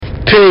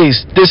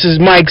ladies, this is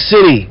Mike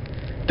City,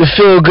 the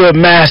feel-good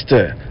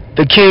master,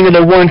 the king of the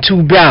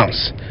 1-2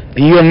 bounce,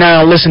 and you are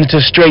now listening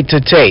to Straight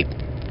to Tape.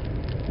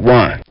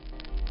 1.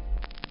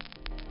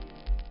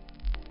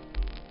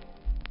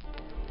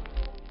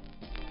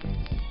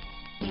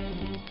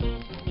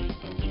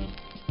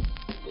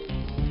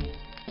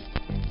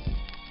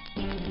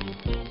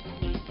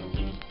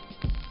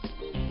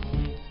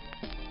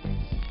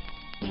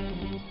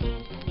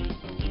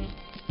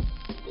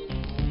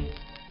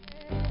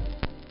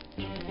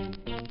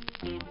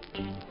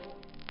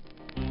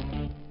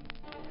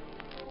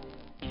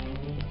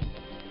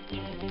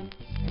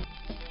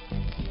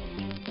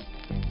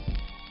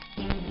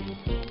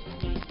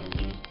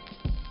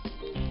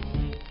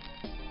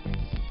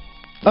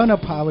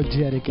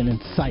 Unapologetic and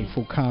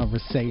insightful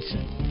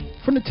conversation.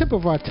 From the tip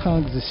of our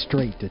tongues is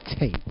straight to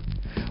tape.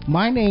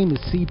 My name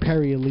is C.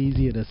 Perry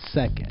Elysia II.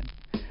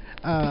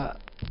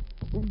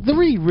 The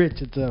Reed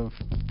Richards of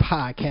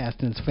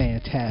podcasting's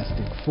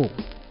Fantastic Four.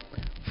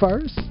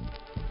 First,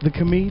 the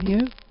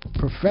comedian,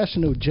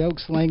 professional joke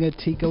slinger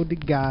Tico de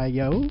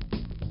Gallo.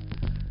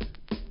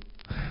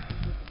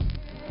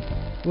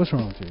 What's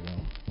wrong, Tico?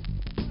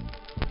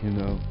 You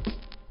know,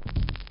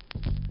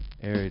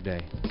 every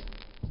day.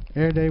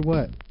 Every day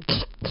what?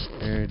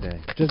 Every day.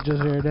 Just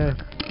every day?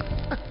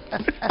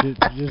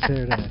 just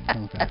every day.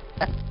 Okay.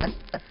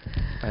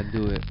 I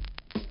do it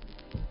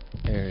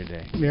every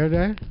day. Every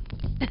day?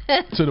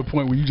 To the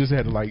point where you just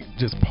had to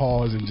just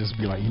pause and just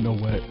be like, you know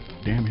what?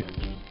 Damn it.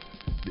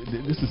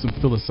 This is some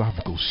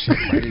philosophical shit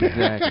right now.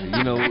 Exactly.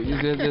 You know,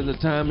 there's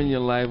a time in your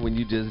life when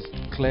you just,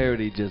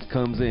 clarity just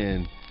comes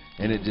in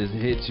and it just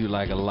hits you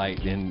like a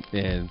light and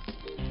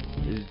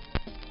it's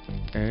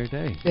every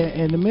day.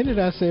 And the minute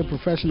I said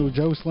professional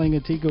joke slinger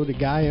Tico de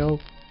Gallo,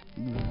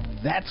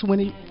 that's when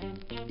it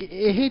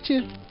hit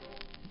you?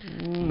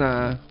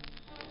 Nah.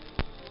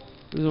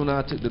 This is when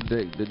I took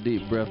the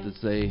deep breath to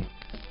say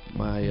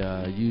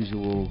my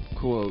usual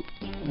quote.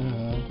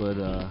 But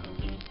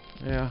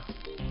yeah,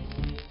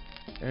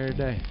 every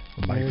day.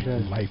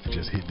 Life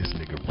just hit this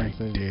nigga right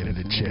dead in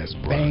the chest,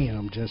 bro.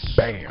 Bam,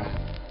 bam.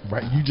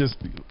 Right,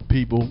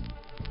 people,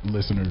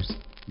 listeners,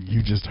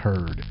 you just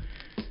heard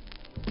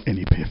an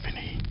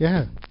epiphany.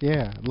 Yeah,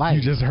 life.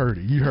 You just heard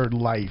it. You heard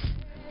life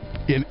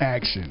in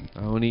action.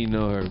 I don't even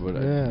know her, but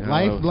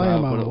life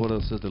blam. What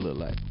her sister look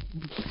like?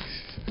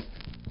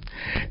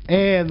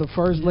 And the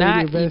first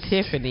lady not of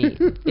Tiffany.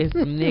 It's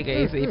nigga.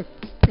 It's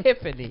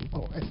Epiphany.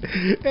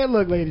 And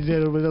look, ladies and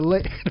gentlemen,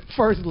 the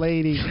first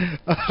lady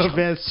of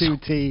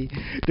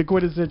S2T, the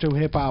quintessential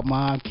hip hop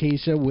mom,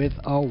 Keisha with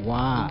a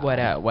Y. What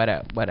up?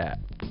 That's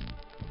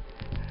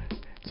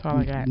all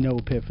I got. No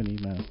epiphany,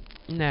 no.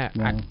 No,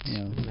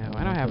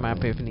 I don't have my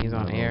epiphanies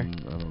on air. I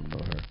don't know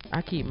her.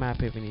 I keep my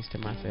epiphanies to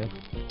myself.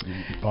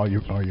 All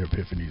your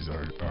epiphanies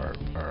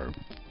are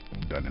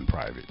done in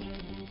private.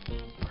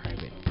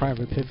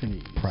 Private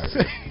epiphanies.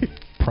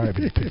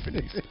 Private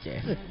epiphanies.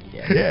 Yeah.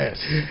 Yes.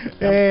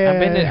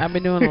 I've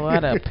been doing a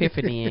lot of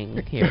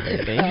epiphanying here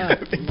lately.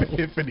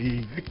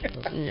 Epiphany.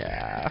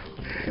 Yeah.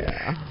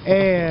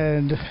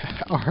 And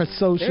our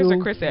social. There's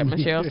a Chris at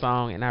Michelle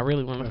song, and I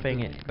really want to sing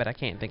it, but I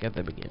can't think of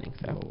the beginning.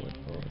 So.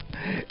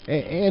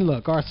 And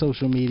look, our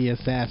social media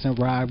assassin,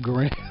 Rob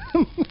Graham.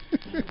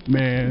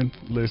 Man,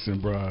 listen,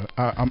 bro.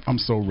 I'm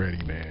so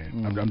ready,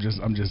 man.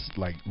 I'm just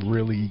like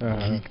really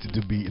geeked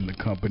to be in the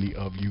company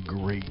of you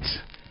great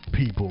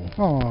people.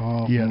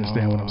 You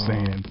understand what I'm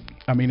saying?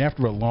 I mean,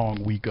 after a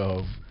long week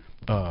of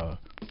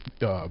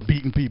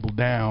beating people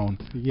down.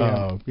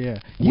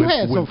 You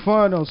had some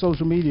fun on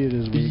social media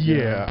this week.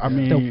 Yeah, I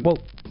mean,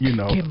 you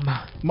know,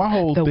 my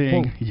whole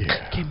thing.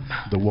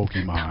 The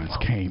Wokemons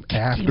came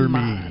after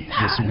me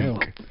this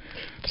week.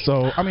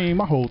 So, I mean,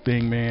 my whole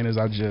thing, man, is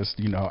I'm just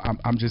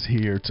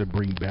here to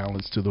bring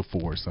balance to the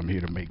force. I'm here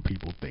to make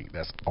people think.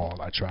 That's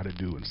all I try to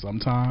do. And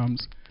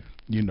sometimes,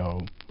 you know,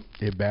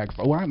 it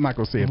backfires. Well, I'm not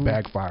going to say it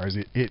backfires.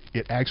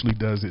 It actually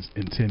does its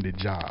intended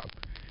job.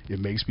 It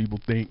makes people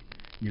think,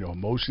 you know,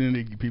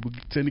 people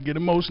tend to get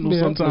emotional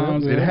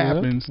sometimes. It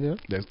happens.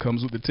 That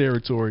comes with the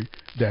territory.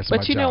 That's my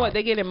job. But you know what?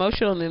 They get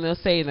emotional and then they'll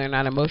say they're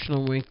not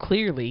emotional when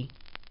clearly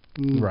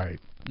right.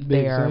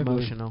 They are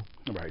emotional.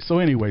 Right. So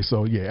anyway,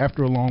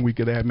 after a long week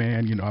of that,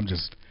 man, you know, I'm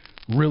just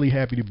really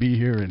happy to be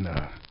here and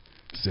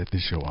set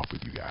this show off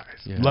with you guys.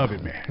 Yeah. Love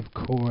it, man. Of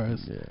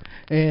course.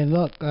 Yeah. And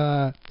look,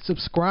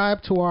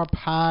 subscribe to our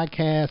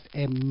podcast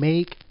and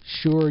make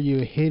sure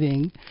you're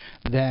hitting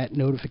that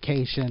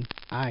notification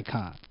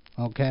icon.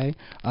 Okay?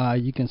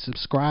 You can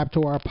subscribe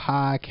to our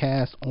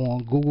podcast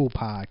on Google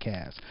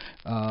Podcasts,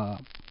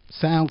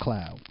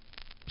 SoundCloud,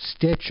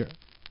 Stitcher,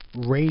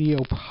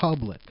 Radio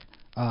Public,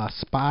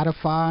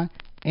 Spotify,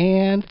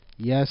 and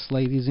yes,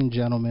 ladies and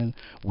gentlemen,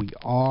 we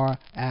are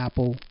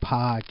Apple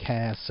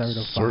Podcast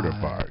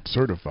certified.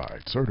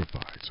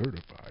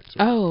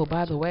 Oh,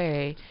 by the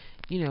way,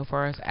 you know,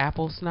 for us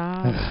Apple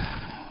snobs,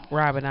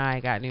 Rob and I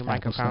got new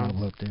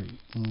microphones.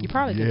 You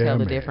probably can tell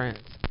the difference.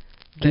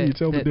 Can you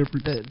tell the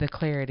difference? The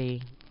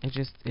clarity, it's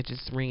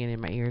just ringing in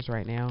my ears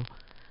right now.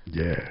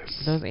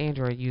 Yes. Those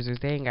Android users,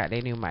 they ain't got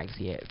their new mics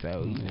yet,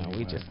 so we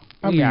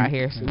out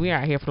here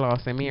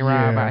flossing. Me and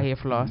Rob out here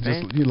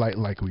flossing. Just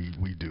like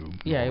we do.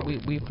 Yeah,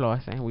 we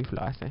flossing with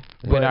our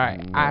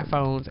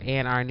iPhones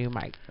and our new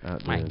mic.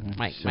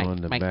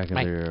 Showing the back of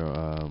their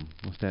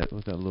what's that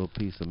little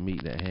piece of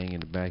meat that hang in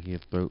the back of your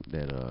throat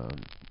that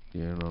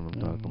you know what I'm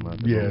talking about?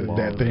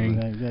 That thing.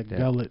 That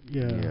gullet.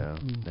 Yeah. Yeah.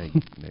 That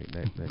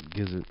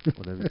gizzard.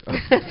 Whatever.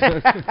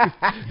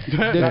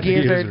 The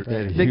gizzard.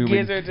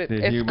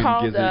 It's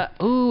called.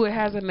 It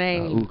has a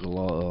name.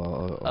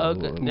 Ugalata,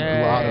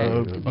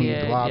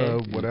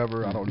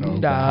 whatever. I don't know.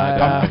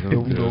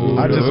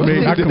 I just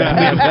made.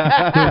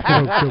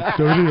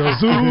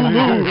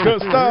 Zulu,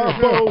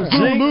 Gustavo,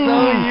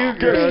 Zulu,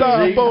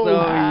 Gustavo.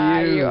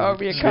 You owe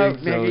me a coke,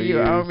 nigga. You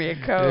owe me a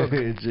coke.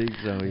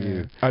 Jinx on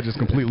you. I just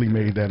completely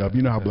made that up.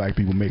 You know how black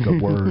people make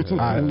up words.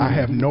 I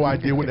have no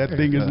idea what that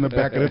thing is in the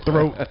back of the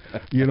throat.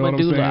 You know what I'm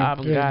saying?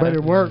 Yeah, but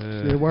it works.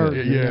 It works.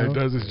 Yeah, it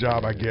does its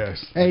job, I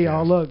guess. Hey,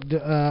 y'all, look.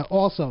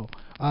 Also,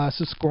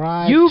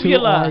 subscribe to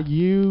our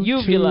YouTube.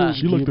 Uvula.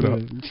 You looked it up.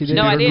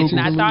 No, I didn't.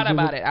 I thought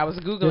about it. I was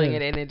Googling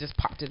it, and it just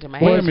popped into my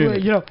head. Wait a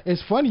minute. You know,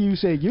 it's funny you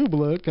say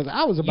Uvula, because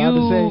I was about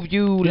to say...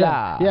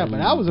 Uvula. Yeah, but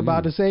I was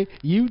about to say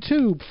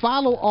YouTube.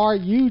 Follow our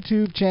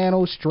YouTube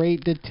channel,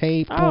 Straight to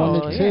Tape on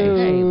the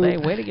tube. Hey,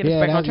 way to get us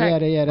back on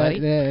track,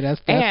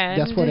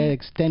 that's for the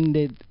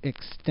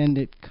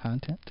extended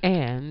content.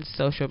 And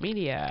social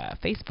media,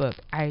 Facebook,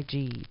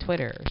 IG,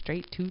 Twitter,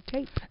 Straight to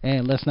Tape.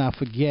 And let's not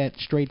forget,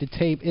 Straight to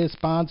Tape is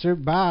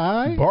sponsored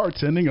by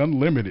Bartending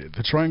Unlimited,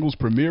 the Triangle's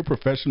premier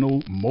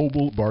professional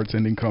mobile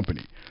bartending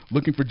company.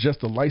 Looking for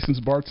just a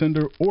licensed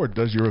bartender, or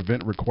does your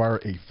event require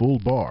a full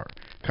bar?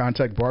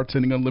 Contact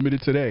Bartending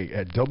Unlimited today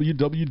at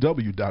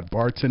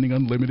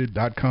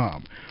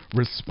www.bartendingunlimited.com.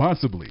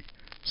 Responsibly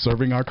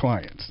serving our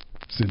clients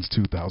since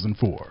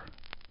 2004.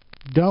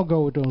 Don't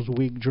go with those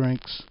weak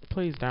drinks.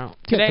 Please don't.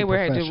 Today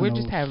we're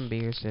just having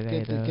beers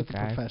today. Get the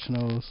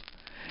professionals.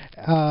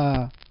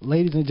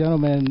 Ladies and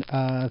gentlemen,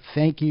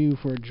 thank you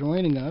for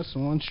joining us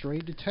on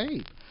Straight to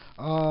Tape.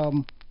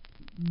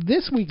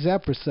 This week's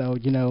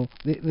episode, you know,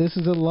 this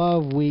is a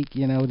love week.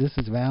 You know, this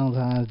is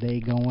Valentine's Day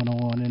going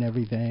on and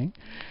everything,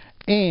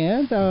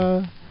 and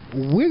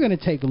we're going to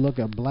take a look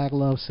at Black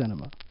Love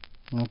Cinema.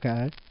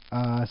 Okay.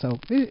 So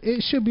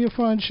it should be a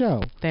fun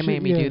show. They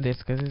made me do this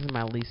because this is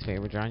my least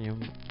favorite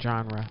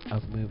genre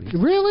of movies.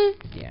 Really?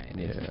 Yeah, it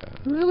is.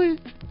 Really?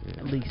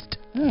 At least.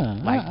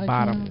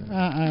 Bottom.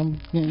 I'm,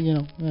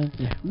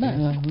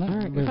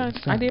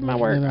 I did my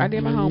work. I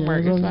did my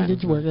homework. It's fine.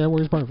 Get your work. That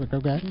works perfect.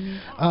 Okay.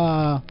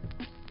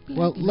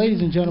 Well,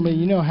 ladies and gentlemen,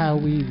 you know how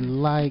we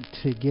like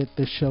to get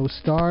the show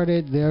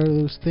started. There are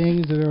those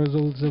things, there are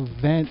those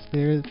events,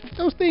 there are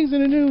those things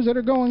in the news that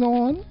are going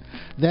on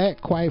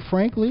that, quite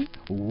frankly,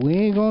 we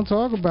ain't going to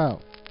talk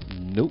about.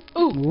 Nope.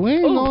 We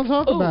ain't going to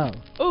talk about.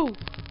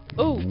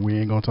 We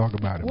ain't going to talk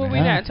about it, What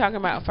we not talking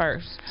about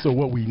first? So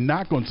what we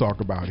not going to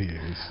talk about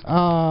is...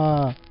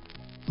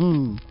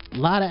 a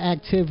lot of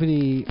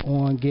activity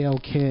on Gail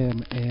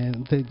Kim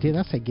and did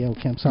I say Gail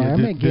Kim? Sorry, I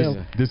meant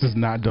Gail. This is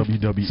not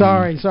WWE.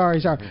 Sorry.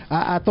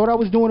 I thought I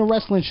was doing a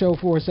wrestling show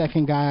for a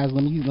second, guys.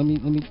 Let me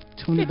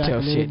tune it back a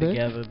little bit.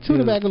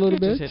 Tune it back a little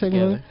bit. Take a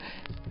look.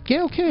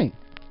 Gail King.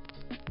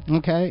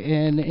 Okay,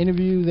 and the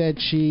interview that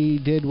she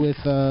did with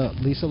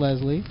Lisa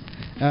Leslie,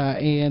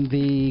 and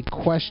the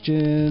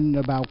question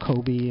about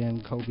Kobe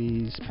and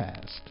Kobe's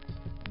past.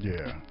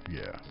 Yeah.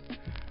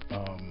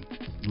 A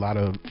lot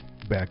of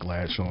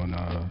backlash on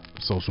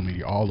social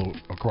media all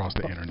across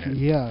the internet.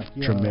 Yeah.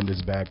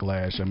 Tremendous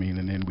backlash. I mean,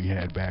 and then we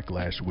had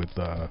backlash with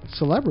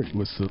celebrities.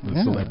 With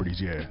celebrities,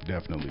 yeah,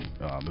 definitely.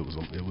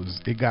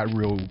 It got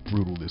real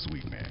brutal this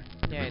week, man.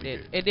 Yeah,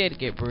 it did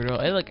get brutal.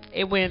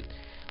 It went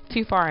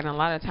too far, and a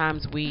lot of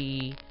times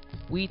we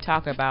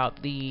talk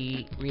about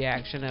the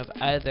reaction of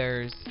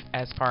others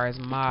as far as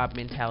mob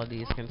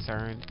mentality is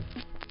concerned.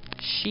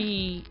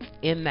 She,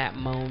 in that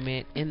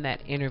moment, in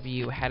that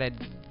interview, had a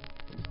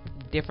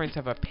difference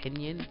of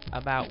opinion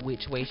about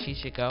which way she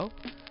should go,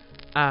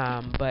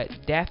 but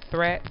death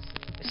threats,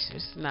 it's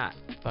just not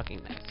fucking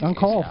that serious.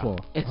 Uncalled for.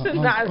 It's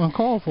not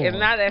uncalled for. It's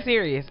not that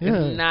serious.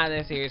 Yeah. It's not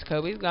that serious.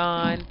 Kobe's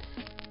gone,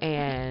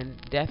 and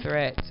death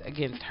threats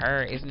against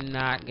her is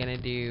not gonna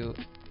do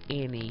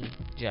any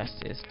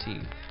justice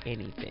to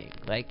anything.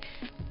 Like,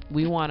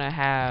 we want to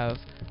have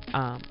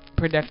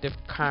productive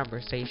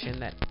conversation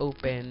that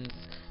opens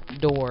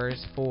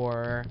doors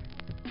for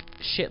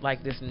shit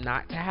like this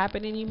not to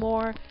happen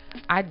anymore.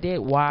 I did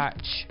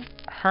watch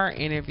her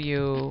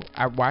interview.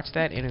 I watched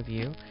that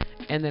interview,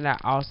 and then I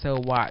also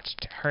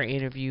watched her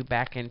interview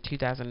back in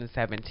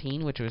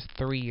 2017, which was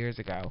 3 years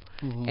ago,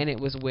 and it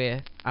was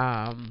with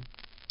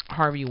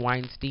Harvey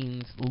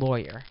Weinstein's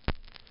lawyer.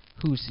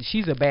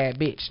 She's a bad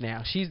bitch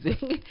now. She's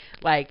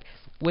like,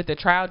 with the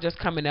trial just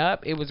coming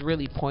up, it was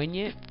really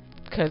poignant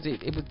because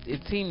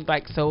it seemed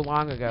like so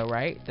long ago,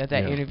 right, that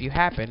interview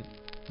happened.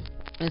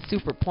 It's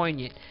super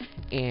poignant,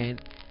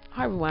 and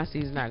Harvey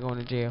Weinstein's not going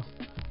to jail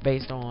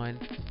based on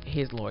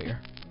his lawyer.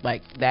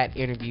 like that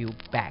interview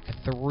back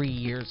 3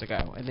 years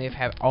ago, and they've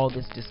had all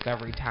this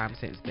discovery time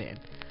since then.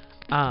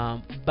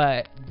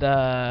 But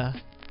the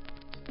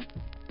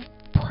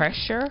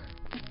pressure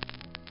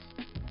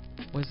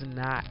was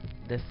not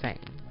the same.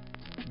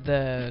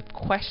 The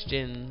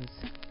questions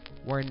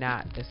were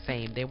not the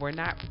same. They were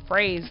not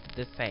phrased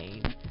the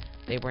same.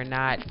 They were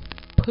not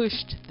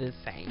pushed the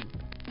same.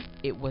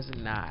 It was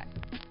not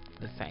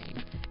the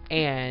same.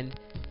 And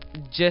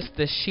just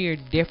the sheer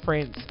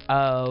difference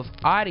of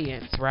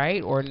audience,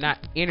 right? Or not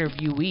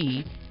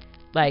interviewee.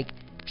 Like,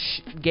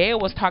 Gayle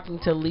was talking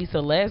to Lisa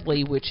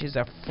Leslie, which is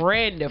a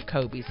friend of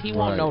Kobe's. He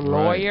wasn't no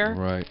lawyer.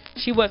 Right.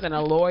 She wasn't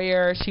a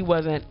lawyer. She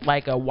wasn't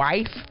like a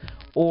wife,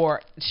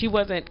 or she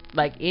wasn't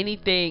like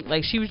anything.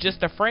 Like, she was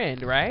just a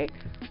friend, right?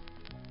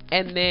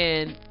 And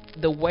then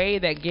the way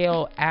that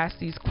Gayle asked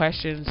these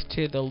questions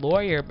to the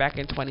lawyer back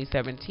in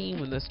 2017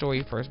 when the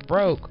story first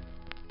broke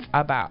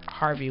about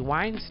Harvey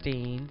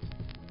Weinstein,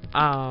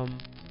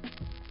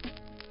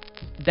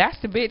 that's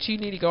the bitch you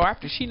need to go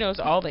after. She knows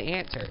all the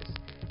answers.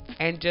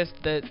 And just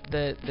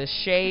the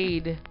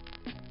shade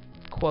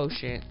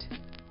quotient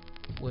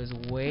was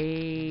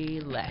way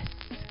less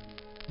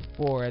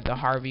for the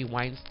Harvey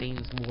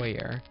Weinstein's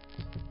lawyer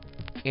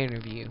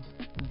interview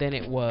than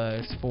it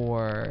was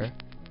for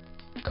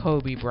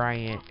Kobe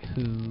Bryant,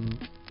 who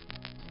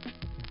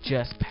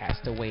just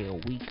passed away a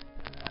week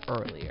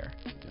earlier.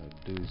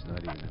 Dude's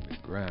not even in the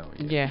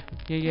ground yet.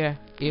 Yeah.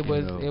 It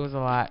was a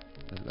lot.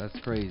 That's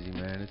crazy,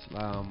 man. It's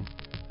a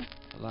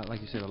lot,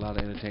 like you said, a lot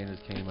of entertainers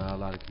came out, a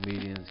lot of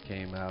comedians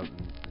came out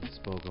and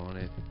spoke on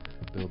it.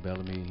 Bill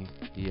Bellamy,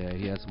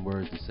 he had some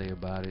words to say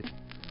about it.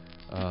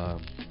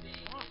 And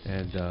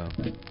then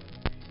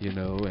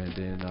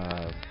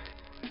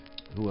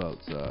who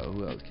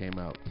else came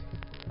out?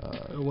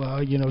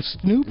 Well,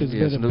 Snoop has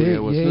been Snoop, a big,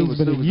 he's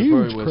been a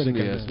huge critic of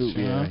this. Snoop,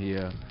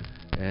 yeah.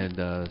 And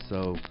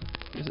so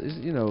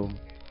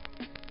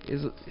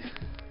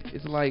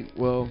it's like,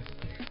 well,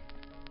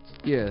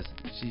 yes,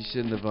 she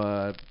shouldn't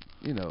have.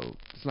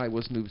 It's like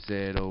what Snoop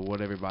said or what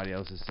everybody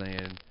else is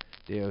saying.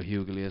 Dale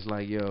Hughley. It's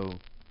like, yo,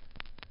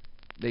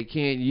 they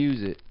can't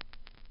use it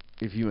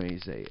if you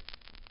ain't say it.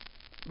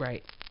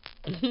 Right.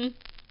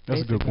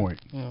 That's a good point.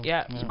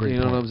 Yeah. That's a great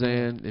point. What I'm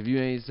saying? If you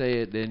ain't say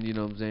it, then you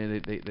know what I'm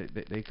saying,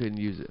 they couldn't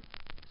use it.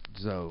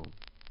 So,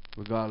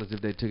 regardless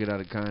if they took it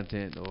out of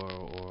content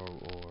or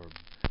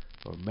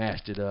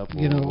mashed it up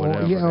or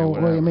whatever.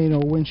 Or when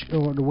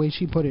or the way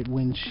she put it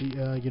when she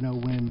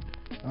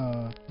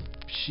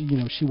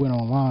she went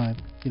online,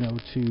 to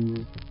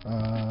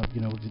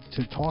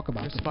talk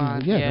about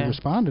respond, to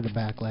respond to the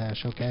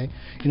backlash. Okay,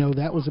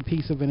 that was a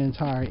piece of an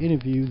entire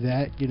interview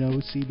that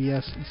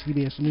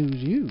CBS News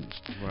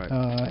used. Right.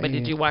 But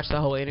did you watch the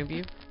whole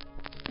interview?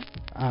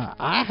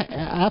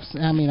 I've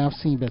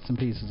seen bits and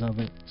pieces of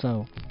it.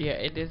 So yeah,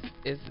 it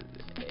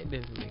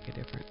doesn't make a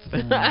difference.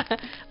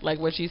 Like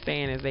what she's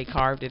saying is they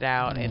carved it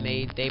out and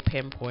they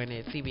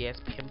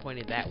CBS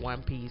pinpointed that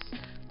one piece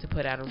to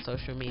put out on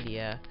social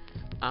media.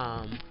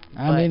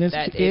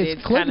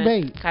 It's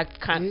clickbait.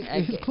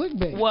 It's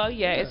clickbait. Well,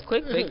 yeah, it's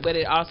clickbait, but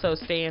it also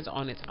stands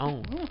on its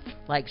own.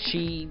 Like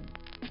she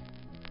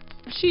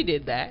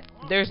did that.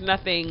 There's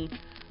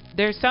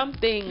some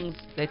things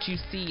that you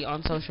see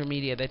on social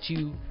media that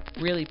you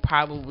really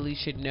probably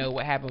should know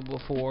what happened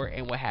before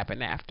and what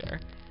happened after.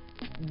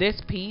 This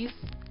piece,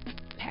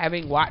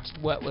 having watched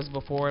what was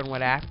before and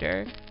what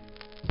after,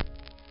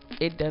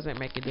 it doesn't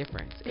make a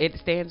difference. It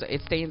stands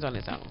on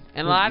its own,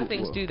 and a lot of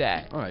things do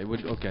that. All right,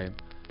 okay.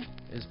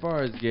 As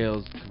far as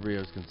Gayle's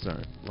career is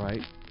concerned,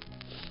 right?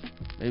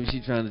 Maybe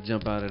she's trying to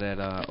jump out of that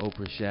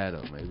Oprah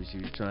shadow. Maybe she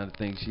was trying to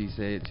think she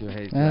said to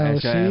her,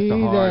 ask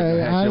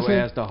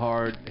the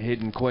hard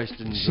hidden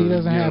questions. She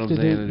doesn't have to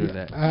do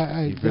that.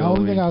 The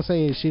only thing I'll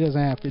say is she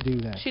doesn't have to do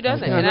that. She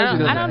doesn't. Okay. And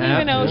I don't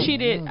even know she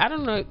did. I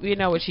don't know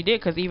what she did,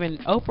 because even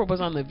Oprah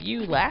was on The View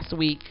last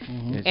week,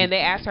 and they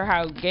asked her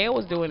how Gayle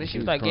was doing, and she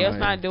was like, Gayle's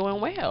not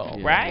doing well,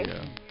 right?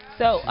 Yeah.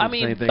 So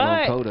same thing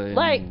on Coda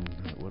like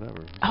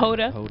whatever.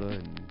 Hoda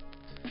and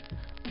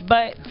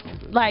but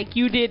like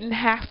you didn't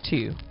have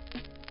to.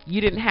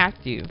 You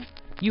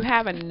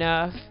have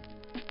enough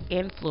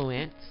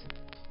influence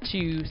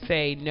to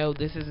say, no,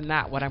 this is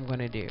not what I'm going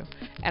to do.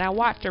 And I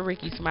watched a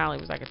Ricky Smiley.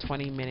 It was like a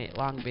 20-minute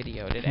long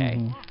video today.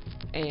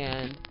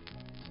 And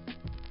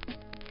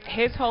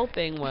his whole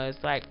thing was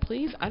like,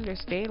 please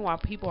understand why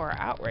people are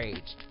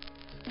outraged.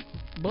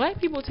 Black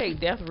people take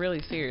death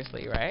really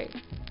seriously, right?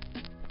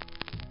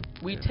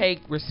 We take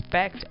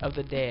respect of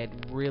the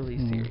dead really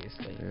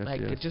seriously.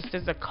 It just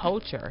as a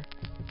culture.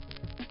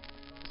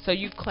 So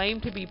you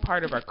claim to be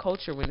part of our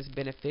culture when it's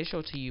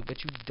beneficial to you,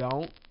 but you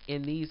don't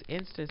in these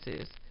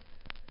instances.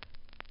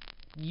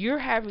 You're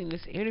having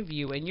this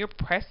interview and you're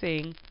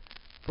pressing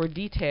for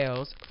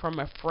details from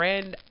a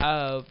friend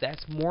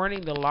that's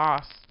mourning the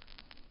loss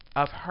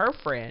of her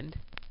friend.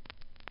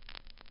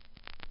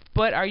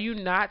 But are you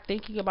not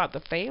thinking about the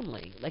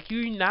family? Like,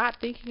 you're not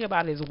thinking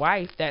about his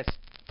wife that's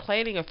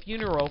planning a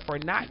funeral for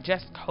not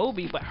just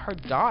Kobe, but her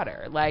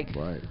daughter. Like,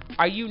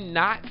 Are you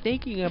not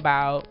thinking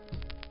about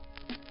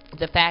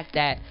the fact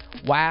that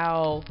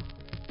while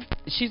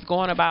she's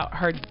going about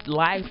her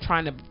life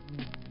trying to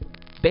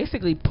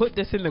basically put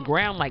this in the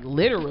ground, like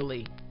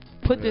literally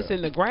put this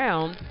in the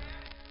ground,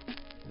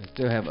 and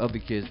still have other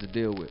kids to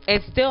deal with,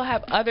 and still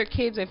have other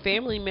kids and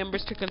family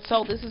members to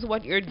consult. This is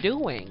what you're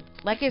doing.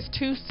 Like, it's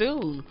too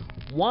soon.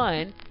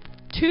 1,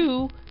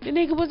 2, the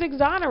nigga was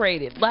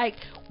exonerated. Like,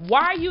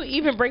 why are you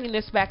even bringing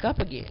this back up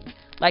again?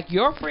 Like,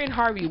 your friend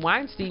Harvey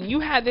Weinstein,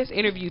 you had this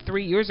interview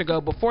 3 years ago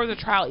before the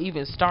trial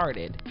even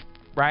started,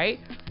 right?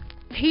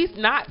 He's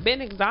not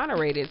been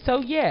exonerated.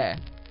 So yeah,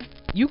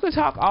 you can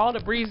talk all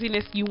the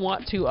breeziness you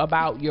want to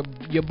about your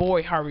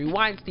boy Harvey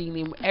Weinstein,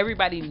 and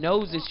everybody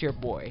knows it's your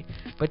boy.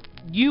 But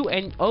you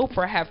and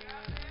Oprah have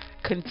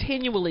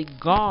continually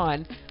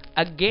gone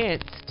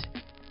against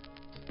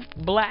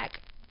black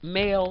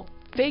male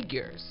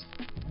figures,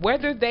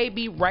 whether they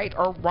be right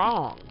or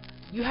wrong.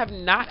 You have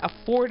not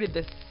afforded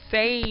the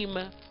same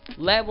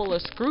level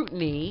of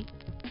scrutiny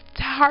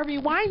to Harvey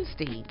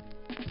Weinstein.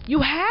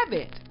 You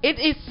haven't. It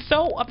is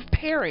so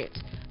apparent.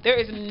 There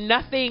is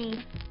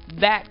nothing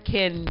that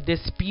can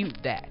dispute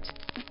that.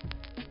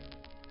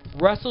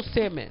 Russell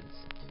Simmons,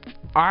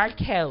 R.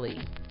 Kelly,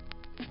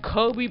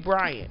 Kobe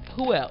Bryant.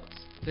 Who else?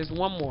 There's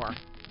one more.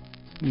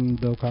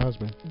 Bill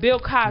Cosby. Bill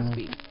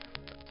Cosby.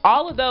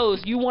 All of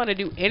those, you want to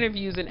do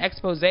interviews and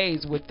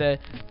exposés with the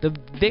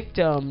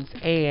victims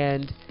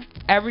and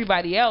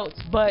everybody else,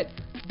 but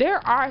there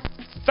are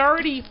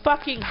 30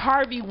 fucking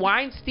Harvey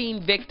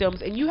Weinstein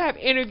victims, and you have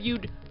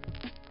interviewed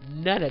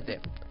none of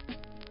them.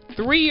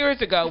 3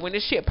 years ago, when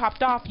this shit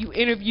popped off, you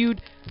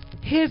interviewed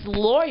his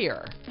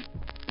lawyer.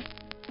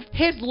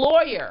 His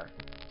lawyer.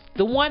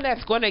 The one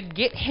that's going to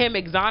get him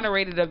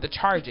exonerated of the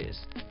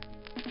charges.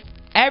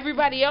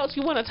 Everybody else,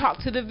 you want to talk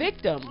to the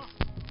victims.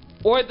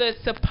 Or the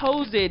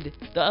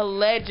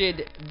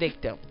alleged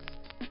victims.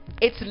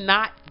 It's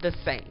not the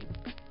same.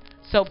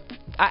 So,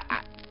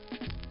 I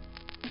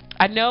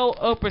know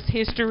Oprah's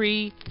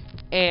history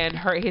and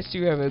her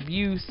history of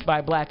abuse by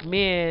black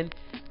men.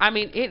 I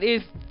mean, it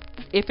is,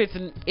 if it's,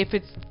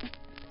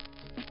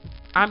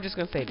 I'm just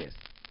going to say this,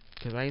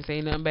 because I ain't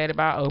saying nothing bad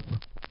about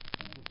Oprah,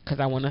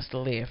 because I want us to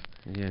live.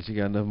 Yeah, she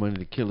got enough money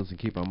to kill us and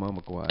keep our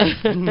mama quiet.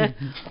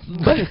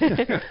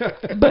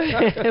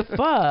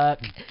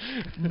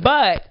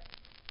 But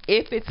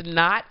if it's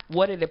not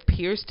what it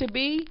appears to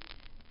be,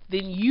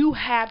 then you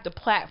have the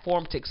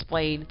platform to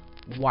explain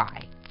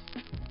why.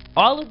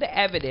 All of the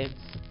evidence,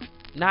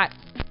 not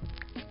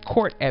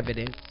court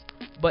evidence,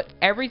 but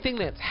everything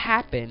that's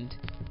happened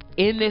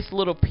in this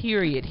little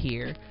period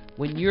here,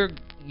 when you're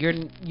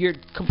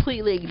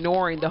completely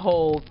ignoring the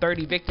whole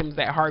 30 victims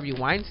that Harvey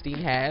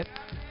Weinstein has,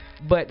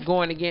 but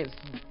going against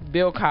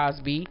Bill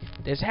Cosby,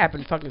 that's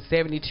happened fucking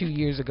 72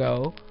 years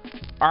ago,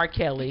 R.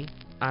 Kelly,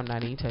 I'm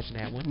not even touching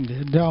that one.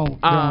 Don't.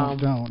 I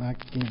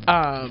can't.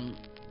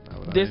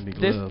 This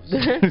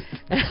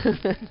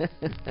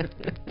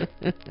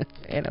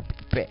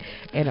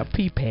and a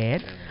pee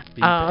pad.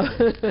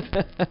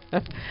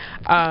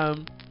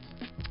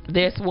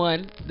 This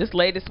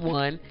latest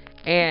one,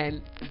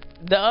 and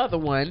the other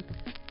one.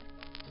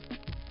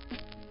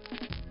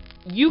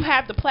 You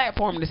have the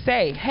platform to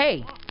say,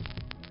 hey,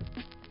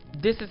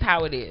 this is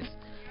how it is.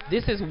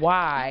 This is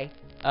why,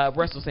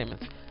 Russell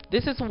Simmons,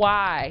 this is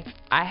why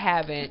I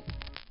haven't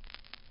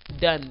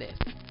done this.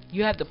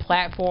 You have the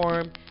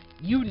platform.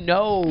 You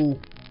know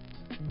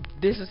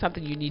this is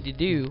something you need to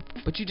do,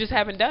 but you just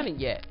haven't done it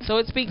yet. So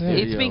it speaks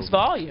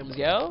volumes,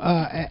 yo.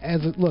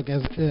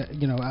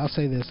 I'll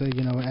say this,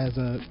 as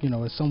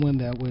someone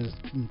that was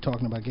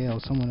talking about Gail,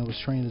 someone that was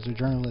trained as a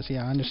journalist.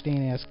 Yeah, I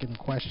understand asking the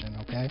question.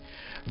 Okay,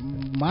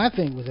 my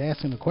thing was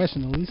asking the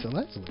question to Lisa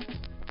Leslie.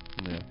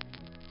 Yeah.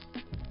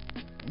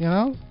 You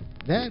know,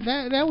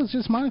 that was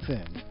just my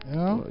thing.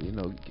 You know.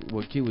 Well,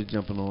 what Q was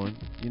jumping on.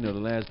 The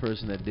last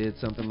person that did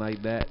something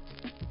like that,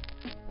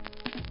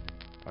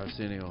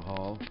 Arsenio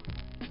Hall,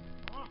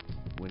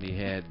 when he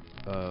had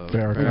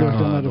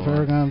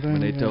Farrakhan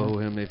when they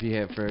told him if he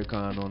had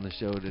Farrakhan on the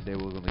show that they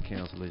were going to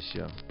cancel his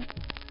show.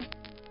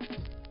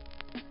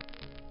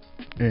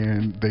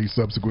 And they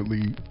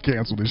subsequently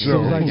canceled the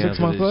show. Like 6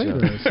 months later.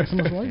 6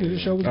 months later, the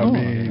show was gone. I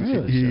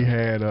mean, he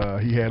had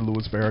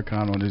Louis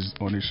Farrakhan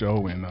on his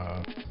show, and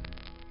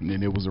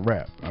then it was a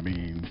wrap. I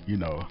mean,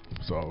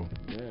 so.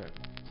 Yeah.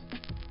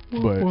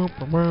 But what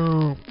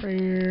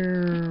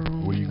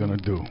are you gonna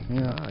do?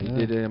 He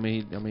did it. I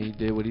mean, he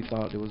did what he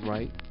thought it was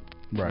right.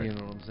 Right. You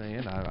know what I'm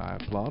saying? I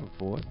applaud him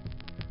for it.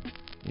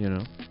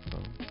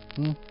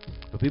 So.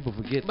 But people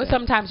forget. But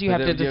sometimes you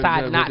have to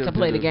decide not to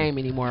play the game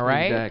anymore,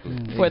 right?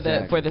 Exactly. For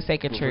the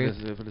sake of truth.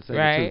 For the sake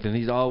right? of truth. And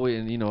he's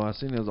always,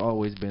 Arsenio's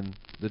always been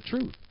the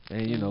truth.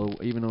 And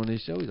even on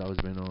this show, he's always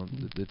been on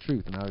the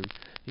truth. And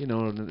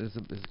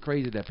it's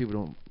crazy that people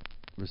don't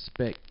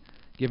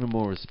give him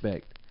more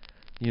respect.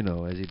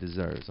 As he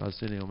deserves.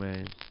 Arsenio,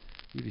 man,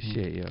 you the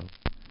shit, yo.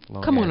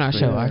 Come on our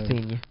show,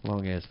 Arsenio.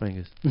 Long ass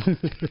fingers.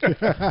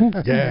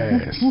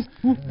 Yes.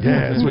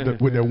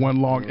 With that one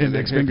long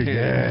index finger.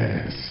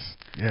 Yes.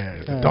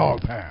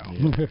 Dog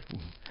pound.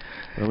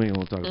 But we ain't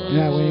gonna talk about that.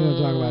 Yeah, we ain't gonna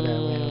talk about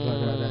that.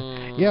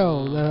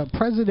 Yo, the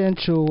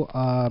Presidential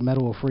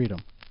Medal of Freedom.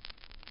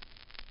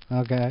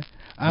 Okay.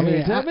 I mean,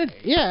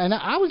 and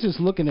I was just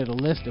looking at a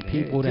list of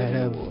people that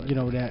have,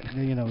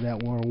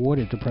 that were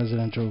awarded the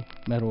Presidential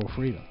Medal of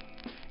Freedom.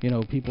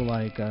 People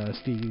like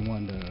Stevie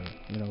Wonder.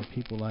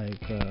 People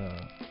like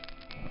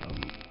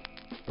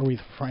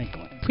Aretha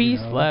Franklin.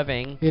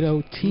 Peace-loving.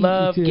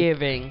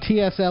 Love-giving.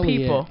 T.S.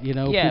 Eliot. People.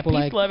 People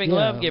peace-loving,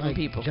 love-giving like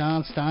people.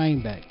 John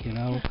Steinbeck.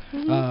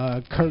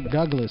 Kirk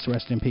Douglas,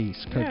 rest in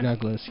peace. Kirk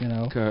Douglas.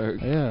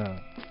 Kirk. Yeah.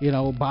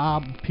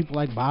 People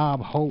like Bob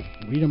Hope,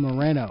 Rita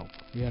Moreno.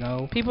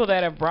 People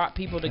that have brought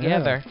people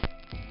together.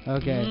 Yeah.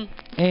 Okay.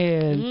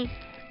 And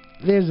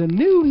there's a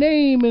new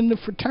name in the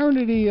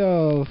fraternity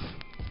of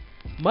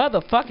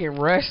motherfucking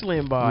Rush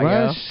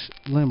Limbaugh.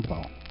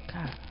 Limbaugh.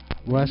 God.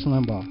 Rush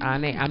Limbaugh.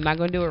 I'm not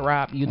gonna do it,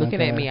 Rob. You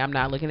looking at me? I'm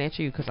not looking at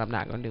you because I'm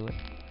not gonna do it.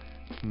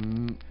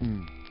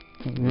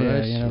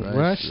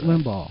 Rush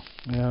Limbaugh.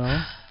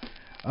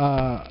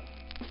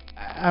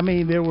 I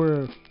mean, there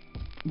were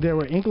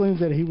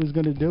inklings that he was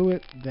gonna do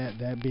it.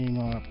 That being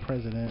our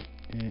president.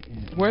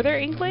 Were there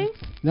inklings?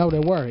 No,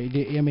 there were.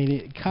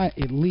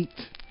 It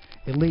leaked.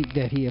 It leaked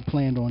that he had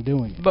planned on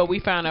doing it. But we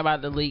found out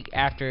about the leak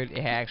after it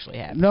actually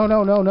happened. No.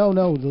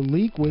 The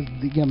leak was,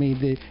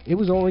 it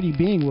was already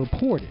being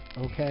reported,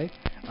 okay?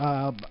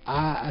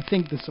 I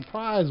think the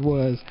surprise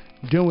was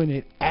doing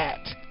it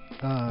at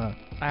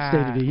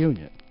State of the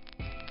Union.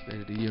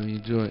 State of the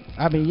Union joint.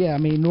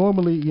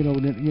 Normally,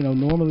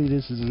 normally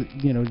this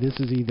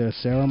is either a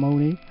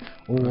ceremony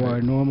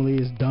or normally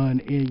it's done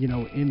in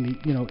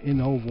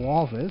the Oval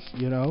Office,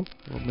 Well,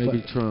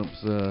 maybe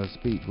Trump's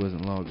speech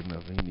wasn't long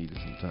enough and he needed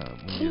some time.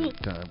 We needed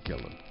a time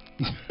killer.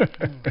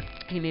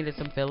 He needed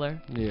some filler.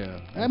 Yeah.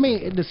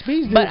 The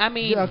speech.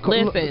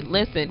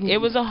 Listen.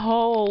 It was a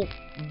whole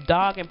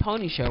dog and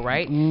pony show,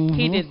 right? Mm-hmm.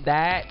 He did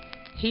that.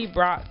 He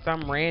brought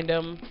some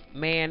random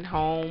man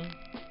home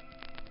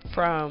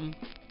from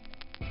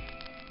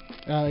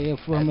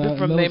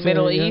the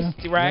Middle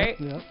East, right?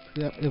 Yep.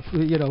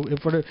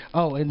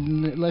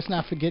 And let's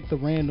not forget the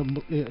random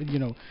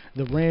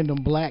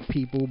black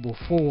people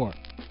before.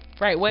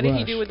 Right. What did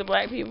he do with the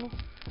black people?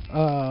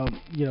 God.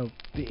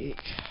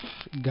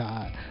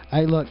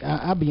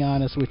 I'll be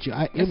honest with you.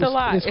 It's a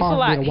lot. It's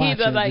hard to watch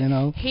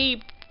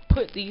he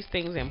put these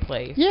things in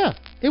place. Yeah,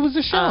 it was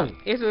a show.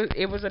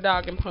 It was a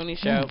dog and pony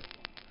show.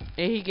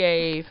 And he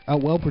gave a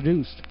well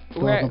produced.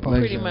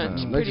 Pretty much.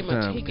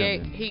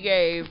 He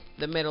gave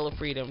the Medal of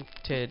Freedom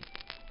to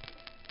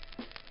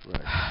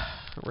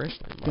Rush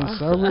Limbaugh.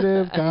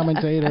 Conservative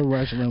commentator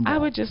Rush Limbaugh. I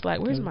would just like,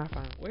 where's my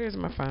phone?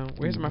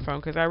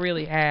 Because I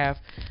really have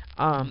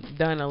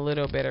done a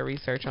little bit of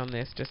research on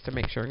this just to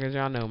make sure, because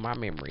y'all know my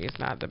memory is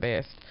not the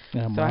best.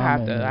 Yeah, so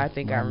I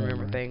think I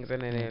remember things,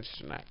 and then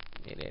it's not.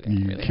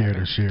 You really care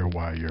to share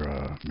why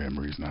your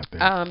memory's not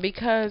there?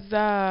 Because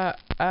no.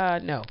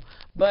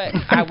 But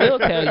I will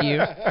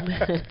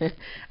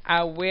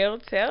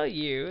tell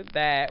you,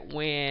 that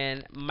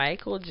when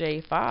Michael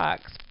J.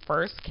 Fox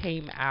first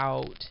came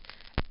out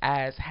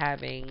as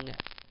having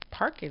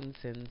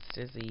Parkinson's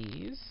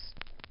disease,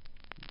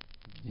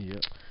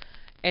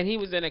 and he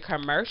was in a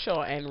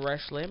commercial, and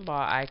Rush Limbaugh,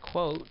 I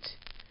quote,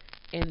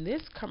 "In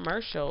this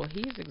commercial,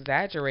 he's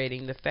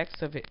exaggerating the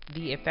effects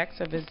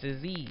of his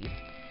disease.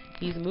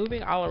 He's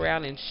moving all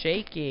around and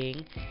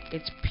shaking.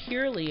 It's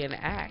purely an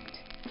act.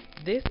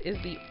 This is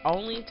the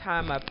only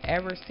time I've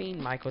ever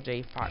seen Michael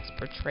J. Fox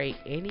portray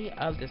any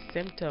of the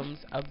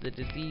symptoms of the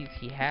disease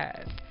he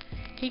has.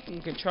 He can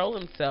control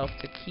himself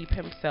to keep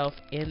himself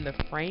in the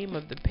frame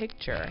of the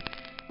picture,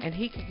 and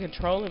he can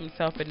control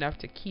himself enough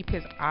to keep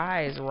his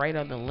eyes right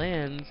on the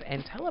lens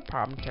and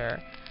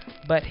teleprompter,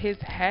 but his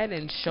head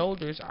and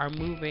shoulders are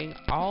moving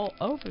all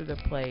over the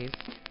place.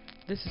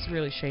 This is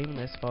really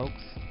shameless,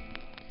 folks.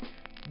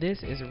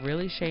 This is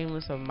really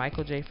shameless of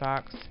Michael J.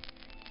 Fox.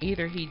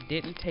 Either he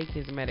didn't take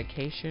his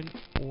medication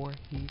or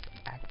he's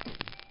acting."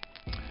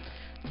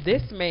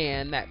 This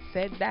man that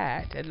said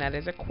that, and that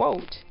is a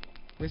quote,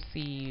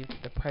 received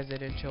the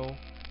Presidential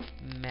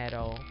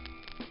Medal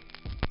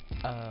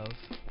of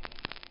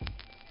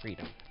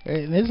Freedom.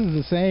 And this is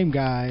the same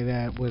guy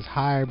that was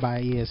hired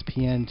by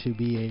ESPN to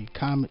be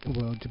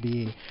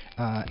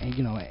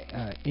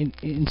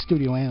in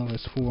studio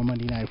analyst for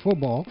Monday Night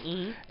Football.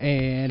 Mm-hmm.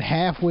 And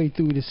halfway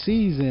through the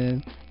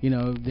season,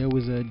 there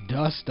was a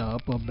dust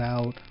up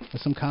about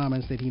some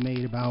comments that he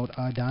made about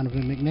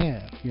Donovan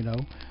McNabb.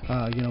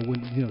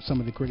 When some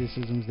of the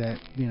criticisms that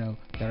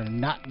that are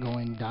not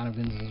going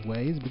Donovan's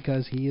ways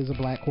because he is a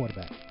black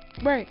quarterback.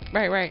 Right.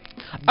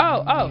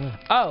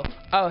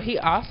 Oh, he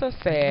also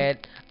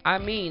said,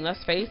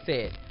 let's face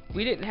it,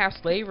 we didn't have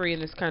slavery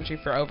in this country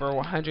for over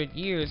 100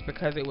 years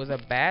because it was a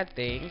bad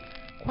thing.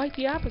 Quite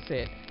the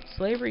opposite.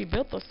 Slavery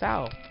built the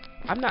South.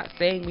 I'm not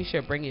saying we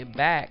should bring it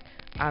back.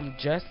 I'm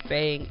just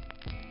saying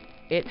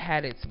it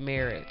had its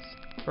merits.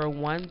 For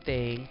one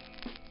thing,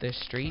 the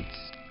streets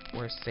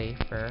were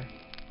safer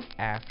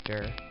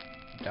after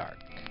dark.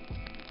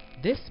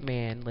 This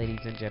man,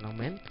 ladies and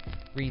gentlemen,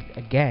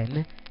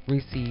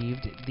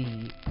 received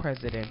the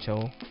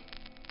Presidential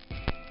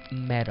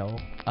Medal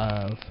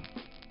of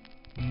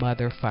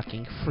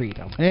motherfucking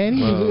freedom. And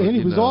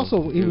he was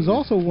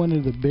also one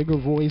of the bigger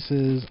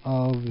voices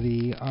of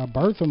the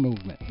birther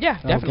movement. Yeah,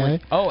 definitely.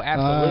 Okay? Oh,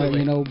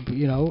 absolutely.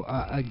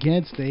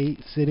 Against a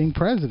sitting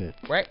president.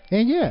 Right.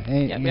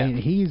 And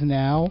he's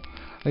now,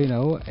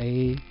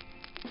 a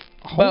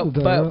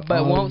holder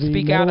but won't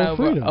speak out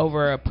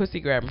over a pussy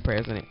grabbing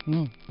president.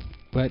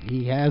 But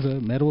he has a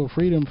Medal of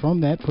Freedom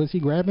from that pussy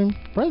grabbing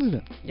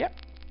president. Yep.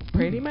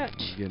 Pretty much.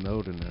 He's getting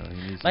older now.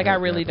 Like, I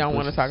really don't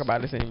want to talk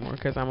about this anymore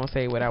because I'm going to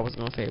say what I was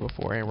going to say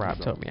before, and Rob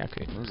told me I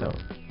couldn't. So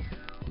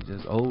he's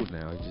just old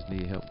now. He just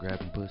need help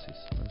grabbing pussies.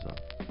 That's all.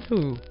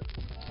 Who?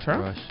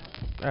 Trump? Rush.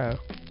 Oh.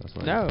 That's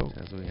why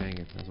That's why he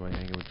hanging. That's why he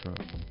hanging with Trump.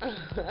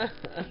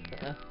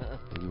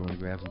 If you want to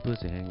grab some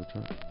pussy, hang with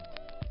Trump.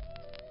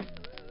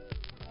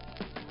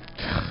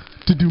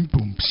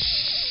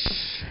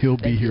 He'll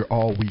be here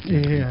all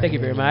weekend. Yeah. Thank you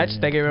very much.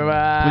 Thank you very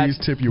much. Please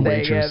tip your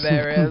waitress. Thank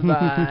you very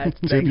much.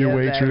 Tip your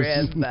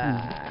waitress.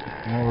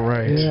 All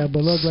right. Yeah,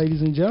 but look,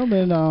 ladies and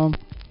gentlemen,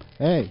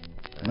 hey,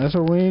 that's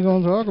what we ain't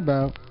gonna talk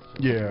about.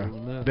 Yeah,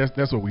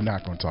 that's what we're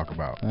not gonna talk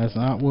about. That's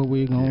not what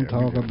we're gonna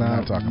talk about. We're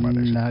not talking about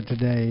that shit. Not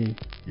today.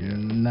 Yeah.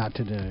 Not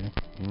today.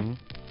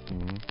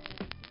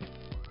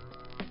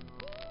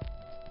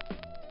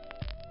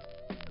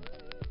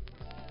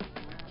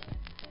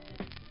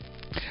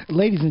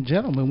 Ladies and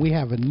gentlemen, we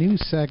have a new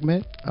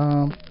segment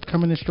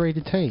coming in straight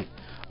to tape.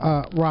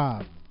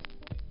 Rob.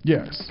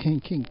 Yes. Can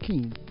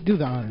you do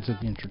the honors of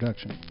the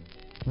introduction?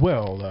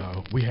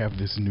 Well, we have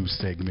this new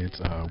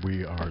segment.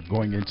 We are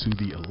going into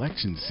the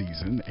election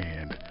season,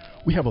 and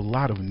we have a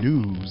lot of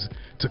news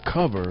to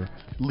cover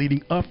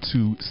leading up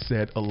to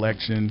said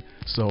election.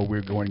 So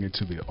we're going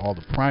into all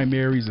the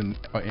primaries and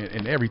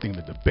everything,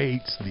 the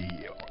debates,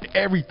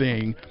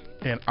 everything,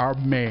 and our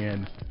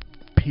man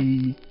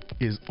P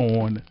is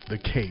on the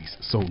case.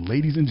 So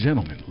ladies and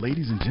gentlemen,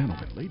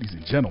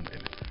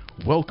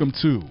 welcome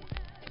to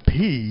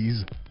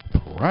P's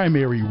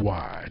Primary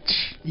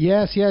Watch.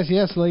 Yes,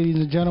 ladies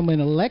and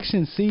gentlemen,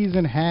 election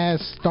season has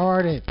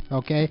started.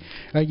 Okay,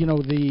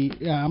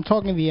 I'm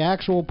talking the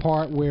actual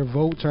part where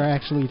votes are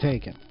actually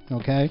taken.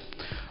 Okay,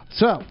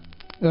 so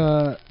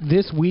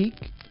this week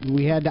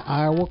we had the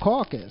Iowa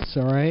caucus.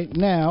 All right,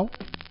 now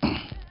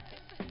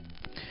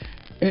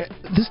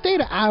the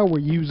state of Iowa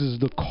uses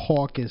the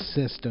caucus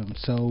system,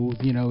 so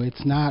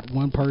it's not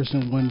one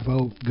person, one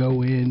vote,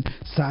 go in,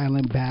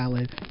 silent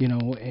ballot,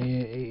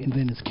 and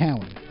then it's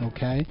counted.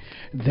 Okay,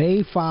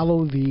 they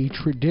follow the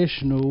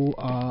traditional,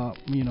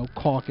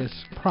 caucus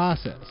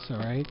process. All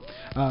right,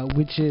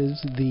 which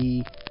is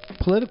the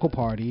political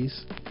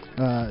parties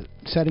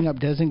setting up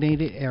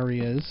designated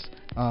areas.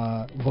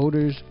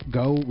 Voters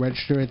go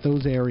register at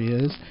those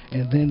areas,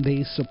 and then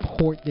they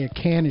support their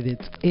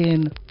candidates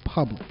in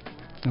public.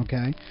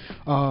 Okay,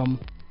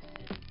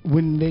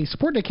 when they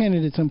support their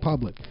candidates in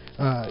public,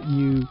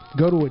 you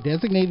go to a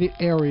designated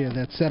area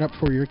that's set up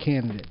for your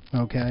candidate.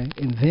 Okay,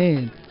 and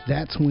then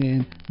that's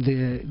when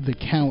the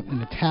count and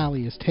the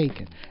tally is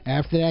taken.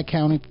 After that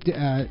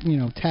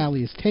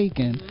tally is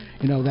taken,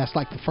 that's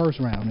like the first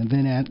round, and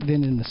then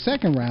in the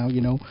second round,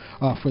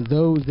 for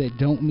those that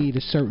don't meet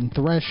a certain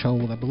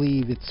threshold, I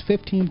believe it's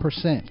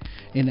 15%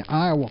 in the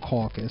Iowa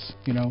caucus.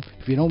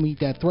 If you don't meet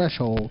that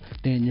threshold,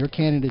 then your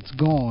candidate's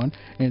gone,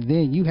 and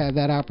then you have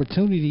that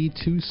opportunity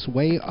to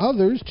sway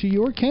others to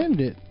your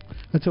candidate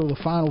until the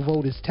final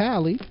vote is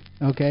tallied.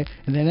 Okay,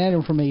 and then that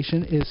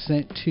information is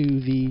sent to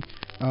the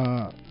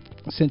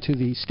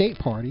state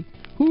party,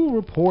 who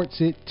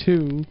reports it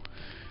to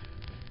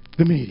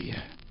the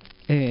media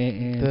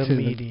and to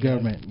the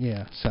government.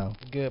 Yeah, so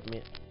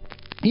government.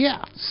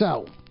 Yeah,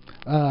 so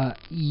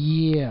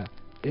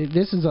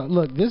this is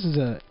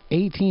a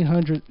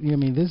 1800.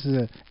 This is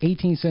a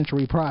 18th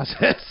century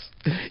process.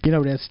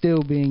 That's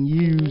still being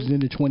used in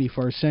the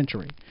 21st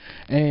century.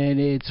 And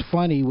it's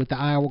funny with the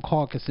Iowa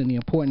caucus and the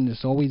importance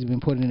that's always been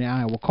put in the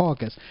Iowa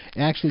caucus. It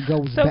actually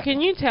goes back. So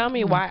can you tell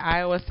me why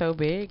Iowa's so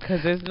big?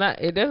 Because it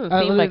doesn't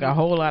seem like a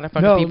whole lot of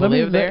fucking people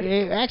live there.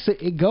 It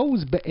actually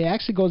goes back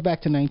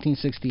to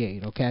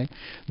 1968. Okay,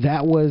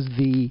 that was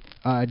the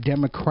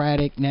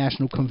Democratic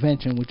National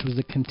Convention, which was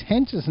a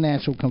contentious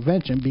national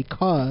convention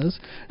because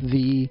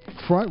the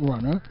front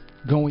runner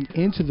going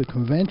into the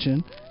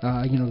convention,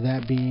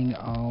 that being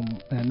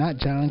not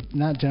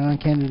John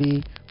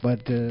Kennedy,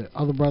 but the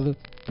other brother,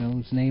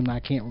 whose name I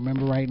can't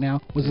remember right now,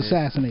 was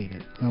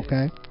assassinated.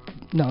 Okay,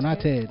 no,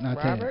 not Ted,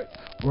 Robert?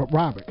 Ted.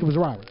 Robert. It was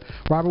Robert.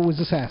 Robert was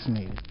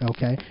assassinated.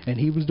 Okay, and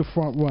he was the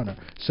front runner.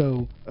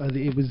 So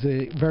it was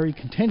a very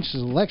contentious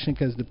election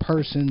because the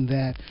person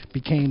that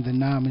became the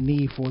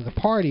nominee for the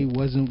party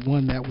wasn't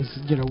one that was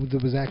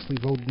that was actually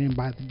voted in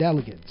by the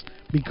delegates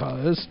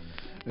because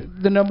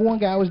the number one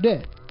guy was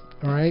dead.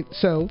 All right,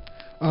 so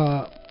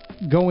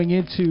going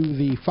into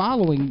the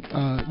following,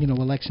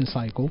 election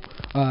cycle,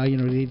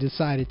 they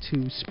decided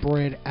to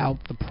spread out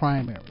the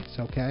primaries,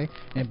 okay?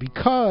 And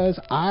because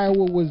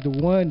Iowa was the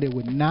one that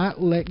would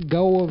not let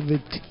go of the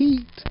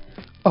teat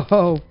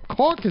of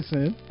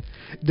caucusing,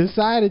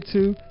 decided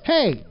to,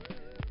 hey,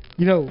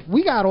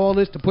 we got all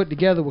this to put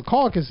together with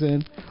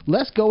caucusing.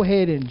 Let's go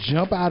ahead and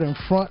jump out in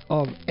front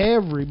of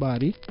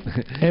everybody,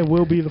 and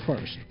we'll be the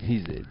first.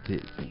 He said,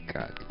 "Tits and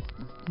cock."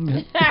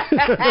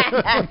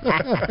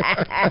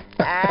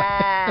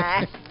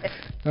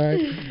 All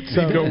right.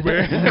 So,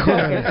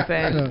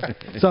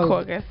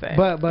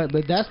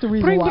 but that's the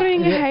reason why.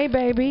 Hey,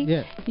 baby.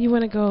 Yeah. You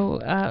want to go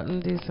out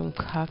and do some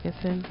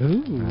caucusing?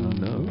 Ooh. I don't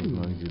know. As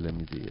long as you let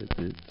me see it.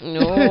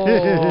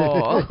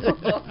 No.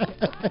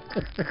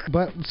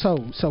 But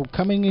so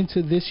coming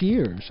into this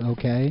year's,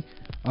 okay,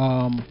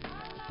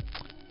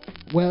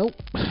 well,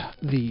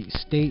 the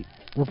state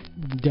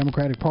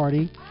Democratic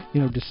Party,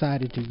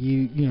 decided to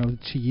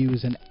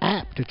use an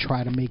app to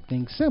try to make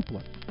things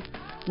simpler.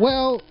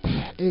 Well,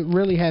 it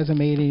really hasn't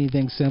made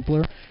anything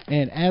simpler,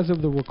 and as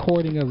of the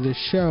recording of this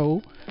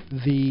show,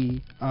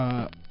 the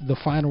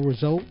final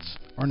results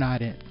are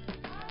not in.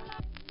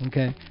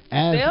 Okay.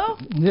 Still?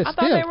 Yeah, I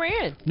thought they were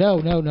in. No.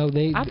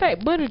 I thought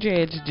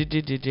Buttigieg.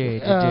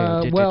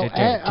 Well,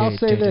 I'll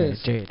say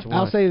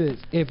this.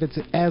 If it's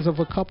as of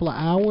a couple of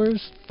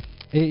hours,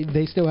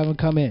 they still haven't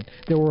come in.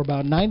 There were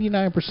about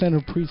 99%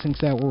 of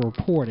precincts that were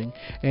reporting,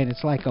 and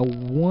it's like a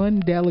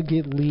one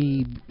delegate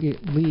lead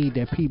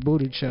that Pete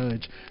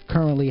Buttigieg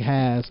currently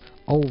has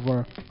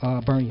over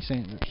Bernie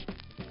Sanders.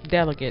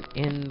 Delegate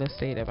in the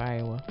state of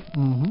Iowa.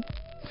 Mm-hmm.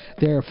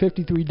 There are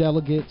 53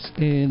 delegates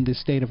in the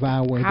state of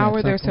Iowa. How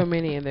are there so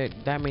many and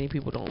that many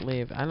people don't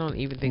live? I don't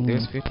even think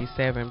there's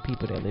 57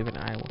 people that live in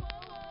Iowa.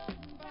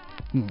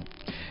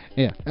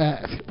 Yeah,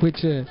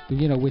 which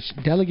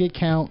delegate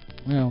count,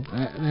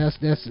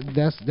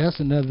 that's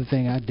another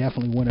thing I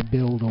definitely want to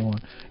build on,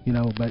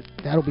 but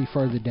that'll be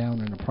further down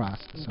in the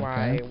process.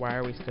 Why? Okay? Why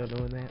are we still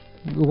doing that?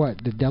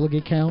 What, the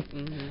delegate count?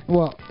 Mm-hmm.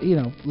 Well,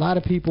 a lot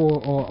of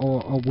people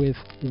are with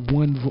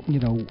one,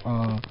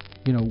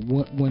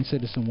 one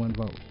citizen, one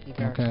vote.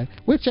 Okay.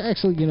 Which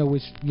actually,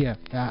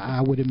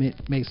 I would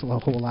admit makes a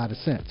whole lot of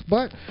sense.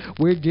 But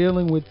we're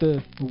dealing with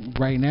the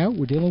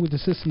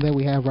system that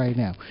we have right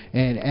now,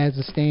 and as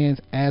it stands,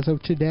 as of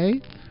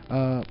today,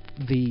 as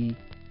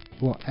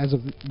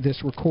of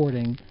this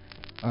recording,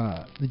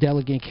 the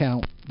delegate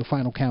count, the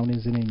final count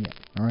isn't in yet.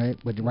 All right,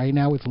 but right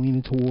now it's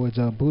leaning towards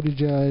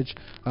Buttigieg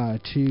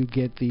to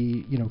get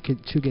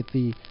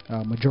the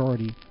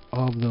majority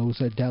of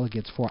those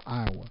delegates for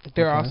Iowa.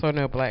 There are also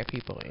no black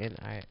people in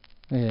Iowa.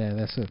 Yeah,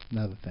 that's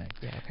another thing.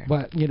 Yeah, okay.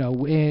 But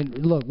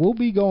and look, we'll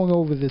be going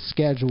over the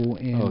schedule.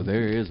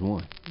 There is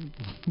one.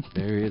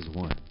 There is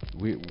one.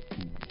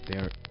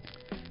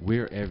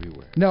 We're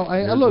everywhere. No,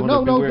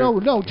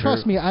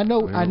 trust me. I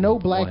know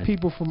black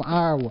people from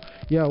Iowa.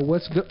 Yo,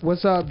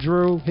 what's up,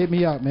 Drew? Hit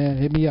me up, man.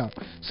 Hit me up.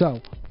 So.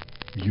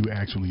 You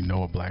actually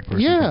know a black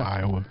person from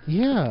Iowa?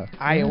 Yeah.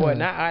 Iowa,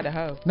 not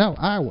Idaho. No,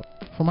 Iowa.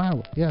 From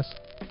Iowa, yes.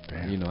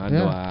 Damn.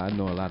 I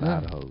know a lot of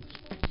Idahos.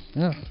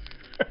 Yeah.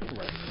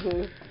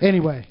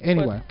 Anyway,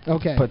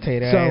 okay.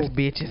 Potato ass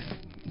bitches.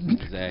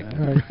 Exactly.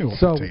 All right.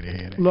 So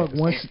look,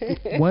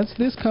 once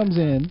this comes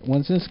in,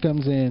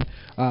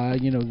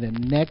 the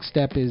next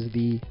step is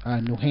the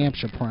New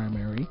Hampshire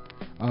primary.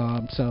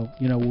 So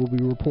we'll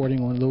be reporting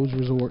on those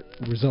results.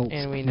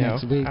 And we know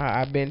next week.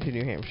 I've been to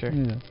New Hampshire.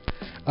 Yeah.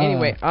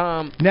 Anyway,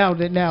 now.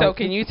 So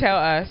can you tell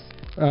us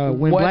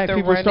when black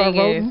people start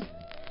voting?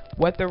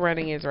 What the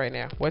running is right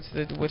now? What's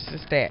the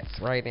stats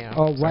right now?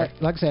 Oh, right.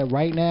 Like I said,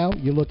 right now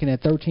you're looking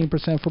at 13%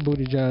 for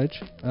Buttigieg.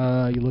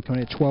 You're looking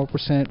at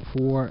 12%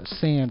 for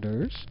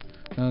Sanders.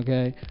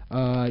 Okay.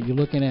 You're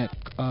looking at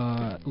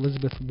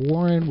Elizabeth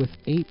Warren with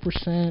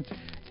 8%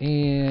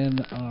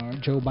 and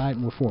Joe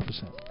Biden with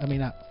 4%. I mean,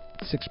 not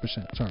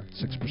 6%. Sorry,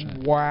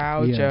 6%.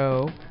 Wow, yeah.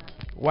 Joe.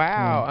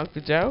 Wow,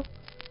 Uncle Joe.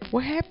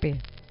 What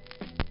happened?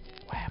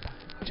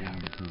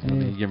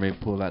 He's getting ready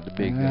to pull out the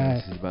big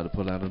guns. He's about to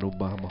pull out an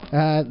Obama.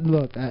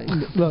 Look.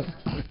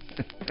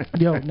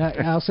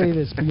 I'll say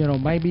this.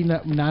 Might be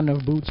not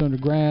enough boots on the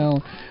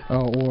ground,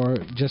 or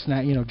just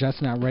not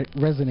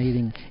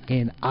resonating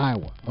in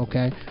Iowa.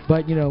 Okay,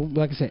 but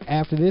like I said,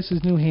 after this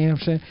is New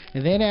Hampshire,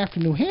 and then after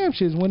New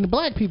Hampshire is when the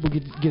black people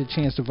get a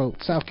chance to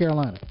vote. South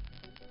Carolina.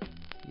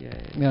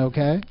 Yeah.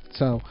 Okay.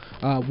 So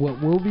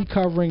we'll be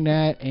covering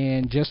that,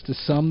 and just to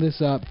sum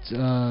this up,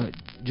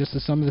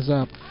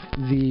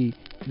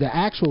 the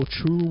actual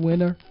true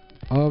winner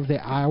of the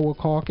Iowa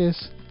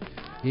caucus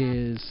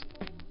is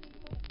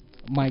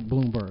Mike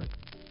Bloomberg.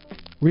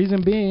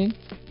 Reason being,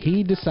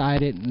 he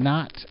decided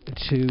not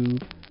to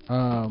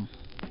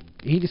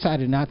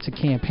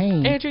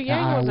campaign. Andrew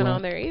Yang wasn't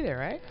on there either,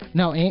 right?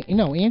 No,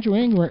 Andrew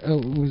Yang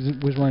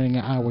was running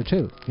in Iowa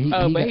too.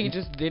 But he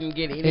just didn't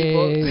get any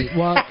votes.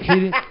 Well,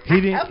 he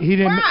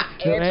didn't.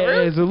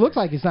 As it looks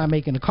like, he's not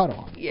making the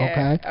cutoff.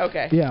 Yeah.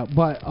 Okay. Yeah,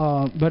 but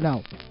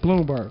no,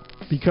 Bloomberg,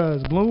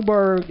 because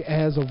Bloomberg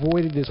has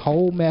avoided this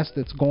whole mess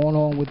that's going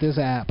on with this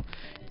app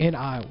in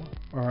Iowa.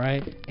 All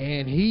right,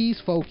 and he's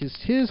focused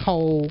he's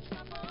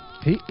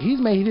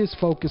made his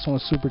focus on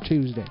Super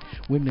Tuesday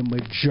when the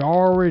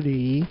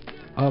majority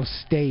of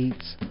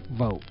states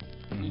vote.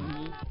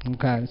 Mm-hmm.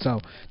 Okay, so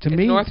to is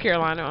me, North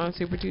Carolina on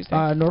Super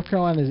Tuesday? North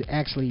Carolina is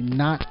actually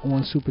not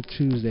on Super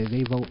Tuesday.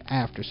 They vote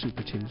after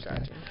Super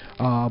Tuesday.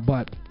 Gotcha.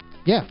 But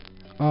yeah,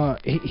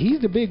 he's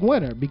the big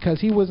winner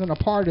because he wasn't a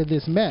part of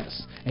this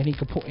mess, and he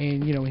could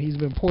he's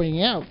been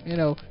pointing out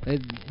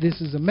that this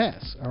is a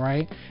mess. All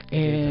right,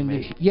 and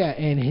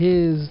and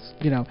his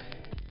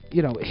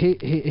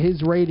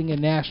his rating in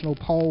national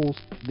polls,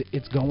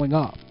 it's going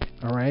up.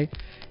 All right,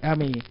 I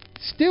mean,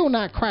 still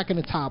not cracking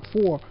the top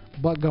 4,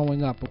 but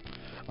going up.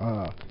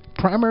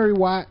 Primary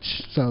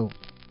watch, so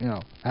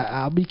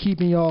I'll be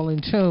keeping y'all in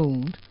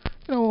tuned,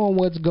 on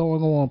what's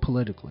going on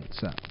politically.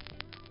 So,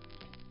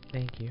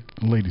 thank you,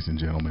 ladies and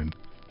gentlemen.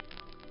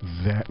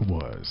 That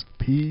was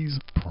P's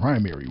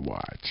Primary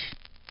Watch.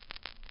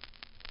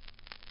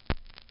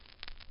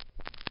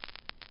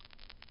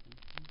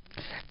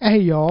 Hey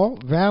y'all,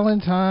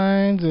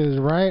 Valentine's is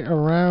right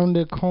around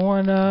the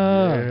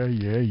corner.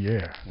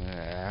 Yeah.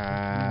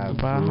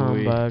 Bah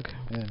humbug.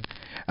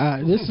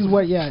 This is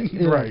what,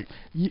 right.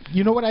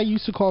 You know what I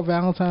used to call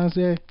Valentine's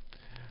Day?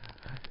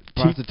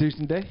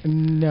 Prostitution Day?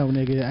 No,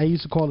 nigga. I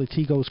used to call it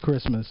Tico's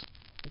Christmas.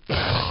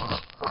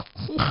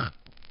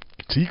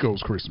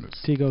 Tico's Christmas.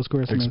 Tico's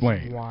Christmas.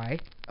 Explain. Why?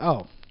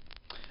 Oh,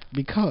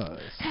 because.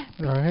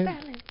 All right.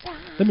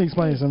 Let me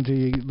explain something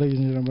to you, ladies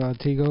and gentlemen, about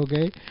Tico.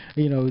 Okay,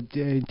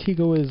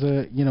 Tico is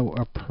a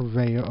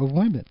purveyor of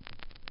women.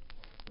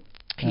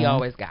 He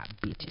always got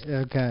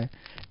bitches. Okay,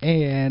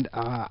 and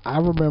I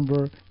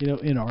remember,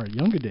 in our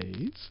younger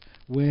days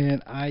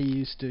when I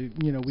used to,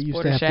 we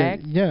used to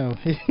have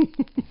to,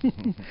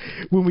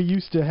 when we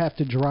used to have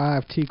to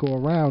drive Tico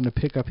around to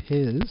pick up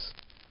his.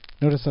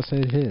 Notice I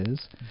said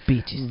his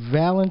bitches.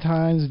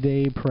 Valentine's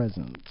Day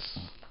presents.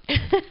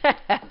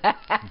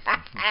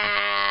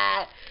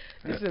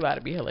 This is about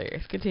to be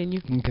hilarious.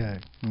 Continue. Okay.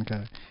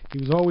 He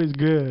was always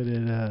good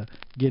at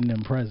getting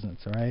them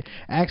presents, all right?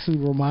 Actually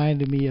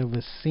reminded me of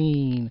a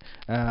scene.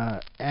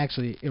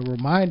 It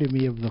reminded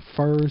me of the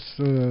first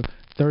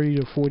 30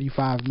 to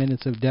 45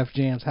 minutes of Def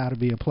Jam's How to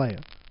Be a Player.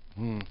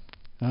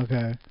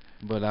 Okay.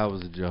 But I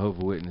was a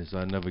Jehovah's Witness, so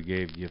I never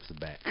gave gifts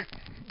back.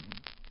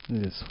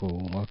 This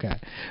fool. Okay.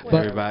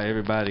 But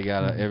everybody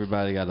got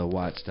a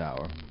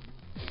watchtower.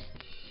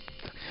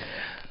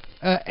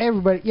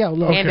 Everybody,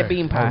 look. And a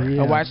bean pie.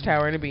 Yeah. A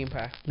watchtower and a bean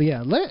pie.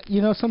 Yeah, let's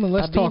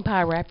talk. Bean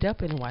pie wrapped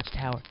up in a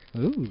watchtower.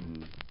 Ooh.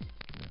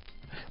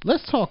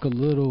 Let's talk a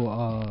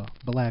little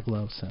Black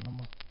Love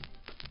Cinema.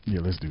 Yeah,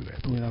 let's do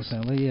that. Please. You know what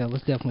I'm saying? Yeah,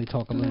 let's definitely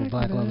talk a little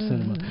Black Love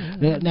Cinema.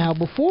 Now,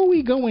 before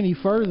we go any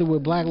further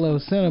with Black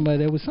Love Cinema,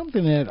 there was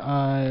something that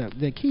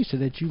Keisha,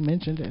 that you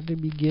mentioned at the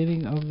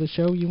beginning of the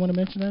show. You want to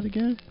mention that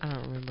again? I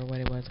don't remember what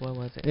it was. What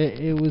was it?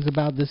 It was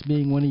about this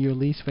being one of your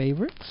least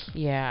favorites.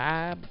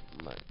 Yeah,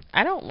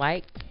 I don't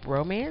like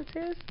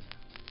romances.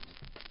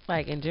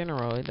 Like, in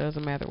general, it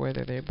doesn't matter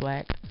whether they're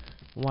black,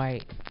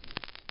 white,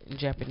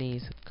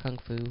 Japanese, kung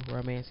fu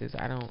romances.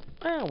 I don't.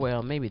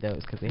 Well, maybe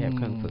those because they have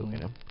kung fu in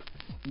them.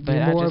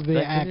 But more of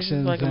the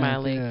action. Like my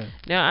league. Yeah.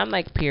 No, I'm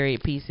like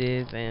period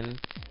pieces and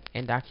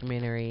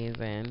documentaries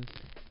and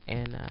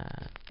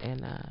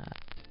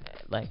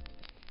like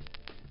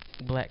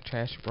black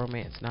trash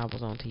romance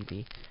novels on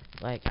TV.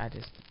 Like I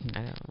don't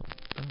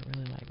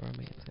really like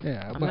romance.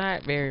 Yeah,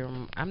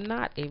 I'm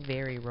not a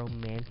very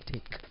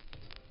romantic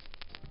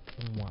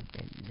woman.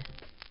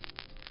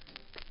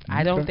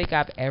 I don't think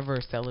I've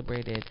ever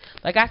celebrated.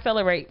 Like, I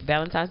celebrate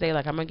Valentine's Day.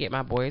 Like, I'm gonna get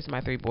my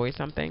 3 boys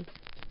something,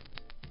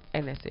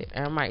 and that's it.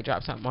 And I might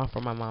drop something off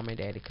for my mom and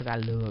daddy because I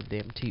love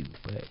them too.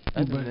 But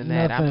other than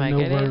that, I'm like,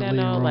 it ain't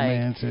no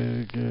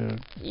romantic.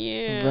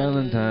 Yeah.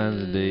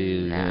 Valentine's Day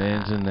is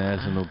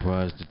International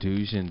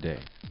Prostitution Day.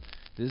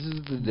 This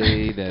is the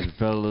day that,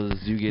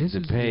 fellas, you get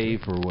to pay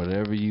for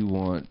whatever you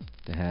want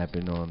to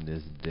happen on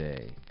this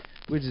day,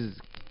 which is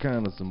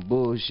kind of some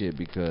bullshit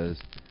because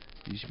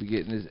you should be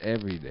getting this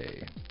every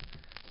day.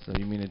 So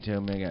you mean to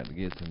tell me I got to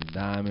get some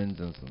diamonds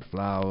and some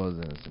flowers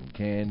and some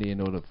candy in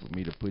order for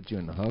me to put you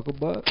in the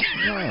hucklebuck?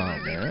 No,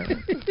 man.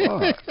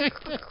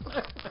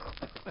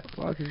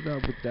 Fuck is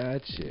up with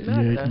that shit?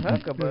 Not the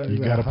hucklebuck.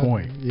 You got a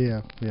point.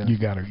 Yeah. You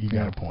got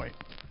a point.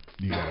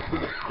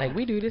 Like,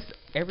 we do this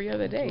every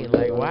other day.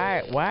 Like,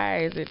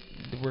 why is it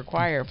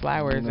require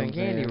flowers and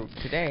candy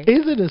today?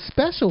 Is it a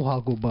special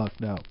hucklebuck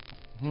though?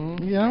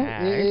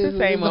 It's the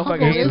same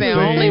motherfucker. It's the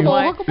only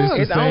one.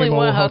 It's the only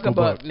one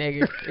hucklebuck,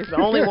 nigga. It's the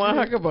only one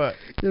hucklebuck.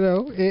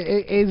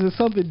 Is it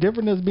something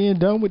different that's being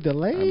done with the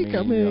leg?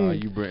 I mean, are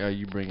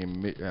you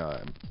bringing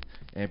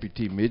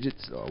amputee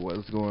midgets or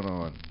what's going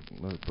on?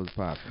 What's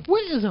popping?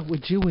 What is up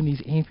with you and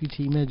these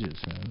amputee midgets,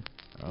 man?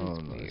 I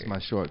don't know. It's my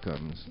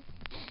shortcomings.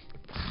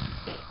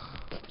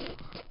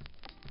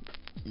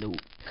 No,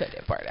 cut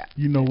that part out.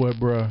 You know what,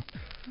 bruh?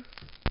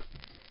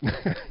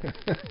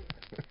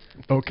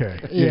 Okay.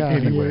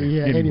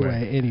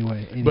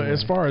 Anyway. But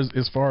as far as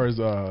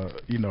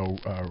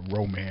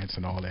romance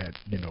and all that,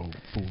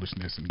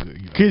 foolishness and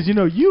good, because you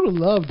the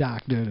love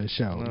doctor of the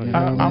show.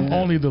 I'm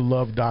only the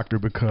love doctor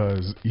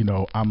because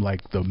I'm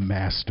like the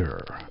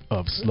master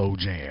of slow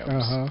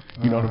jams.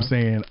 You know what I'm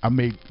saying? I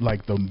make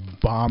like the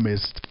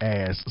bombest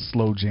ass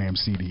slow jam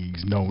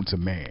CDs known to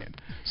man.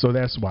 So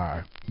that's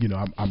why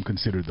I'm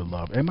considered the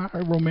love. Am I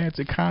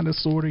romantic? Kind of,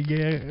 sort of,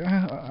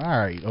 yeah. All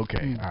right,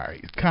 okay, all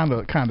right, kind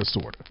of,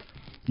 sort of.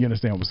 You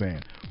understand what I'm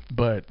saying?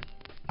 But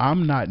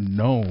I'm not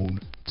known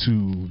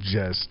to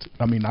just.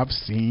 I mean, I've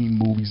seen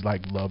movies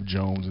like Love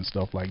Jones and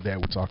stuff like that.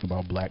 We're talking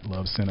about black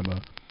love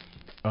cinema.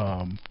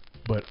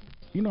 But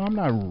I'm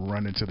not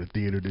running to the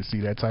theater to see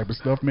that type of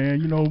stuff,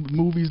 man.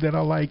 Movies that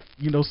are like,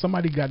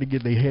 somebody got to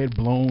get their head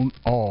blown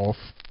off,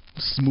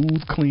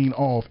 smooth, clean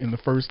off in the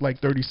first like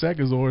 30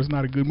 seconds, or it's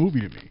not a good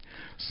movie to me.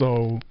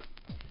 So,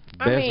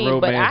 best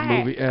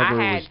romance movie ever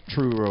was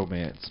True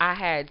Romance. I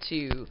had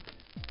to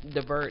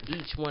divert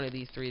each one of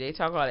these three. They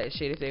talk all that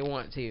shit if they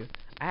want to.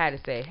 I had to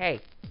say, hey,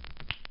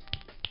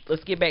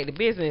 let's get back to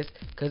business,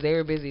 because they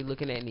were busy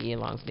looking at Nia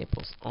Long's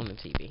nipples on the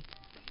TV.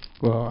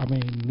 Well, I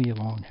mean, Nia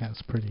Long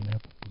has pretty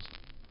nipples.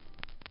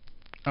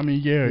 I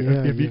mean, yeah.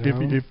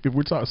 If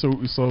we're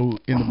talking, so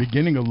in the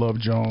beginning of Love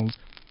Jones,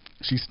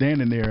 she's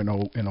standing there in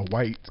a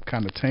white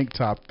kind of tank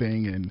top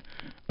thing and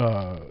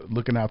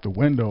looking out the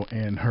window,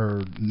 and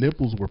her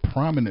nipples were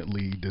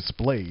prominently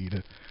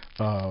displayed.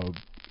 Look,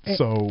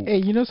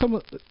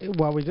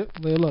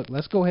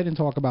 let's go ahead and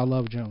talk about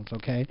Love Jones,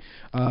 okay?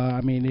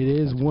 I mean, it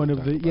is one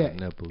of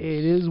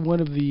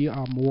the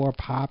more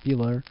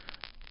popular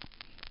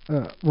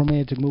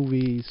romantic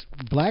movies,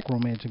 black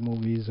romantic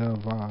movies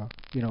of our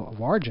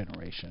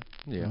generation.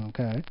 Yeah.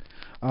 Okay.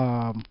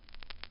 I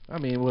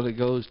mean, well, it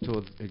goes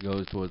towards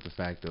the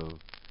fact of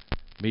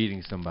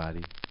meeting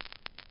somebody,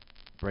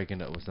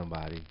 breaking up with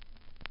somebody,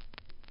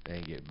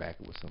 and get back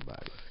with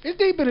somebody. It's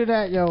deeper than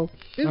that, yo.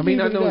 I'm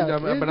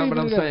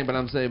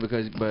saying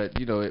because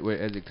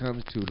as it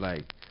comes to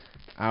like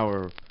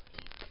our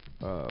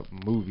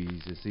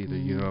movies, it's either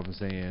you know what I'm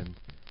saying.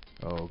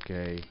 Oh,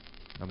 okay,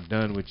 I'm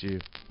done with you.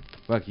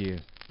 Fuck you.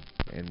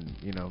 And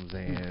you know what I'm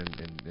saying, and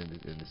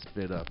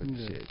split up and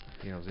shit.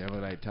 You know what I'm saying?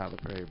 I'm like Tyler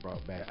Perry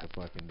brought back the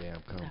fucking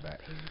damn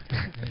comeback.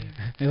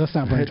 Hey, let's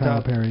not bring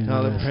Tyler Perry.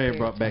 Tyler Perry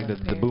brought back the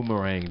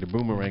boomerang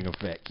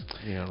effect.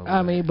 You know what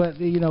I'm saying? But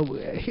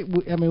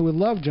with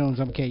Love Jones,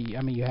 okay.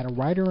 I mean, you had a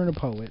writer and a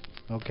poet,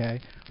 okay,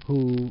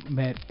 who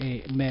met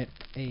a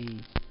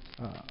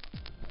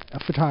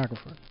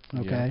photographer,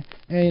 okay,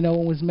 and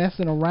was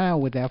messing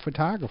around with that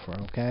photographer,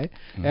 okay.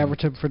 That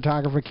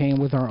photographer came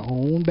with her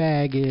own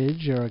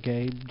baggage,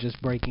 okay, just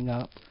breaking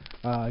up,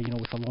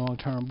 with a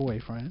long-term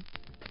boyfriend,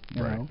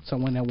 you know,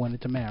 someone that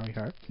wanted to marry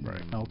her,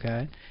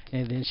 okay,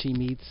 and then she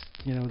meets,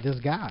 this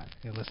guy,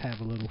 and let's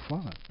have a little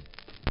fun,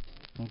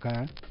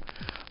 okay.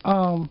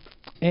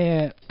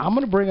 And I'm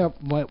gonna bring up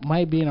what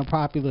might be an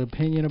unpopular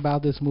opinion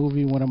about this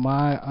movie. One of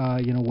my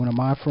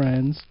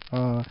friends,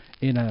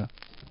 in a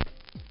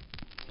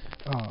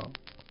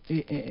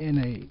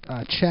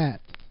chat,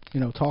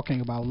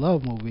 talking about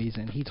love movies,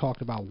 and he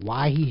talked about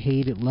why he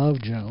hated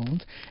Love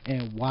Jones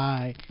and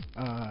why,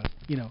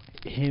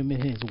 him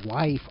and his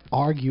wife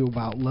argue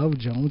about Love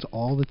Jones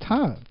all the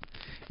time,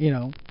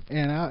 and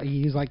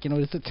he's like,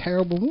 it's a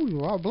terrible movie,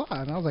 blah, blah,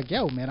 and I was like,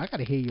 yo, man, I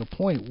gotta hear your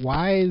point.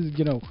 Why is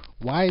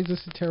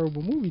this a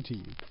terrible movie to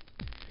you?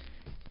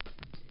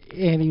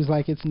 And he was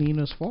like, it's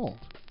Nina's fault.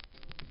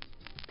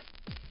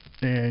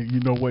 And you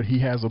know what? He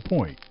has a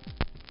point.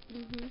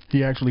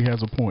 He actually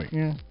has a point.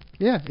 Yeah,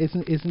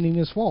 it's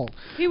Nina's fault.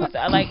 He was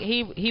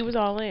he was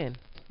all in.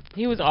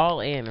 He was all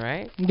in,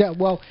 right? Yeah,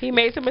 well, he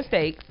made some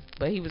mistakes,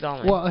 but he was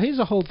all in. Well, here's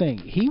the whole thing.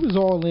 He was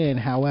all in,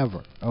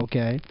 however,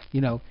 okay,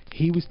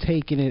 he was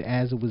taking it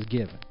as it was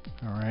given.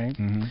 All right.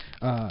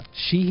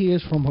 She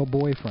hears from her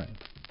boyfriend.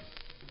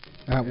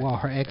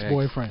 Her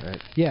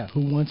ex-boyfriend. Yeah,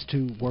 who wants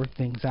to work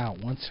things out,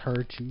 wants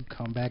her to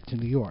come back to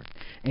New York,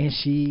 and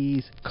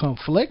she's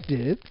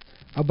conflicted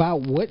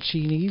about what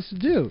she needs to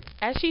do.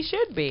 As she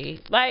should be.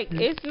 Like,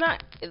 it's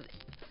not...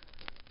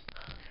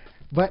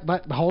 But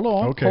hold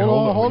on. Okay,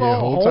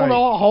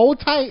 hold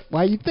tight.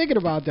 Why are you thinking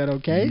about that,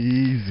 okay?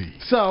 Easy.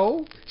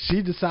 So,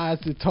 she decides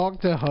to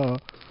talk to her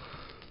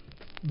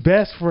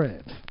best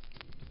friend.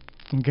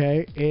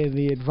 Okay? And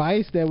the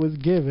advice that was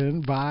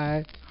given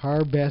by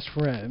her best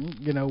friend,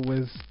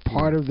 was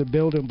part of the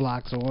building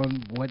blocks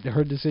on what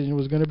her decision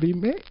was going to be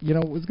made,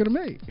 was going to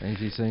make. Ain't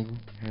she single?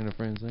 Ain't her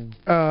friend single?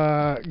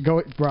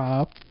 Go,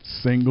 Rob.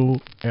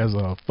 Single as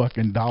a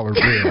fucking dollar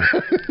bill.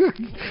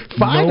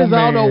 Fine as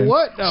I don't know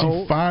what, though.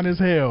 She's fine as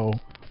hell,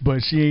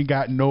 but she ain't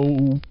got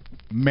no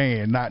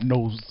man, not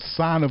no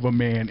sign of a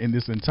man in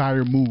this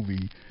entire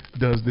movie.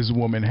 Does this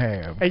woman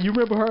have? And you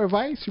remember her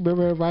advice?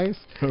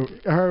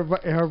 Her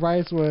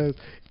advice was,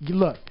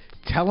 look,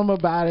 tell him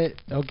about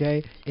it,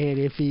 okay? And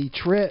if he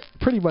trips,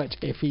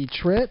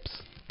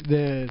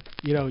 then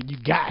you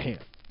got him.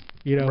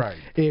 Right.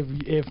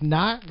 If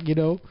not,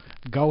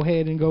 go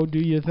ahead and go do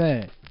your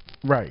thing.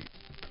 Right.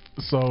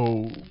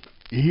 So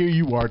here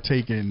you are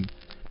taking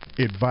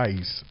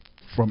advice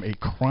from a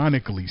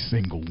chronically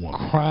single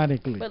woman.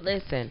 Chronically. But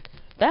listen,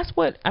 that's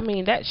what I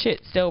mean. That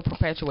shit still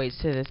perpetuates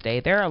to this day.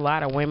 There are a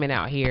lot of women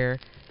out here,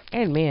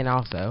 and men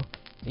also.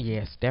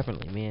 Yes,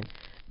 definitely men,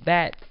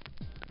 that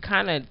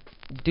kind of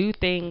do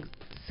things,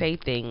 say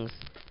things,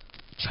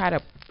 try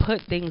to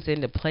put things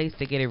into place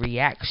to get a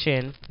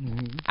reaction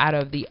out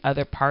of the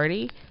other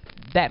party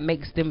that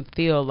makes them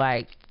feel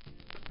like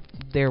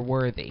they're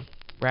worthy,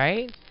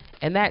 right?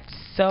 And that's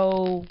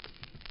so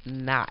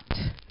not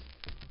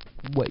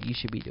what you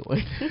should be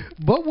doing.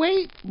 But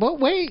wait,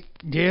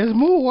 there's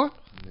more.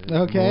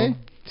 Okay. More.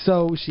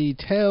 So she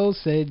tells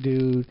said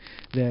dude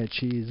that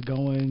she's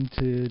going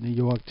to New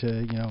York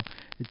to,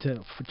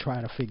 to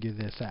try to figure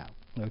this out.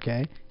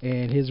 Okay.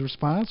 And his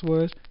response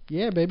was,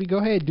 yeah, baby, go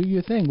ahead, do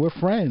your thing. We're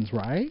friends,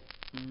 right?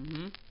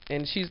 Mm-hmm.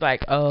 And she's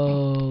like,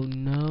 oh,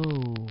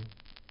 no.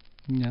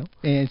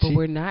 And but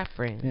we're not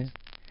friends. Yeah.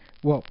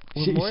 Well,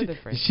 we're more than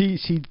friends.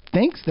 She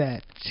thinks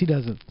that. She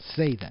doesn't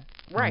say that.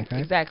 Right, okay?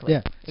 Exactly.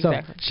 Yeah.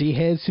 Exactly. So she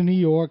heads to New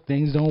York.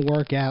 Things don't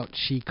work out.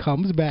 She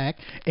comes back.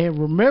 And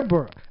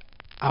remember,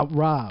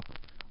 Rob,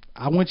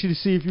 I want you to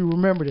see if you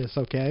remember this,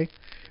 okay?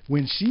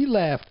 When she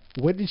left,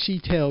 what did she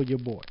tell your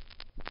boy?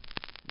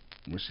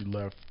 When she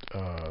left,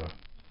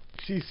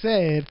 she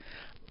said,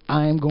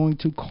 I'm going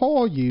to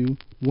call you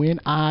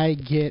when I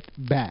get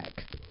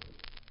back.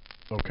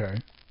 Okay.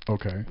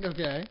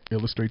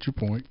 Illustrate your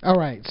point. All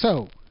right.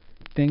 So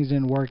things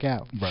didn't work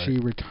out. Right. She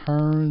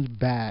returns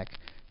back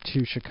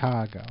to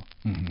Chicago.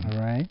 All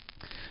right.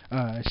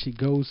 She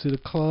goes to the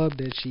club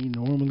that she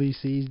normally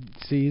sees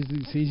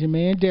your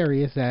man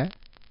Darius at.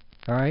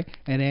 All right.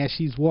 And as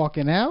she's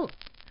walking out,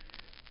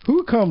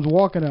 who comes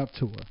walking up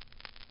to her?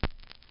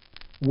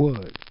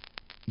 Wood.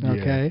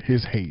 Okay. Yeah,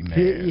 his hating ass.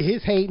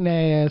 His hating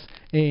ass,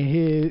 and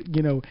his,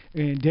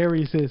 and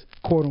Darius is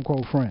quote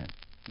unquote friend,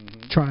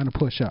 trying to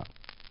push up.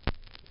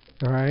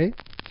 All right.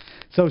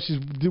 So she's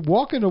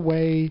walking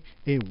away,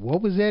 and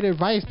what was that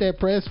advice that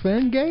press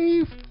friend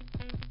gave?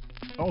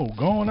 Oh,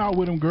 going out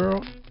with him,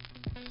 girl.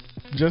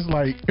 Just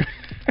like,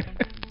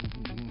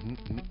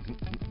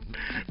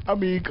 I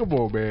mean, come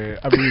on, man.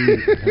 I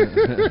mean,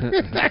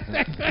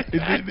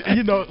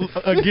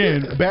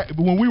 again, back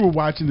when we were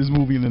watching this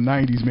movie in the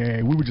 '90s,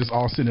 man, we were just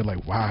all sitting there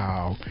like,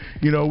 wow.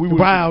 We were,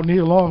 wow,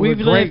 Neil Long. We've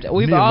Neil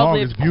all Long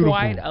lived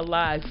quite a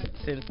life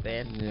since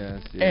then.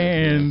 Yes.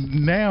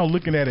 And now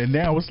looking at it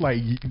now, it's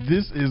like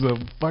this is a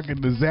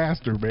fucking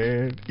disaster,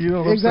 man. You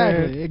know what I'm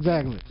saying?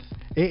 Exactly.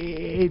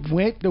 It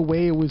went the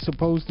way it was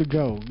supposed to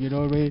go. You know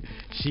what I mean?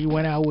 She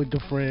went out with the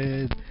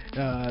friend.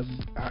 Her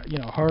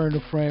and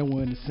the friend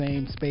were in the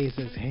same space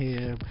as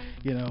him.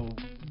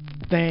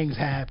 Things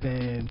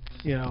happen.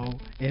 And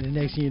the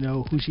next thing you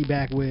know, who she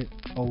back with?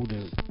 Old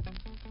dude.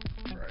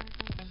 Right.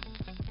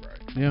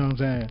 You know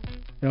what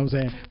I'm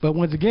saying? But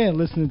once again,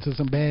 listening to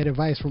some bad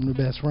advice from the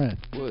best friend.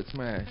 Wood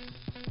smashed.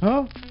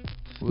 Huh?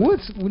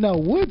 Wood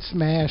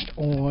smashed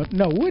on.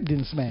 No, Wood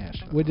didn't smash.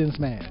 Wood didn't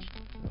smash.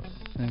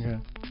 Okay.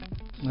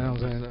 You know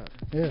what I'm saying?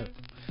 Yeah.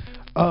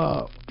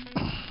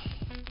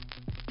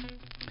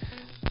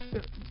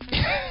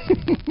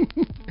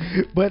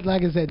 But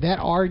like I said, that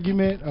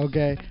argument,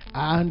 okay,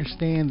 I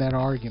understand that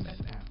argument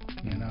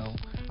now.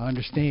 I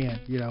understand,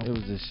 It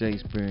was a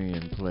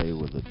Shakespearean play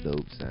with a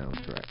dope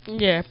soundtrack.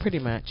 Yeah, pretty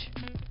much.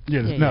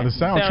 Yeah, now the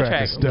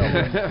soundtrack is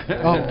stellar.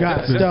 Oh,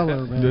 God,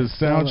 stellar, man. The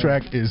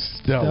soundtrack is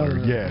stellar.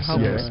 Yes.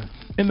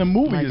 And the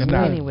movie is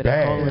not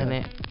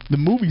bad. The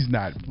movie's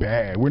not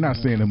bad. We're not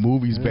saying the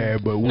movie's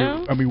bad, but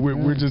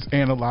we're just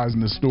analyzing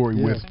the story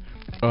with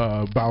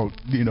about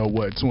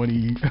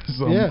 20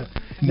 some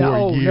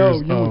more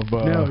years of.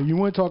 No, you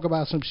want to talk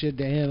about some shit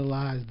to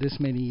analyze this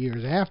many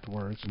years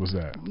afterwards? What's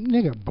that?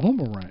 Nigga,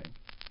 Boomerang.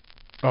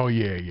 Oh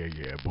yeah,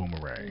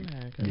 Boomerang.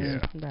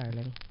 Yeah.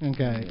 Darling.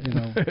 Okay,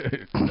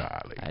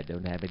 Darling. I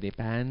don't have any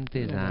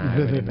panties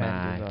on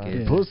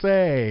my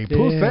Pussy.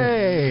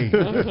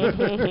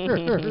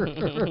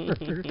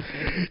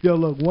 Yo,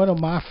 look, one of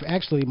my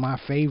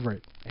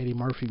favorite Eddie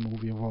Murphy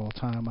movie of all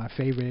time, my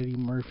favorite Eddie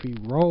Murphy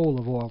role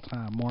of all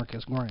time,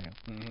 Marcus Graham.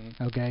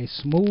 Okay,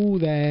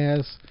 smooth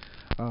ass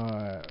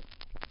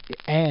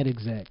ad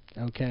exec.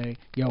 Okay,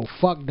 yo,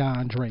 fuck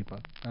Don Draper.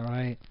 All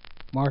right.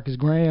 Marcus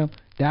Graham,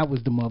 that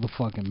was the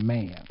motherfucking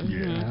man.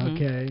 Yeah.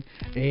 Okay.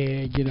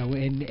 And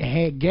and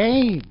had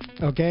game.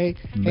 Okay.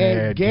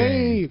 Mad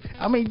game.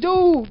 I mean,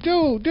 dude.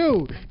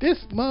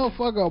 This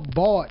motherfucker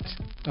bought.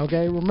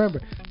 Okay. Remember,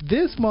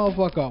 this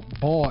motherfucker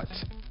bought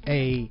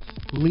a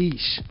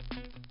leash.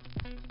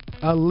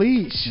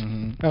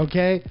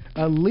 Okay,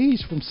 a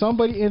leash from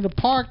somebody in the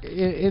park.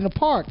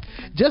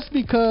 Just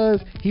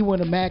because he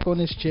went to mac on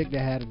this chick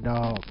that had a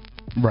dog.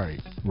 Right.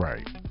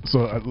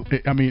 So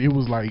it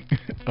was like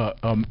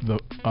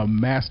a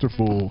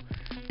masterful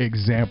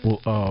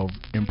example of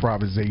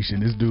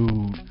improvisation. This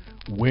dude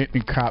went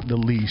and copped the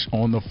leash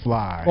on the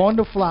fly.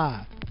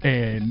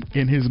 And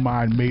in his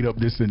mind made up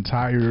this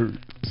entire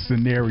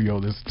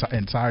scenario, this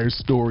entire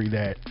story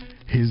that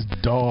his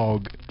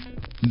dog,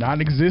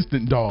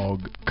 non-existent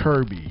dog,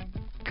 Kirby,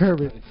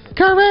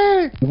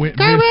 Kirby, went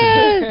Kirby,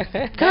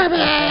 missing. Kirby.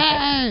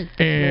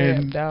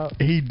 And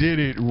he did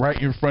it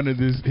right in front of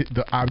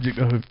the object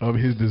of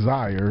his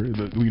desire,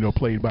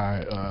 played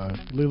by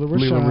Lela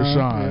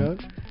Rochon.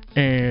 Yeah.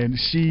 And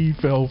she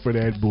fell for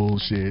that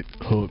bullshit,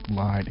 hook,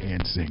 line,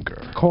 and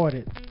sinker. Caught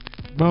it.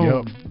 Boom.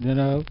 Yep.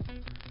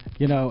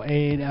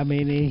 And I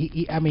mean,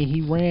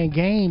 he ran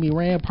game. He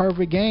ran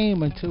perfect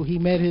game until he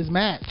met his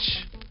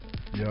match.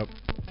 Yep.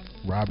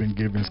 Robin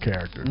Givens'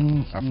 character.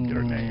 I forget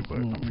her name, but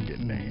I'm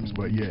forgetting names.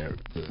 But yeah,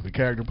 the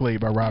character played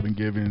by Robin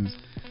Givens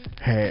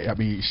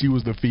she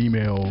was the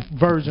female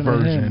version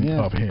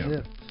of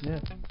him. Yeah.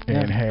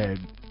 And had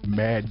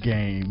mad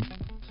game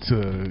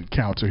to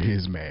counter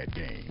his mad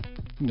game.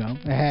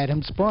 It had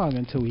him sprung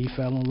until he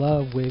fell in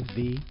love with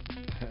the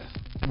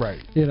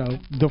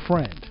the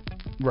friend.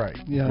 Right.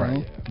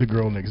 Right. The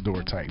girl next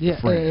door type.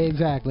 Yeah, friend.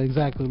 Exactly.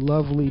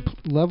 Lovingly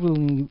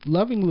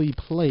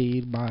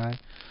played by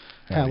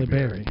Halle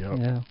Berry. Yep.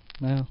 Yeah.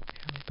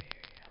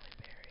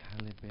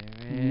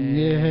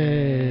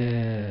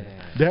 Yeah.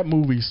 That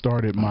movie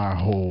started my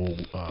whole.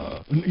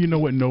 You know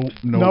what? No.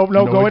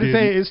 Go ahead and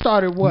say it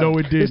started what? No,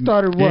 it didn't. It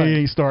started what? It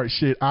ain't start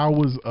shit. I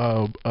was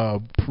a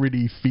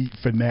pretty feet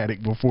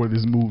fanatic before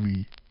this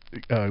movie.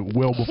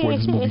 Well before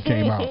this movie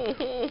came out.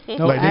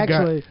 No, like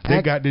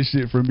they got this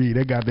shit from me.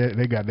 They got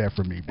that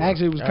from me. Bro.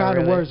 Actually, it was kind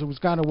of worse. It was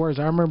kind of worse.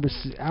 I remember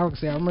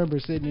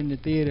sitting in the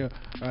theater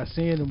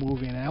seeing the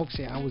movie, and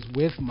actually I was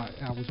with my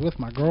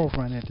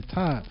girlfriend at the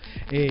time,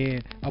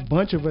 and a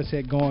bunch of us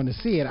had gone to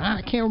see it.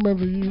 I can't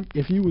remember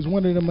if you was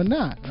one of them or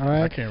not. All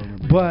right, I can't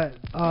remember. But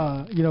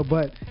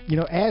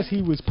as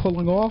he was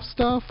pulling off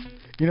stuff,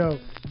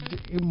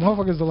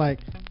 motherfuckers are like,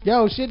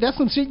 "Yo, shit, that's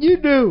some shit you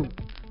do."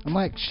 I'm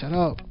like, "Shut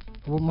up."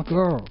 With my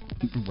girl,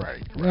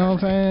 right? You know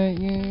what I'm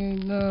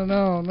saying?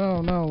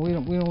 No. We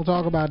don't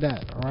talk about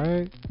that. All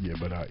right? Yeah,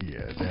 but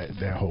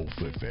that whole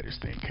foot fetish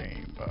thing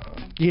came.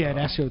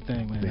 That's your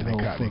thing, man.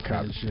 They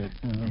caught shit.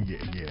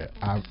 Yeah.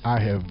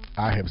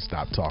 I have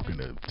stopped talking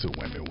to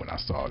women when I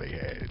saw they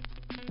had,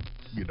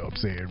 what I'm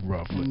saying,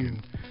 rough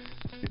looking.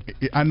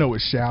 I know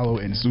it's shallow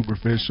and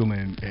superficial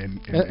and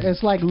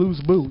it's like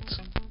loose boots.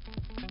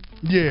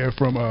 Yeah,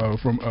 from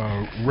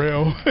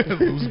Rail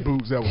Loose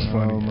Boots. That was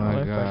funny. Oh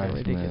my god,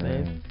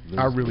 ridiculous.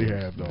 I really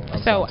have though.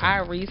 So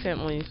I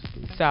recently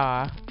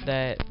saw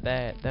the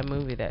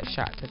movie that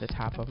shot to the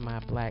top of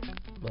my Black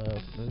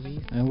Love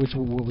movies. And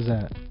what was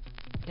that?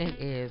 It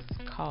is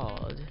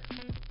called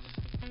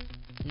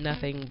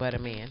Nothing But a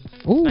Man.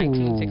 Ooh.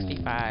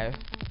 1965,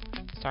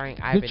 starring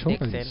Ivan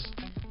Dixon.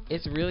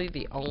 It's really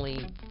the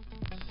only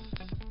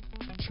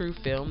true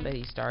film that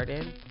he starred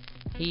in.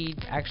 He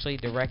actually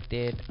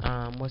directed,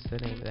 what's the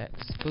name of that?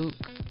 Spook.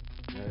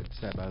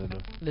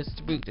 The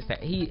Spook.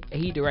 He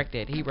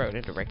wrote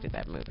and directed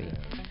that movie.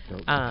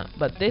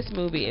 But this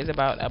movie is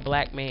about a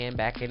black man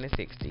back in the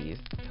 60s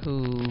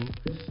who,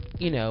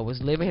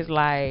 was living his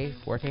life,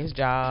 working his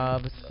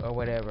jobs or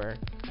whatever.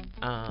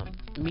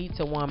 Meets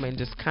a woman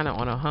just kind of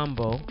on a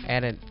humble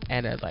at a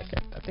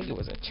I think it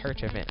was a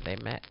church event they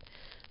met.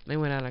 They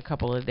went on a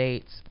couple of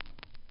dates,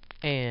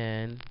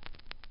 and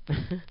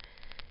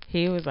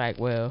he was like,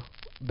 well,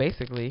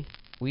 basically,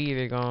 we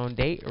either gonna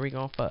date or we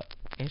gonna fuck.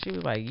 And she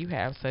was like, you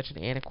have such an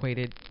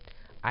antiquated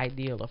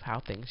ideal of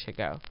how things should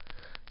go.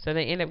 So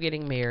they end up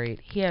getting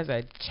married. He has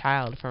a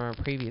child from a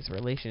previous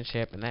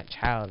relationship, and that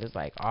child is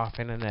like off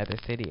in another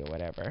city or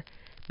whatever,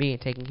 being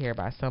taken care of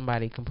by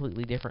somebody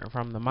completely different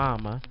from the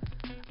mama.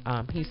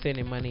 He's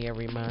sending money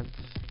every month.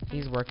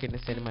 He's working to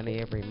send money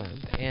every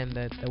month. And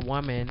the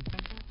woman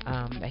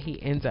that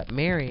he ends up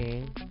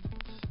marrying,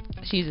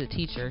 she's a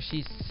teacher.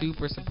 She's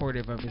super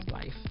supportive of his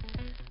life.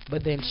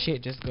 But then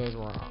shit just goes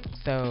wrong.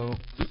 So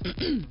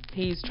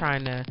he's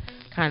trying to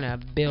kind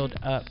of build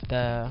up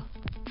the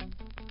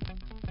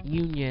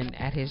union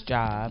at his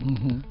job.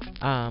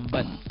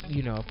 But,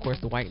 of course,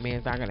 the white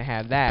man's not going to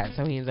have that.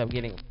 So he ends up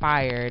getting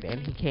fired, and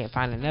he can't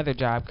find another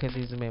job because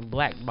he's been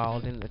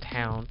blackballed in the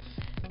town.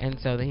 And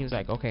so then he was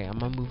like, okay, I'm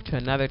going to move to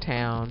another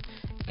town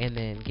and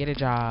then get a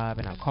job,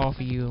 and I'll call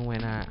for you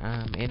when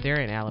and they're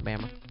in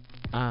Alabama.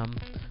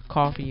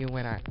 Call for you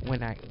when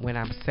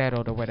I'm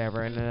settled or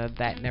whatever, and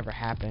that never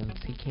happens.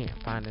 He can't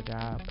find a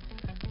job.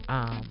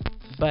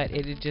 But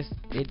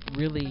it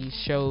really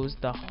shows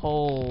the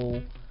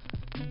whole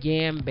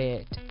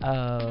gambit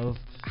of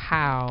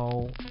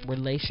how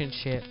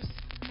relationships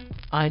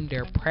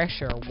under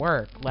pressure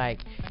work. Like,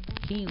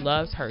 he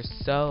loves her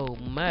so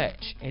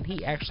much, and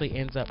he actually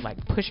ends up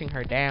like pushing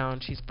her down.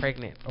 She's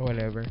pregnant or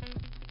whatever,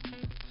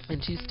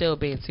 and she's still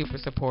being super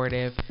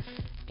supportive.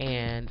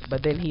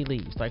 But then he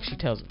leaves, like she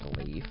tells him to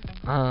leave.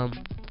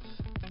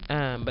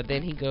 But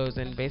then he goes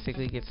and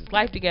basically gets his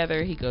life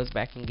together. He goes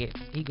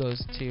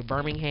to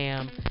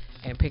Birmingham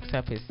and picks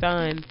up his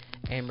son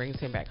and brings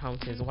him back home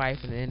to his wife.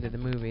 And at the end of the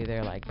movie,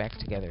 they're like back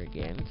together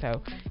again.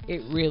 So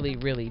it really,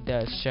 really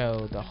does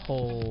show the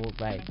whole,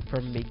 like,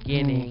 from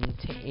beginning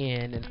to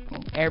end and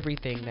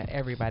everything that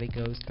everybody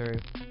goes through.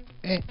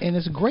 and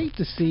it's great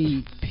to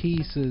see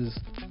pieces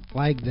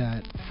like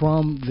that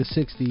from the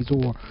 60s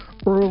or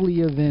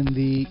earlier than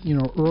the,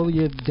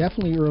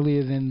 definitely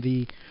earlier than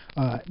the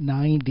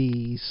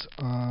 90s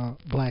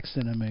black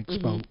cinema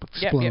explosion,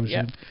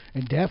 Yep.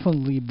 and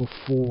definitely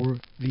before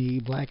the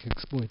black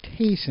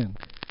exploitation,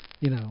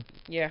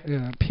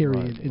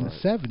 period in the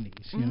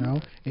 70s.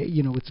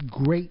 It's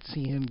great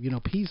seeing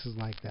pieces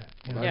like that.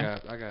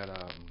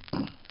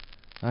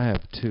 I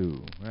have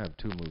two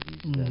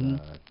movies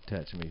that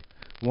touch me.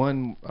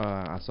 One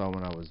I saw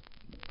when I was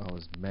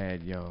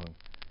mad young,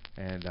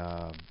 and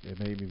it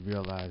made me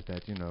realize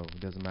that it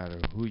doesn't matter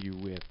who you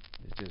with,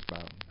 it's just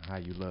about how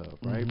you love,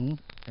 right?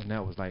 And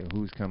that was like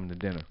Who's Coming to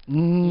Dinner.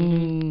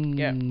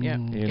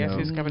 Guess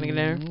Who's Coming to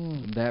Dinner?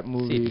 That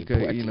movie,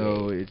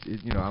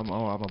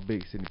 I'm a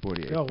big Sidney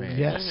Poitier fan.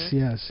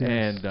 Yes.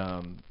 And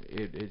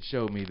it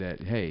showed me that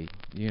hey,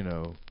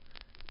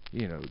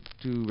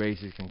 two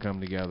races can come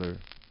together.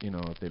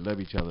 If they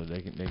love each other,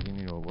 they can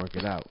work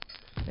it out.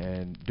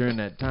 And during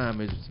that time,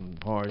 it was some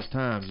harsh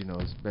times,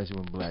 especially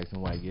when blacks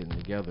and white getting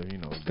together,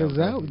 Because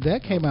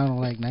that came out in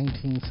like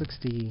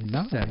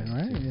 1969,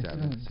 right?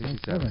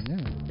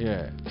 67.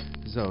 Yeah.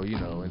 So,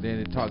 and then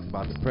it talks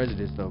about the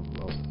prejudice of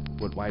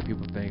what white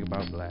people think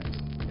about blacks,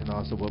 and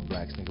also what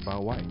blacks think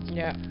about whites.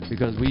 Yeah.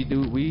 Because we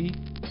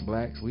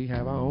blacks, we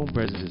have our own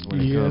prejudice when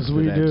it comes to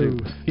we that do.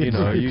 too.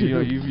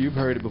 You've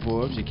heard it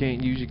before. If she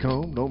can't use your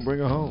comb, don't bring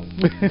her home.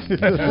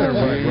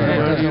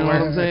 Right. You know what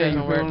I'm saying?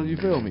 You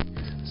feel me?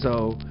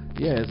 So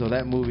so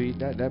that movie,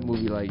 it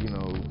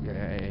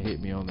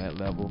hit me on that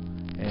level.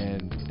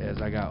 And as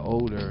I got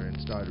older and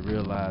started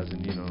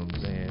realizing,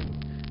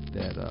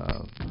 that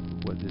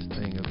what this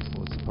thing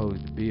was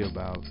supposed to be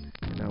about,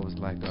 and that was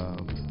like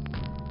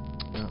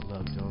not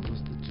Love Jones.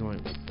 What's the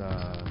joint with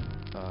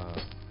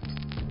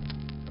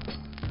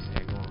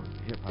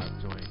hip hop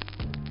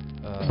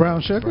joint?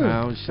 Brown Sugar?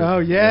 Brown Sugar. Oh,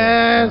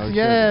 yes.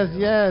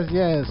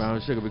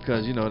 Brown Sugar,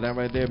 because, that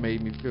right there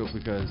made me feel,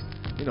 because,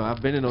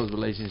 I've been in those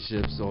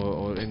relationships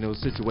or in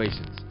those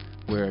situations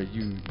where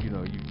you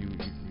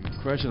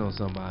crushing on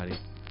somebody,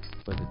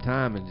 but the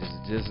timing is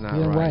just not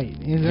right.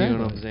 Exactly. You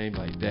know what I'm saying?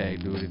 Like, dang,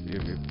 dude, if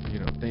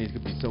things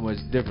could be so much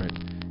different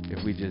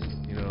if we just,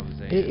 you know what I'm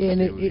saying?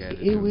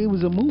 It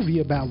was a movie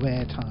about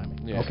bad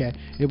timing. Yeah. Okay,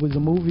 it was a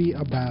movie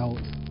about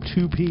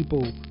two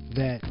people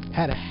that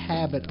had a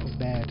habit of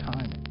bad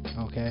timing.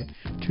 Okay,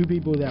 two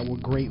people that were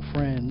great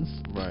friends.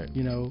 Right.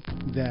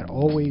 That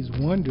always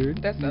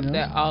wondered. That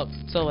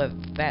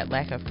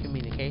lack of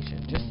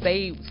communication. Just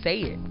say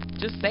it.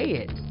 Just say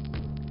it.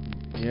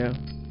 Yeah,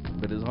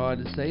 but it's hard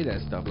to say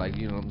that stuff. Like,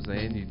 you know what I'm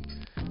saying?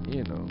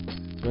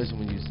 Especially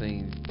when you're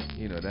saying,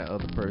 that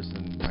other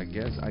person. I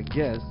guess.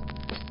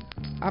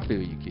 I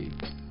feel you, Keith.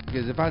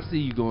 Because if I see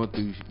you going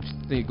through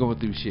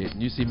shit,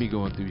 and you see me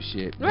going through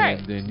shit,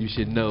 right, then you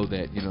should know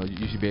that you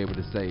should be able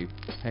to say,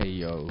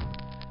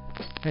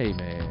 hey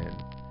man,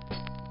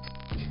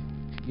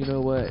 you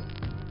know what?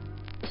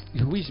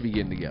 We should be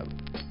getting together.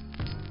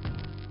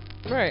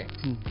 Right.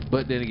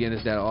 But then again,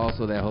 it's that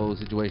whole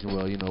situation.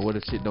 Well, what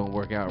if shit don't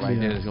work out right?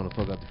 Then it's gonna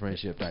fuck up the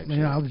friendship type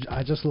shit.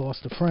 I just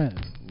lost a friend.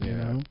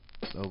 Yeah.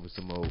 Over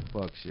some old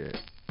fuck shit.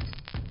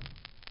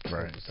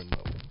 Right. Some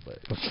old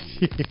fuck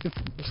shit.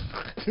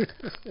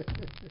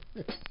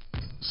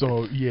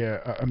 So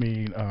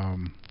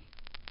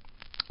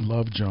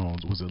Love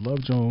Jones. Was it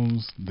Love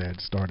Jones that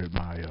started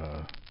my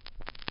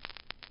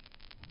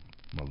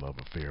love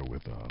affair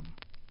with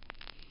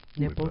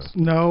Nipples?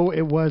 No,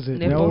 it wasn't.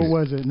 Nipples? No, it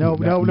wasn't. No.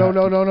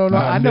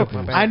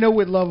 I know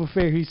what love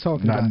affair he's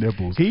talking about. Not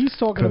Nipples. He's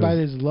talking about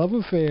his love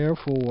affair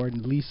for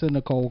Lisa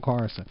Nicole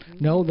Carson.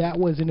 No, that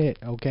wasn't it.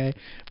 Okay,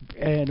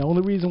 and the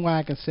only reason why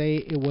I can say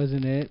it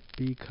wasn't it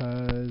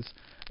because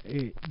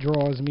it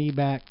draws me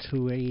back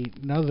to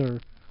another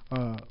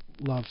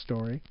love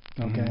story.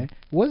 Okay,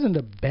 it wasn't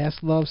the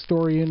best love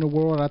story in the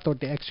world. I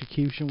thought the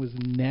execution was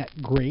not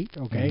great.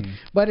 Okay,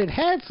 but it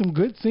had some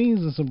good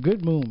scenes and some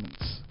good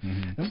moments.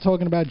 I'm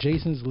talking about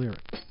Jason's Lyric.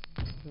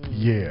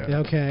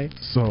 Yeah. Okay.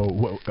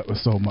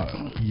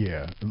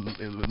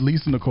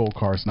 Lisa Nicole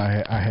Carson.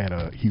 I had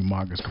a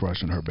humongous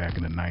crush on her back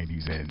in the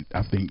 '90s, and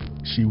I think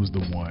she was the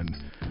one.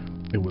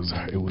 It was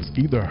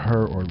either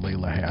her or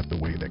Layla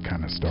Hathaway that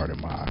kind of started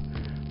my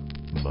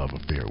love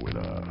affair with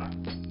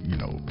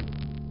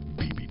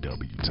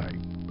BBW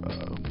type.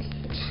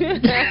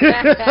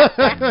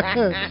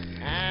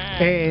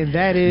 And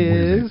that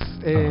is,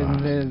 it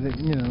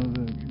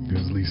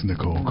was Lisa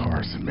Nicole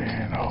Carson,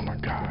 man. Oh my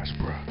gosh,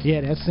 bro.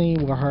 Yeah, that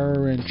scene with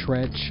her and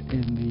Tretch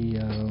in the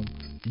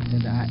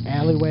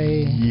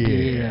alleyway.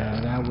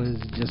 Yeah, that was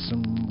just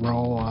some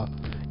raw.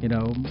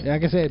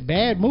 Like I said,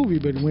 bad movie.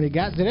 But when it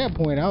got to that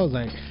point, I was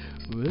like,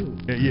 ooh.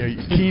 Yeah,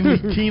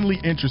 keenly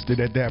interested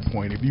at that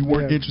point. If you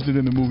weren't interested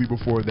in the movie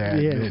before that,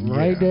 then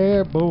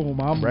there,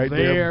 boom, I'm right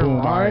there,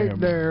 boom, right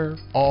there.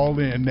 All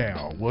in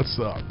now. What's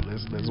up?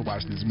 Let's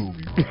watch this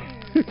movie.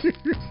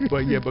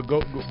 But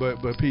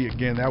P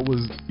again. That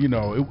was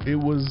it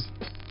was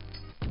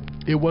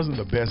it wasn't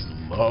the best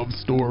love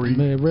story.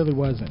 It really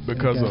wasn't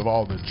because of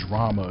all the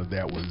drama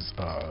that was.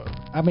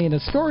 I mean, a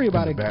story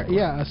about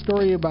a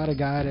story about a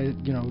guy that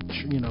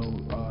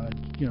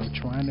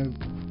trying to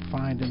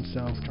find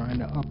himself, trying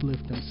to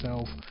uplift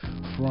himself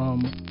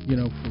from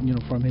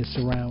from his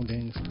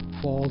surroundings,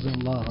 falls in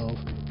love.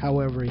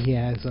 However, he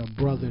has a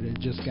brother that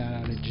just got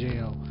out of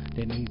jail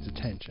that needs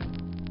attention.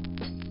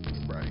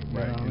 Right. You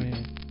know what I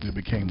mean? It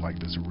became like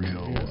this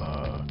real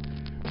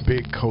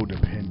big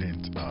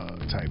codependent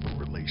type of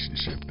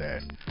relationship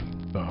that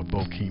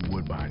Bokeem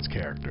Woodbine's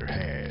character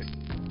had.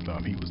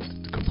 He was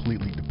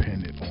completely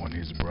dependent on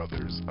his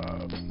brother's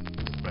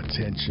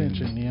attention,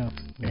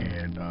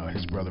 and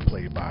his brother,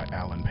 played by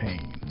Alan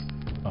Payne.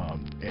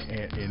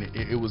 And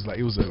it was a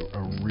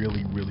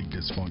really, really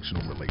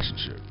dysfunctional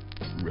relationship.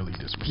 Really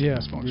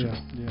dysfunctional.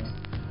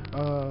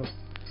 The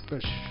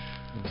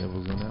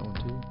Devils in that one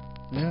too.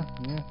 Yeah.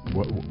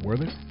 What were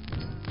they?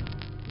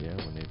 Yeah,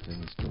 when they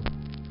finished it.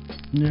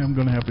 Yeah, I'm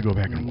gonna have to go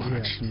back and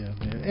watch. Yeah,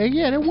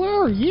 they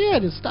were. Yeah,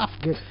 the stuff.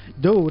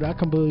 Dude, I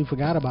completely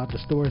forgot about the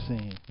store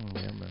scene.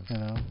 Yeah, man.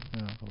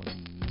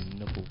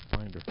 Nipple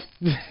finder.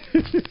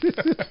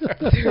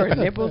 There are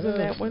nipples in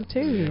that one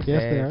too. Yes,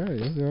 there are.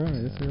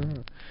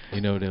 You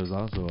know, there was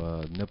also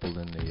a nipple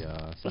in the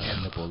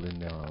side nipple in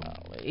the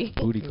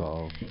booty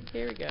call.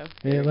 Here we go.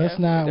 Yeah, let's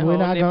not. We're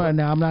not gonna.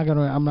 No, I'm not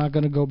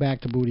gonna go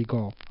back to booty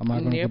call. I'm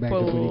not gonna go back to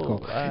booty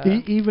call.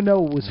 Even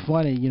though it was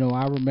funny,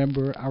 I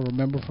remember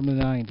from the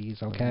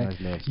 '90s. Okay,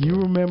 you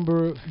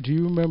remember? Do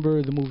you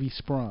remember the movie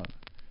Sprung?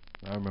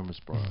 I remember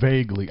Sprung.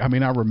 Vaguely. I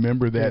mean, I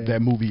remember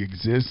that movie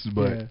exists,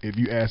 but if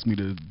you ask me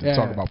to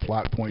talk about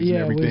plot points and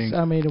everything,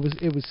 it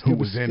was who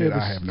was in it?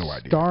 I have no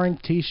idea. Starring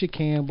Tisha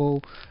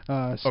Campbell,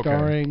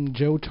 starring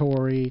Joe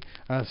Torre,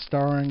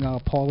 starring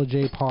Paula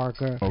J.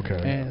 Parker,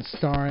 and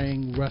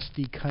starring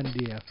Rusty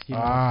Cundiff.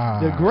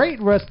 The great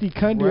Rusty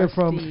Cundiff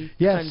from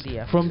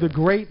the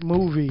great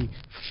movie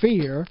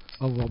Fear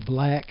of a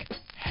Black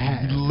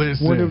Hat.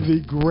 Listen. One of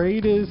the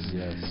greatest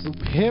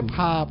hip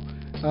hop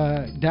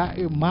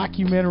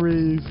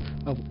mockumentaries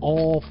of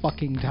all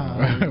fucking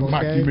time.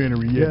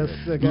 Mockumentary, yes.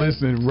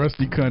 Listen,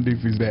 Rusty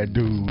Cundiff is that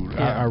dude.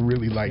 I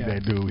really like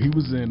that dude. He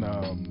was in.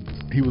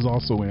 He was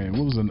also in.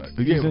 What was in?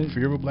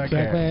 Fear of a Black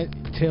Hat.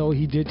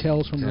 He did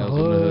Tales from the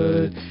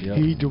Hood.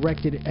 He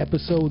directed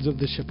episodes of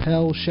the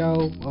Chappelle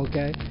Show.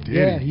 Okay.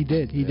 He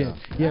did.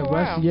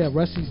 Yeah,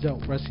 Rusty's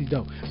dope.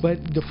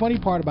 But the funny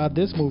part about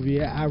this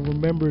movie, I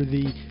remember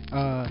the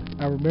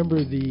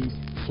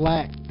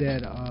flack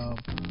that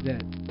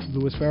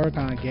Louis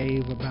Farrakhan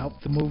gave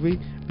about the movie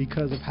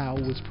because of how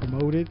it was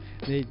promoted.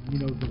 The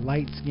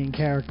light-skinned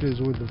characters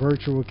were the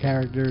virtual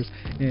characters,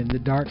 and the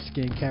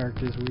dark-skinned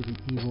characters were the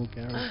evil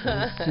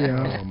characters.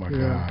 Oh my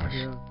gosh.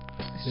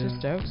 It's just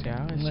jokes,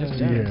 y'all. It's just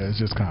jokes. Yeah, it's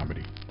just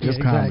comedy.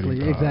 Exactly.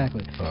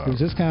 It was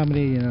just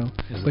comedy,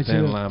 There's a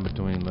thin line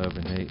between love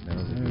and hate. That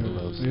was a good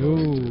love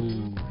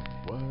story.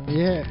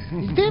 Yeah,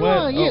 Thin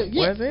Line.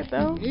 Was it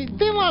though?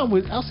 Thin Line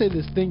was. I'll say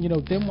this thing.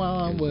 Thin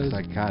Line was.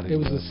 Psychotic. It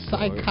was a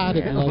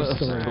psychotic love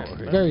story.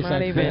 Very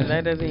psychotic.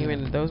 That doesn't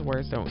even. Those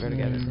words don't go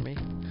together for me.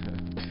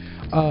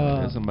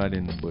 There's somebody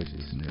in the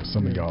bushes. Yeah,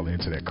 some of y'all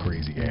into that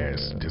crazy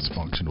ass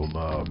dysfunctional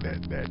love,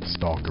 that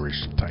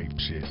stalkerish type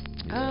shit.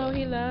 Oh,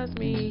 he loves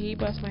me. He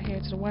busts my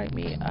hair to the white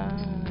meat.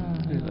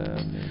 He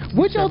loves me.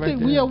 What y'all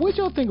think? What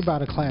y'all think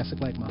about a classic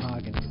like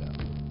Mahogany though?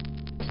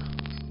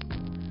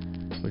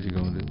 What you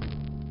gonna do?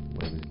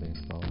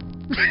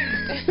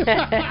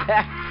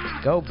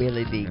 Go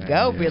Billy D.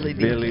 Go Billy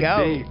D.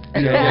 Go.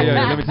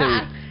 Yeah. Let me tell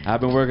you,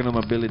 I've been working on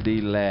my Billy D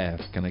laugh.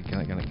 Can I? Do it.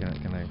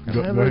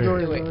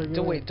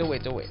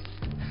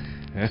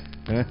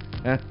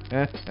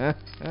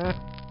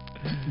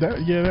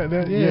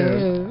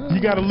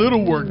 You got a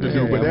little work to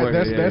do, but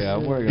that's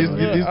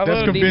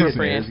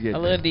convincing. A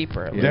little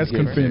deeper. That's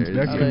convincing.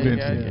 That's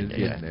convincing.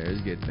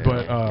 It's getting there.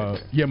 But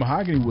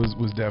Mahogany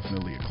was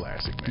definitely a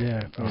classic,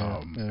 man.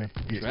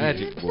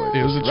 Tragic, boy.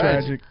 It was a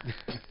tragic.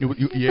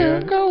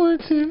 I'm going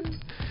to.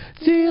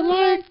 Do you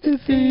like the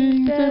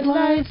things that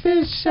life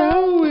is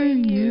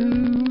showing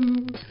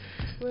you?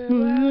 Where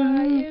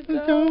are you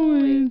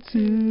going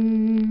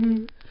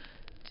to?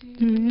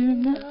 Do you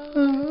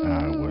know?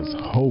 I was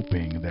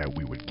hoping that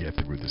we would get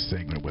through the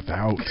segment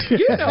without.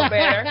 You know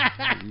better.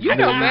 You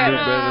know better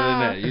than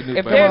that.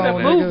 If there's a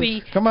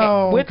movie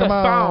with a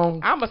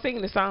song, I'm going to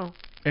sing the song.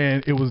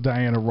 And it was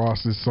Diana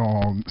Ross's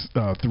song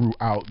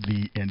throughout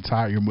the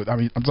entire movie. I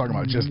mean, I'm talking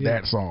about just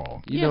that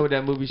song. You know what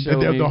that movie showed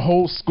me? The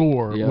whole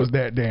score was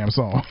that damn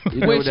song.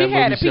 When she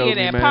had to pee in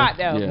that pot,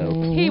 though,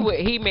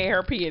 he made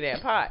her pee in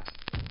that pot.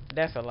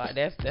 That's a lot.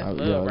 That's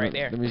love right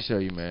there. Let me show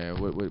you, man.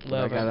 What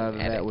I got out of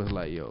that was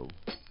like,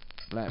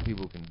 black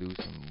people can do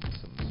some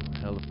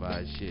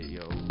hellified shit,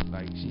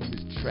 Like, she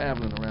was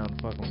traveling around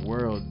the fucking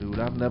world, dude.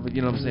 I've never,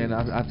 you know what I'm saying?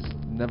 I've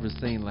never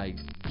seen, like,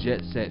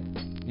 jet set,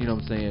 you know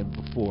what I'm saying,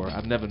 before.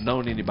 I've never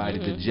known anybody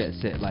to jet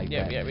set like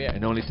that.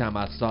 And the only time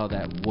I saw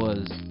that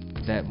was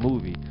that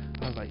movie.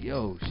 I was like,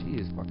 yo, she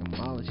is fucking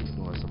molly. She's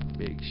doing some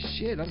big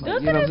shit. I'm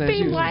like, Doesn't it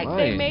seem like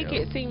they make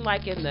it seem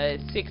like in the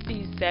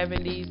 60s,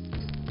 70s,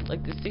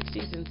 like the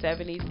 60s and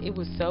 70s, it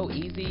was so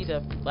easy to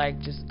like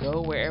just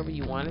go wherever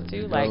you wanted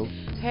to. Like,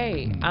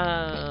 hey,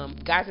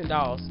 Guys and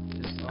Dolls.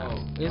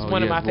 It's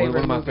one of my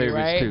favorite movies,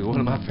 right? Too. One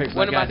of my favorites.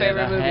 One of my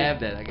favorite movies. I have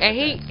that.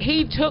 And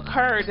he took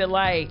her to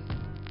like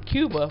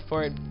Cuba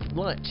for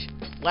lunch.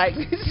 Like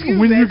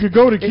when you could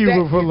go to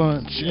Cuba for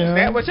lunch. Is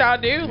that what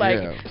y'all do?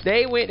 Like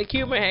they went to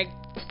Cuba and had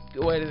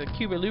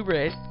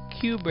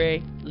Cuba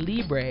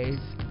Libres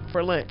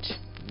for lunch.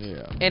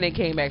 Yeah. And it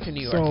came back to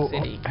New York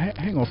City.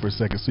 Hang on for a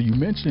second. So you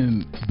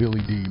mentioned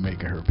Billy D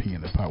making her pee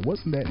in the pot.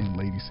 Wasn't that in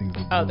Lady Sings the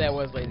Blues? Oh, that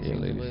was Lady Sings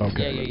the Blues.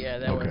 Okay. Yeah.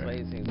 That was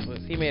Lady Sings the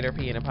Blues. He made her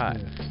pee in a pot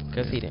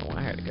because he didn't want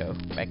her to go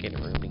back in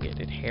the room to get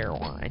it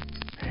heroin.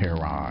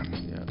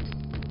 Yeah.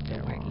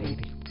 That right,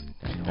 lady.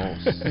 That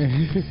horse.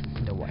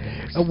 The white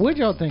horse. What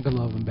y'all think of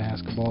Love and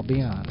Basketball?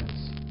 Be honest.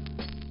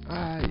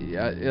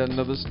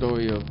 Another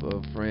story of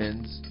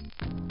friends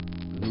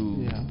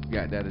who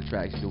got that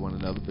attraction to one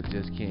another but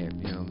just can't,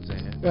 you know what I'm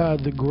saying?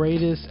 The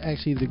greatest,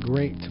 the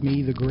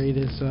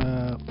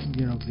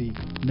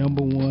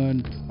number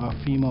one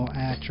female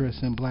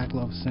actress in Black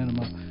love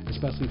cinema,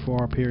 especially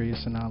for our period,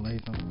 Sanaa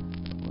Lathan.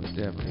 Most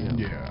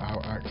definitely. Yeah,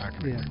 I can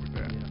agree with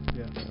that.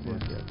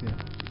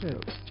 Yeah.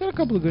 She had a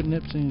couple of good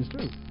nip scenes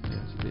too.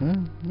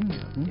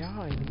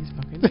 Y'all ain't these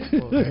fucking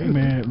nipples. Hey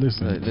man,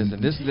 listen.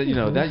 This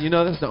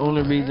that's the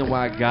only reason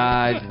why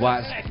guys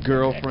watch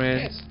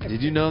Girlfriends.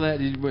 Did you know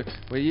that?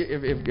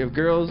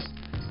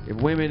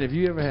 If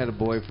you ever had a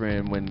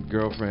boyfriend when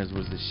Girlfriends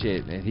was the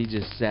shit, and he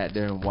just sat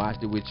there and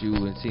watched it with you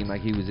and seemed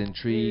like he was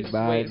intrigued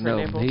by it,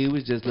 he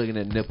was just looking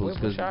at nipples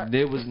because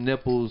there was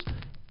nipples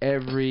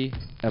every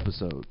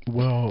episode.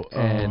 Well,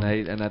 and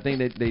I think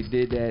that they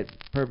did that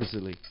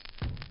purposely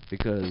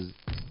because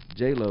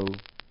J-Lo,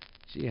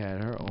 she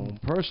had her own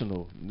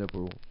personal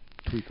nipple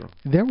tweaker.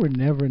 There were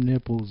never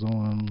nipples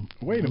on.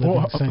 Wait a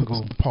minute.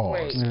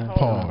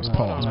 Pause.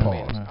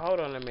 Hold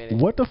on a minute.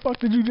 What the fuck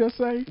did you just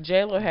say?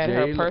 J-Lo had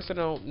her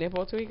personal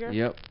nipple tweaker?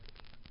 Yep.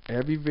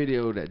 Every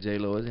video that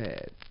J-Lo has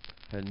had,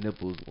 her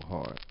nipples were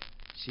hard.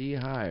 She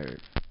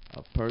hired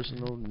a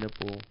personal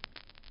nipple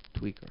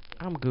tweaker.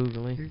 I'm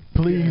Googling.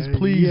 Please,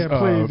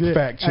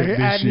 fact check this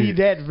shit. I need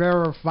that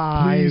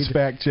verified. Please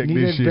fact check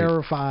this shit.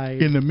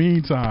 Verified. In the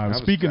meantime,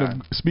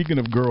 speaking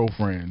of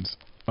Girlfriends,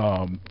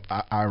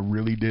 I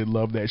really did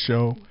love that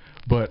show,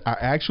 but I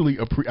actually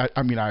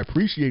I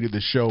appreciated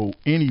the show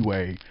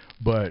anyway,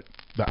 but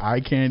the eye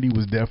candy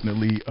was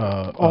definitely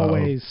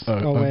always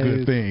a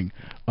good thing.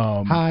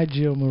 Hi,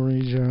 Jill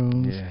Marie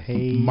Jones. Yeah.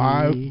 Hey.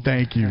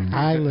 Thank you.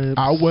 Hi, lips.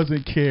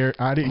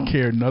 I didn't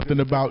care nothing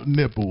about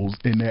nipples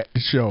in that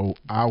show.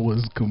 I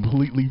was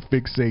completely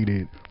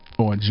fixated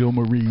on Jill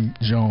Marie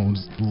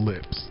Jones'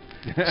 lips.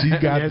 She's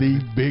got the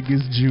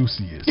biggest,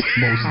 juiciest,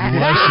 most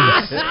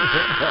luscious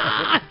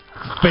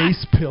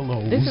face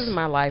pillows. This is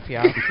my life,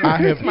 y'all. I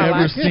have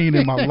ever seen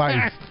in my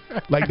life.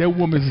 Like, that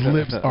woman's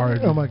lips are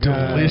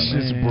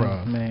delicious,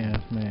 bruh. Man.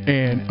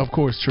 And of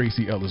course,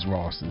 Tracy Ellis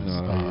Ross's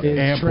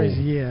ample.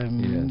 Tracy,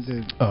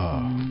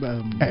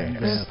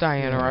 That's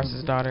Diana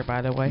Ross's daughter,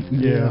 by the way.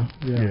 Yeah.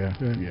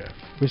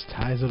 Which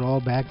ties it all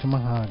back to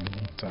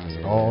Mahogany.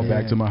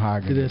 Back to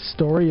Mahogany. A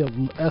story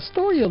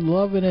of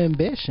love and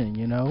ambition.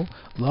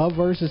 Love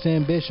versus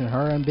ambition.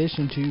 Her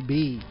ambition to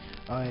be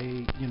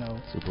a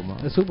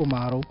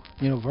supermodel.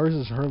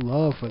 Versus her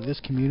love for this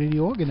community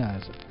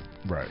organizer.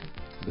 Right.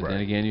 But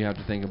then again, you have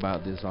to think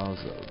about this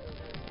also.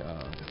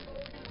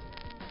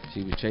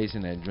 She was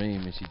chasing that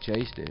dream, and she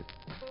chased it,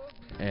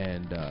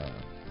 and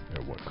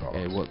at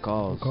what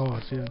cost?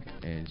 Yeah.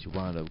 And she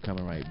wound up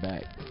coming right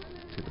back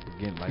to the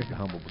beginning, like the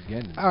humble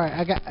beginning. All right,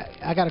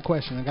 I got a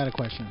question.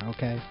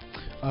 Okay,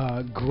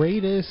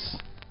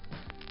 greatest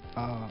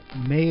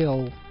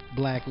male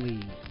black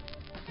lead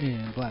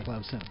in Black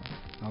Love Cinema.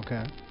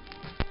 Okay.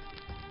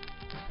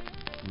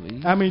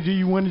 Lead? I mean, do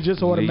you want to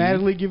just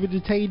automatically give it to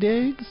Taye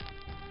Diggs?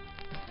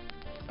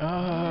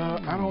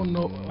 I don't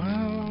know.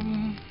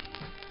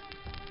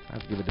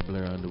 I'd give it to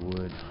Blair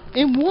Underwood.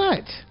 In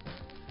what?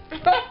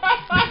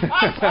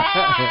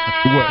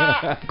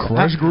 What?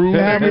 Crush Groove?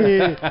 I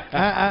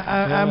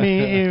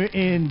mean,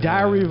 in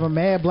Diary of a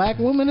Mad Black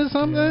Woman or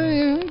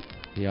something.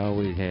 He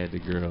always had the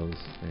girls,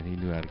 and he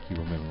knew how to keep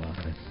them in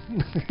line.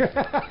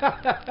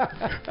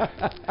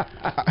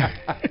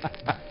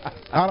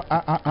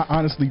 I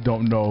honestly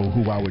don't know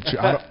who I would choose.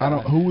 I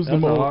don't. Who was the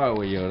most? Hard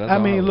way, yo. I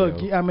mean,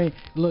 look.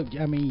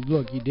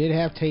 You did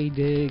have Taye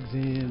Diggs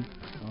in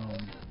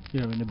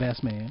The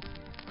Best Man.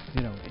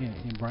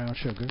 In Brown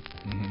Sugar,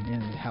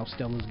 and how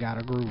Stella's got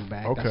her groove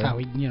back. Okay. That's how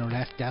he,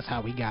 that's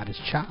how he got his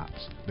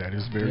chops. That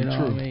is very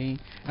true. What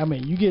I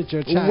mean, you get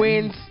your chops.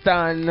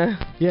 Winston.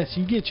 Yes,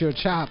 you get your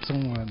chops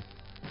on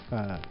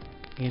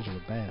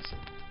Angela Bassett.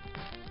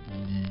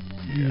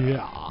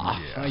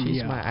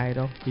 She's my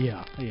idol.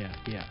 Yeah.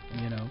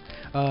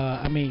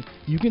 I mean,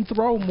 you can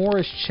throw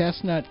Morris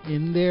Chestnut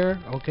in there,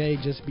 okay,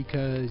 just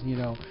because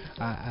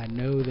I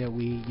know that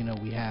we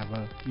have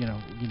a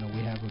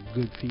we have a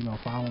good female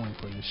following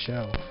for the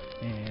show,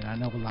 and I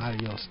know a lot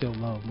of y'all still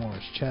love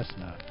Morris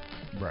Chestnut.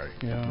 Right.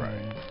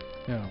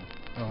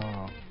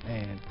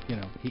 And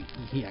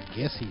he I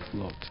guess he's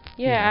looked.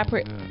 Yeah, I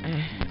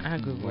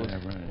googled.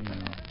 Whatever,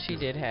 She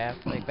did have,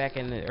 like, back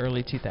in the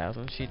early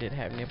 2000s, she did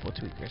have nipple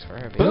tweakers for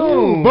her baby.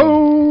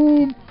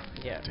 Boom.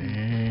 Yeah.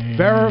 Damn.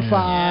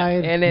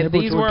 Verified. And then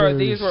nipple these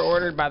tweakers. were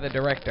ordered by the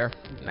director,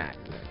 not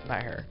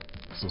by her.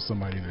 So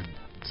somebody to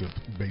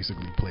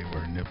basically play with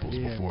her nipples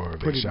before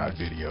they shot much.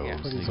 videos.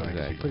 Yeah,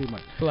 pretty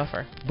much.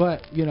 Bluffer.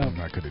 But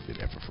I could have did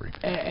that for free.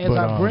 As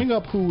I bring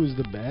up who is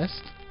the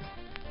best,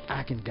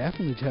 I can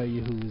definitely tell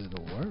you who is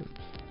the worst.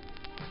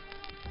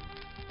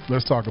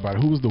 Let's talk about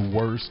it. Who was the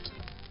worst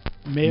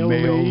male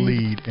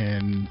lead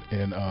in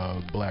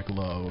Black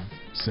Love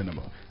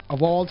cinema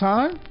of all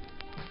time?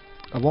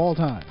 Of all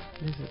time.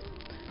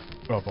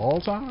 Of all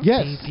time?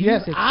 Yes,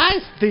 yes. I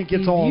think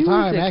it's all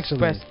time. Actually,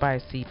 expressed by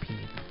CP.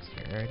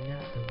 Sir,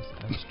 not those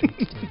of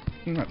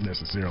Street Not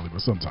necessarily,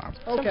 but sometimes.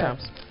 Okay.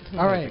 Sometimes.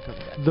 All right.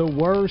 The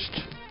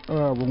worst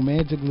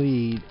romantic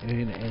lead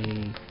in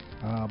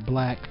a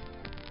Black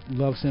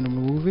Love cinema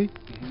movie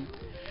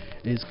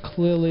is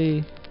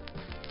clearly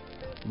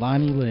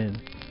Lonnie Lynn,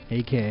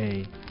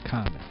 aka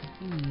Common.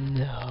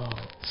 No.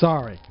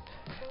 Sorry.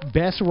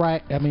 Best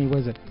Right. I mean,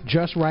 was it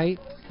Just Right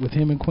with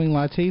him and Queen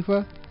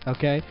Latifah?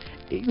 Okay.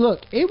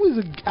 Look, it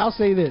was. I'll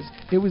say this: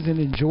 it was an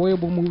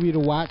enjoyable movie to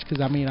watch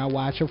because I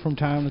watch her from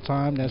time to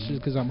time. That's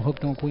just because I'm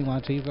hooked on Queen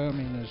Latifah. I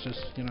mean, it's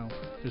just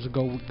just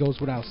goes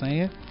without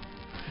saying.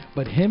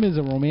 But him as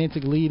a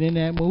romantic lead in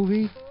that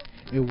movie,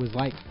 it was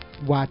like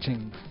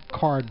watching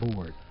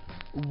cardboard.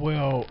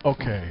 Well,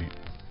 okay.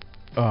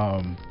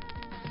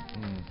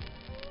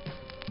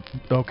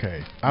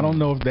 Okay. I don't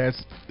know if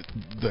that's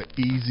the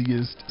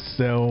easiest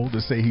sell to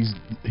say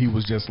he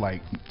was just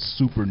like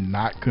super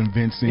not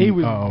convincing. He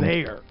was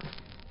there.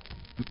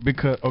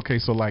 Because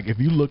so like if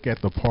you look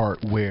at the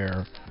part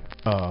where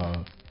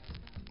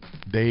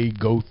they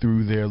go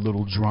through their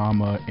little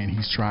drama and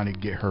he's trying to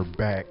get her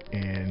back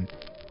and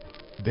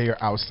they are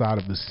outside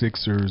of the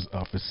Sixers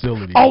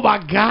facility. Oh my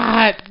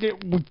God!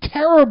 It was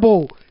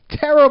terrible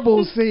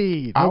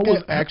scene. I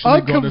was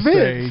actually going to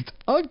say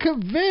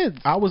unconvinced.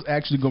 I was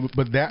actually going,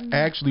 but that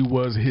actually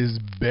was his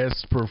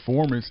best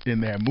performance in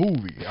that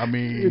movie. I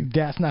mean,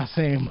 that's not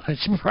saying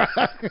much, bro.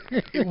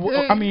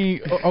 I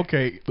mean,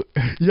 okay.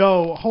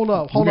 Yo, hold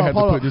up. Hold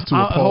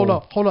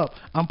up.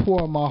 I'm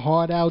pouring my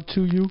heart out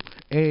to you,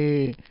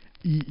 and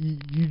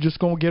you just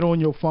gonna get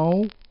on your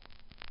phone?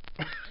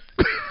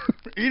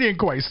 He didn't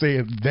quite say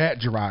it that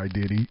dry,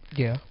 did he?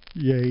 Yeah.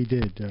 Yeah, he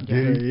did. Did he?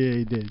 Yeah,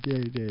 he did. Yeah,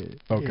 he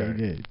did.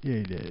 Okay. Yeah,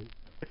 he did.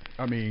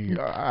 I mean,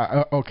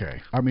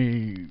 okay. I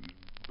mean,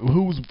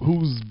 who's?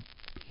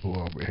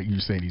 Well, you're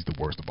saying he's the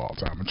worst of all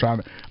time.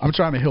 I'm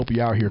trying to help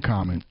you out here,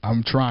 Common.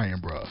 I'm trying,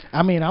 bro.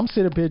 I mean, I'm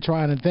sitting up here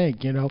trying to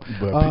think,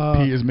 But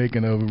P is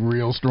making a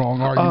real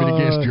strong argument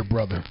against your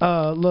brother.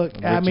 Look,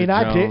 Richard I mean,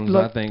 Jones, I did.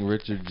 Look, I think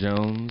Richard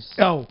Jones.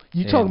 Oh,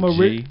 you talking about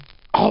G?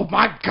 Oh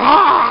my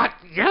God,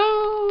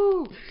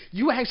 yo!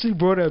 You actually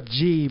brought up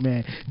G,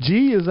 man.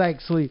 G is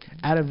actually,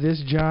 out of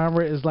this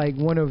genre, is like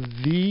one of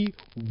the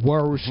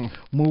worst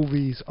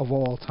movies of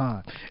all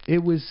time. It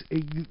was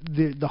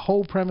the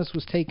whole premise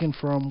was taken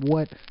from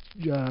what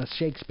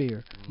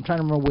Shakespeare. I'm trying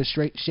to remember what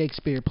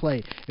Shakespeare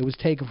play it was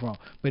taken from,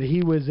 but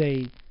he was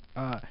a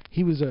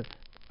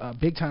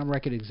big time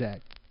record exec.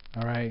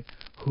 All right,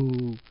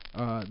 who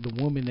the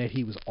woman that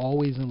he was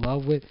always in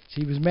love with,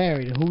 she was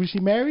married, and who was she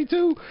married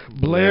to?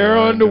 Blair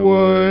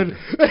Underwood.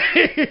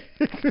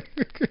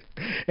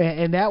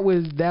 and that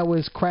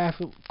was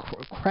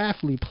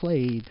craftily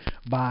played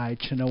by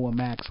Chenoa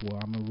Maxwell.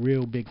 I'm a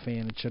real big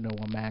fan of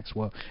Chenoa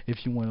Maxwell.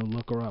 If you want to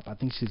look her up, I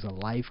think she's a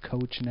life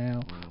coach now.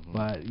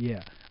 But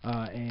yeah,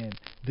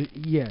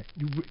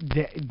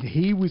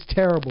 he was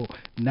terrible.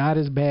 Not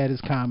as bad as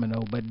Common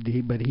though, but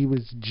he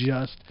was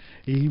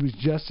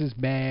just as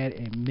bad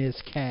and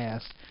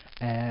miscast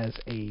as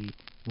a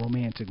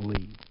romantic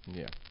lead.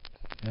 Yeah.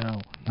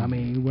 I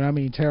mean, when I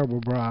mean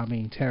terrible, bro, I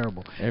mean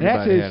terrible.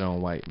 Everybody had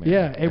on white, man.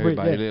 Yeah,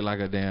 everybody looked like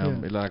a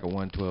damn, it looked like a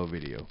 112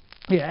 video.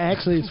 Yeah,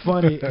 actually, it's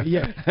funny.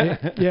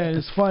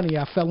 It's funny.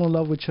 I fell in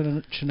love with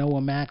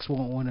Chenoa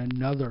Maxwell on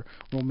another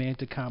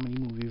romantic comedy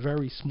movie,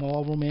 very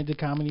small romantic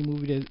comedy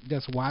movie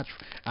that's watched.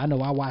 I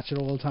know I watch it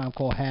all the time,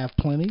 called Have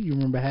Plenty. You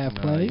remember Have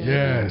Plenty?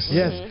 Yes.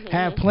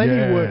 Have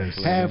Plenty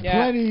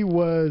Plenty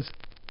was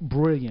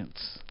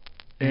brilliance.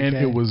 And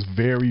it was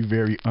very,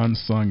 very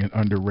unsung and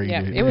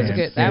underrated. Yeah, it was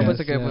good. That was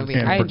a good movie.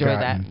 I enjoyed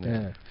that.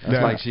 Yeah.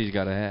 That's like She's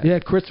Gotta Have. Yeah,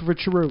 Christopher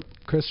Cherut.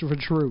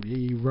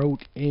 He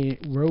wrote,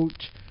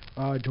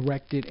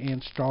 directed,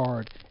 and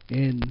starred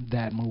in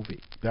that movie.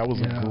 That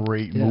was a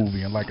great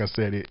movie, and like I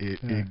said,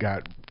 it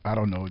got, I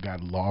don't know, it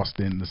got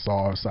lost in the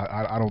sauce.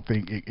 I don't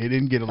think it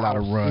didn't get a lot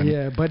of run.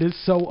 Yeah, but it's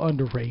so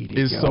underrated.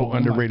 It's so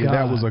underrated.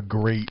 That was a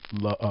great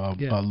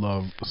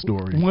love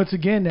story. Once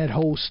again, that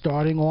whole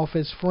starting off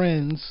as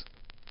friends,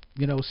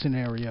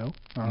 scenario.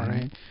 All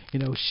right.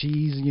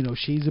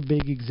 She's a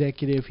big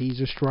executive. He's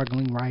a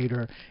struggling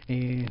writer,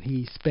 and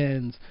he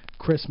spends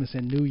Christmas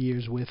and New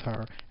Year's with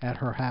her at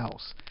her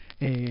house.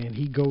 And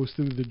he goes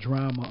through the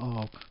drama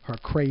of her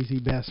crazy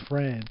best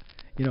friend,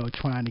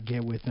 trying to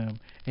get with him,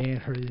 and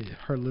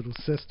her little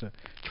sister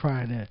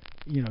trying to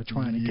get with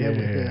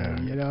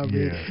him. You know what I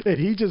mean? And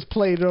he just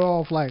played it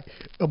off like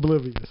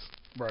oblivious.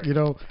 Right.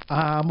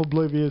 I'm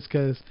oblivious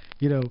because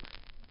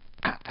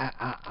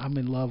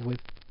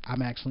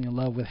I'm actually in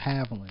love with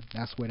Haviland.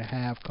 That's where the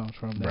have comes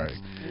from.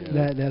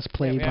 That's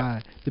played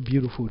by the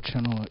beautiful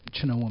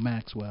Chinoa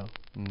Maxwell.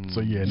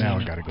 So now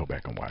I got to go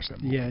back and watch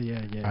that movie.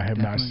 Yeah. I have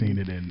not seen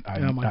it in I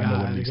know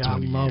at least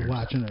 20 years. I love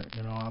watching it.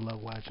 I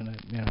love watching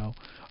it.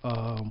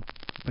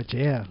 But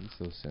yeah. He's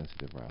so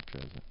sensitive, Rob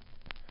Trezor.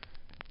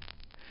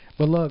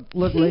 But look,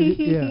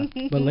 ladies,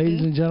 But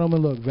ladies and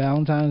gentlemen, look,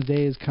 Valentine's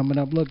Day is coming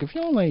up. Look, if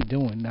y'all ain't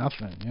doing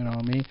nothing, you know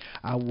what I mean?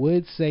 I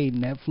would say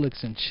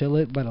Netflix and chill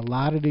it, but a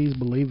lot of these,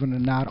 believe it or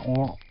not,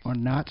 are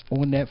not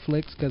on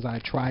Netflix because I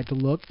tried to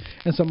look,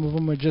 and some of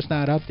them are just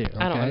not up there. Okay?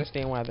 I don't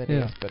understand why that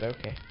is, but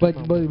okay. But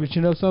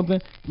you know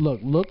something?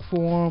 Look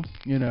for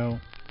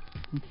them.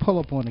 Pull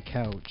up on the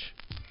couch,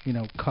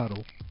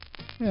 cuddle.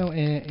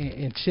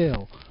 And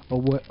chill, or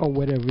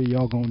whatever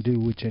y'all gonna do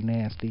with your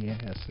nasty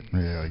asses.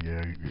 Yeah.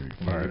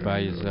 Buy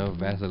yourself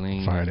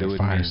Vaseline. Fire that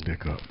fire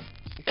stick up.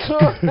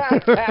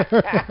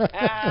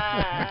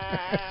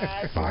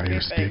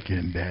 Fire stick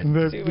in that.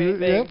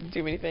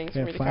 Too many things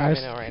for me to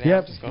comment on right now.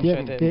 I'm just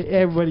gonna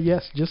everybody,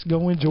 just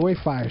go enjoy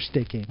fire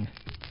sticking.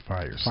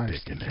 Fire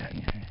stick in that.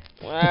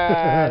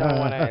 I don't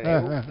want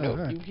to.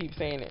 Nope, you keep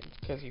saying it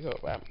because you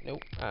hope.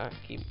 Nope.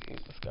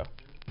 Let's go.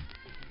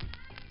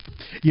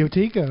 Yo,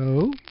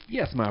 Tico.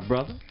 Yes, my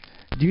brother.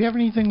 Do you have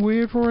anything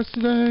weird for us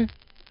today?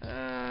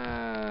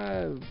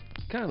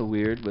 Kind of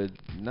weird, but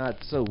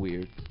not so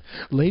weird.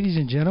 Ladies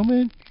and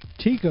gentlemen,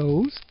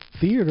 Tico's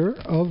Theater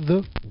of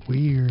the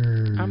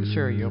Weird. I'm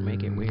sure you'll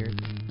make it weird.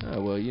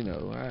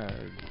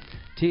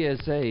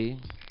 TSA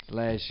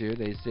last year,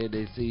 they said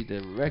they seized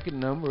a record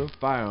number of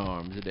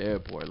firearms at the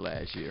airport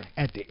last year.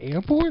 At the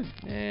airport?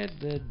 At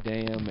the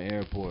damn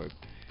airport.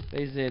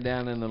 They said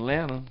down in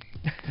Atlanta,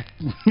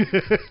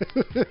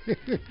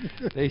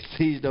 they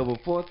seized over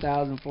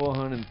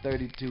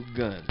 4,432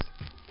 guns.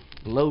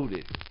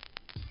 Loaded.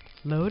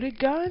 Loaded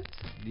guns?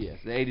 Yes,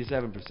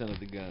 87% of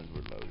the guns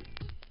were loaded.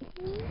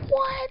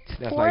 What?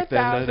 That's like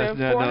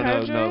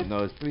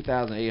no, it's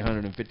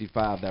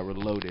 3,855 that were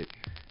loaded.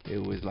 It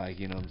was like,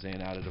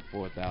 out of the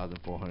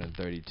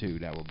 4,432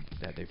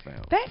 that they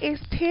found. That is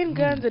 10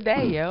 guns a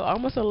day, yo.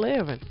 Almost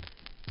 11.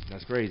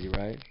 That's crazy,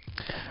 right?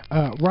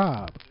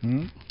 Rob,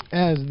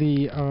 as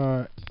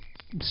the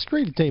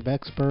straight to tape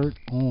expert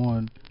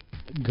on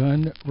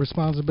gun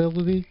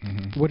responsibility,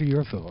 what are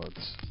your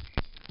thoughts?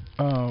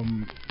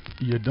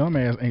 Your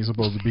dumbass ain't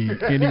supposed to be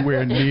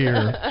anywhere near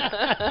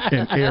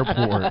an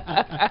airport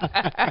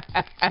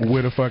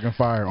with a fucking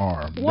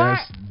firearm. What?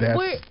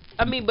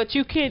 But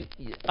you can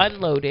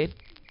unloaded,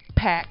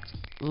 packed,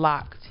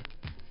 locked.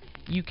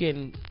 You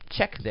can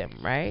check them,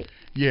 right?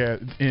 Yeah,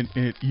 and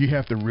you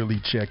have to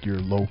really check your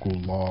local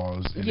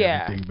laws and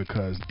everything,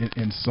 because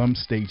in some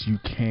states you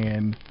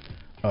can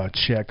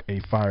check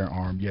a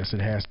firearm. Yes, it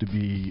has to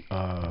be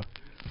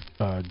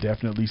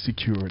definitely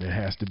secured. It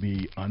has to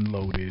be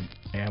unloaded,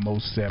 ammo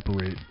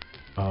separate,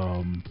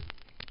 and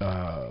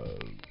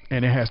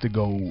it has to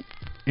go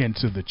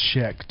into the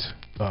checked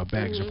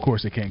bags. Of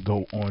course, it can't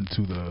go on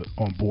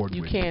board.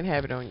 You can't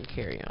have it on your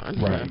carry-on.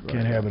 Right, you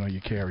can't have it on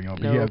your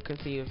carry-on. No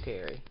concealed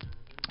carry.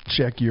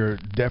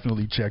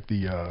 Definitely check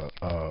the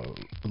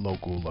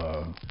local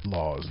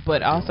laws.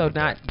 But also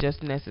not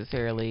just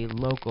necessarily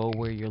local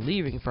where you're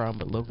leaving from,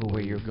 but local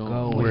where you're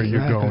going. Where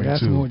you're going that's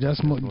to.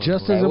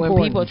 Just as important.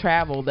 When people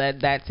travel,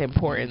 that's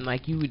important.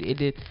 Like you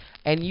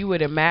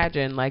would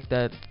imagine like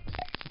the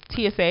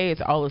TSA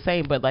is all the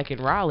same, but like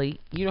in Raleigh,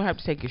 you don't have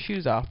to take your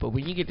shoes off. But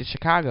when you get to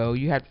Chicago,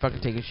 you have to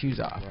fucking take your shoes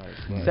off.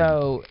 Right.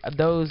 So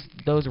those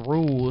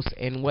rules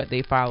and what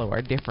they follow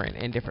are different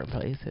in different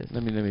places.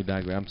 Let me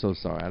digress. I'm so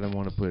sorry. I don't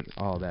want to put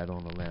all that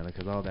on Atlanta,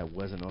 because all that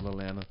wasn't on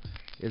Atlanta.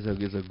 It's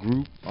a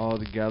group all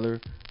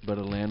together, but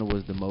Atlanta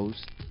was the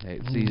most. They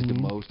had seized the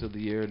most of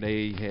the year.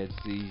 They had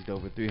seized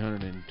over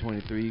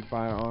 323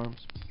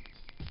 firearms.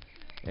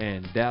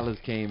 And Dallas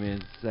came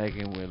in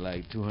second with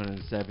like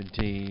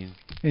 217.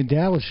 And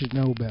Dallas should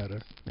know better.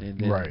 And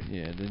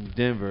then, then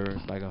Denver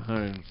like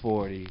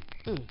 140.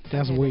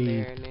 That's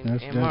weed.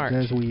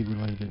 That's weed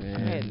related. I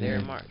had there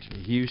in March.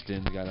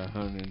 Houston got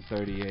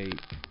 138.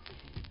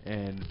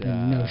 And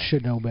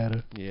should know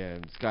better. Yeah,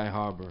 and Sky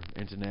Harbor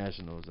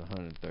International is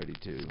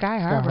 132. Sky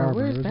Harbor,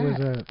 where's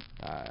that?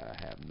 I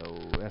have no.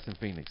 That's in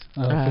Phoenix.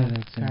 Oh,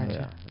 Phoenix.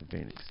 Yeah, in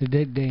Phoenix.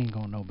 They ain't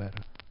gonna know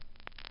better.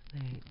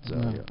 So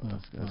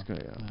that's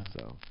good.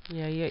 So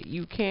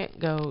you can't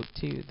go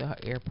to the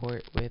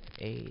airport with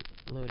a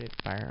loaded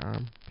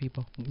firearm,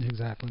 people.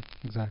 Exactly.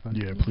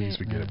 Yeah, please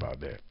forget about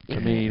that. I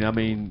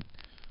mean,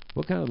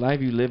 what kind of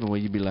life you living where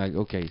you be like,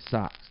 okay,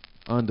 socks,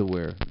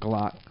 underwear,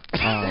 Glock,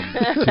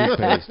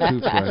 toothpaste,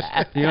 toothbrush.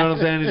 You know what I'm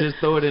saying? And just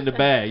throw it in the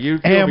bag.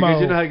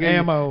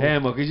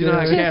 Ammo. Because you know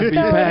how cats be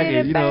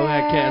packing. You know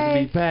how cats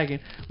be packing.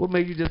 What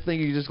make you just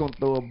think you're just gonna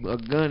throw a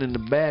gun in the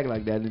bag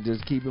like that and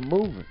just keep it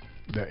moving?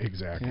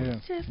 Exactly. Yeah.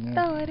 Just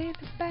throw it in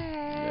the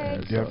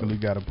bag. Definitely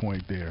got a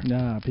point there.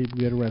 Nah, people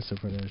get arrested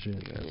for that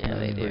shit. Yeah,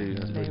 they do.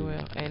 They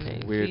will.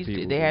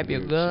 And they have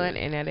your gun,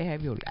 and now they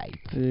have your life.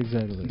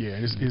 Exactly. Yeah,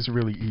 it's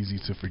really easy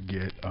to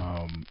forget.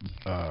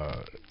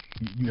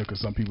 Because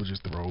some people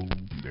just throw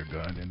their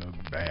gun in a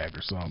bag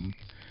or something.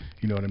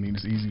 You know what I mean?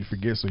 It's easy to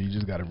forget, so you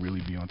just got to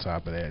really be on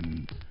top of that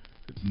and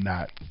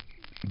not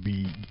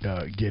be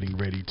getting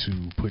ready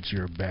to put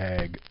your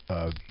bag,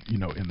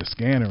 in the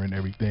scanner and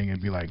everything,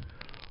 and be like,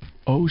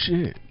 "Oh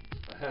shit,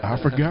 I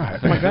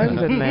forgot. My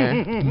gun's in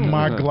there.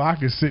 My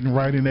Glock is sitting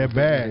right in that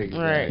bag."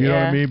 Right. You know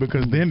what I mean?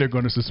 Because then they're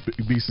going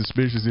to be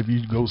suspicious if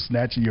you go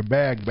snatching your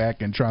bag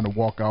back and trying to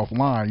walk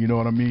offline. You know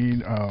what I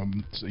mean?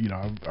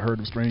 I've heard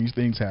of strange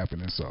things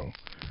happening, so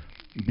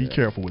be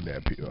careful with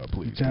that,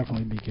 please.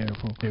 Definitely be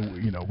careful. And,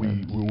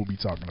 we will be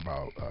talking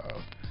about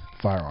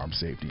firearm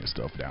safety and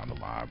stuff down the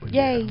line. But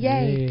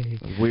Yay.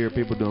 Weird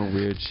people doing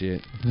weird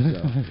shit. So,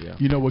 yeah.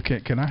 You know what?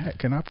 Can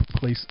I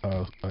place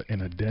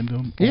an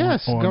addendum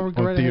yes, on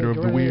go Theater ahead,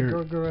 of the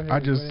Weird? Go ahead, I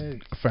just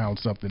found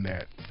something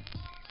that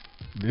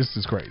this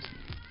is crazy.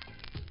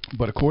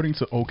 But according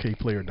to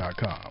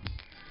OKPlayer.com,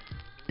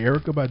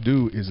 Erykah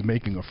Badu is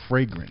making a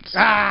fragrance.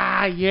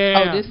 Ah,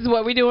 yeah. Oh, this is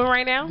what we're doing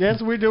right now?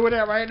 Yes, we're doing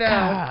that right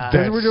now.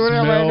 That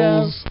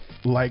smells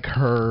like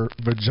her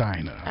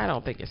vagina. I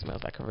don't think it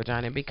smells like her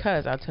vagina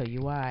because I'll tell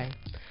you why.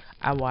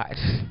 I watched,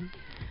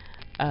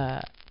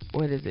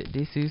 what is it,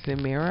 Desus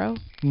and Mero?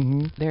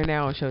 Mm-hmm. They're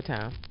now on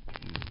Showtime,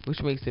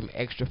 which makes them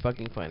extra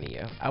fucking funny,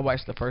 yo. I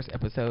watched the first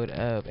episode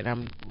of,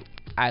 and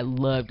I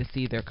love to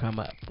see their come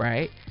up,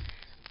 right?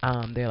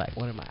 They're like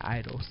one of my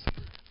idols.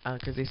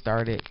 Because they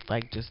started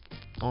like just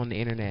on the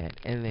internet,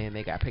 and then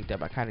they got picked up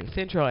by Comedy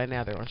Central, and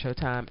now they're on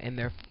Showtime. And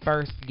their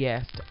first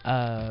guest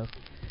of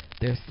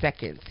their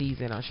second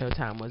season on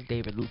Showtime was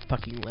David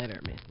fucking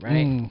Letterman,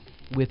 right?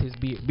 With his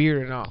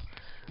beard and all.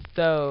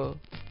 So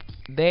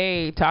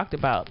they talked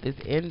about this.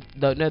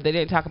 No, they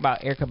didn't talk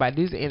about Erykah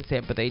Badu's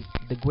incense, but the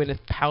Gwyneth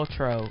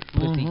Paltrow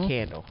pussy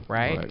candle,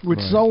 right? Which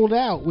sold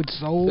out.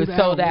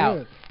 Sold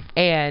out.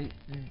 And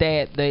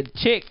that the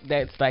chick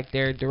that's like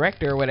their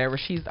director or whatever,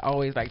 she's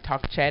always like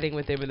chatting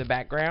with them in the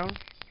background.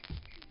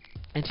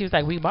 And she was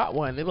like, "We bought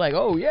one." They're like,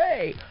 "Oh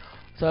yay!"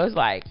 So it's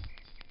like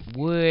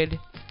wood,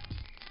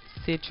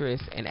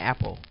 citrus, and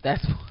apple.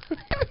 That's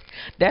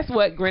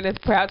what Gwyneth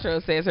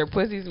Paltrow says her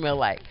pussy smell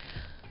like.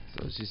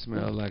 So she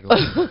smelled like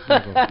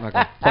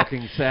a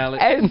fucking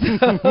salad. And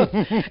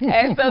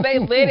so they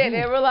lit it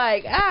and were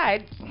like,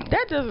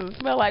 that doesn't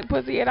smell like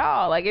pussy at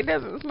all. Like, it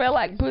doesn't smell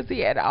like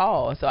pussy at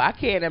all. So I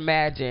can't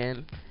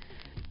imagine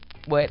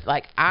what,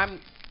 like,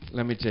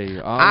 let me tell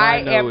you. I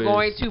am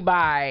going to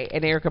buy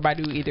an Erykah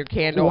Badu either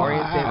candle or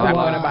incense. I'm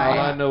going to buy it. All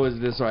I know is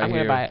this right here. I'm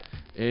going to buy it.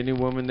 Any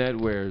woman that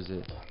wears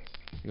it,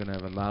 you're going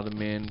to have a lot of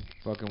men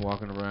fucking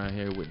walking around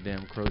here with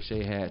damn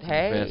crochet hats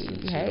and vests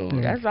and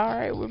shit. That's all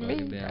right with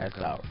me. That's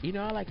all. You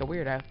know, I like a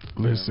weirdo.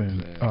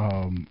 Listen,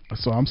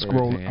 so I'm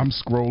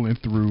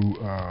scrolling through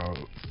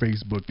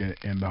Facebook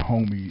and the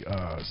homie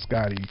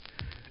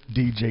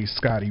DJ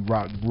Scotty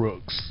Rock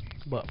Brooks.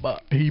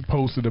 But he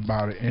posted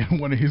about it, and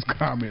one of his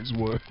comments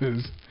was,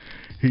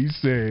 he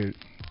said,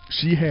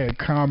 "She had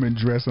Common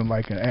dressing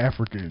like an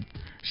African.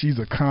 She's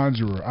a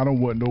conjurer. I don't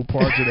want no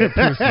parts of that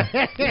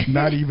pussy.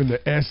 Not even the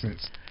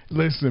essence."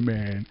 Listen,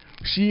 man.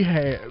 She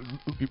had,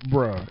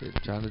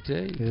 bruh. Trying to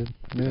tell you.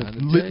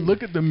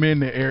 Look at the men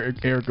that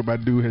Erykah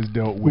Badu has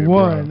dealt with.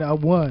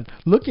 One.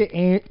 Look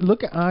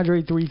at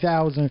Andre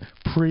 3000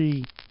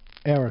 pre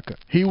Erykah.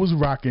 He was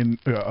rocking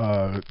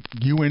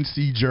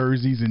UNC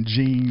jerseys and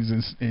jeans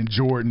and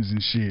Jordans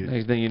and shit.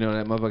 Next thing you know,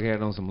 that motherfucker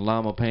had on some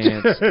llama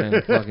pants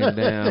and fucking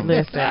down.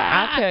 Listen,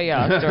 I'll tell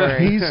y'all a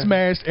story. He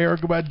smashed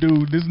Erykah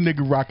Badu. This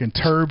nigga rocking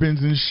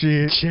turbans and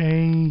shit.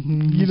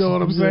 Chains. You know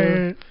what I'm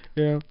saying?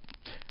 Yeah.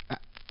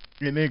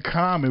 And then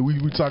Common, we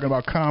were talking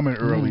about Common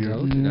earlier.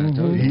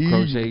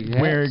 He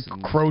wearing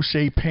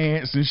crochet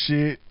pants and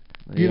shit.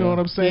 You know what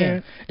I'm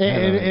saying? Yeah.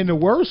 And the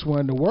worst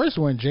one,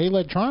 Jay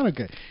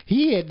Electronica,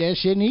 he had that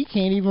shit and he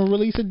can't even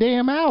release a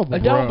damn album.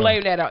 But don't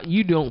blame that on,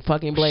 you don't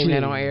fucking blame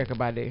that on Erykah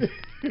Badu.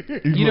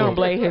 You don't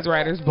blame his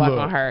writer's block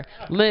on her.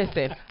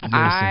 Listen,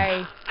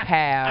 I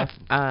have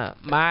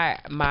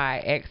my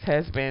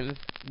ex-husband's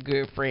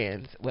good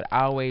friends would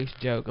always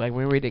joke, like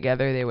when we were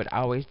together, they would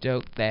always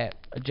joke that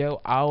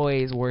Joe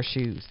always wore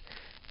shoes.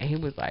 And he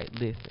was like,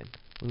 listen,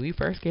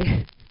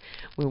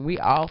 when we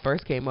all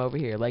first came over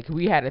here, like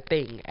we had a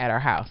thing at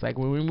our house, like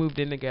when we moved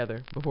in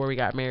together before we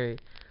got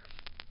married,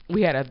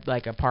 we had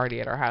a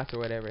party at our house or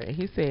whatever, and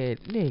he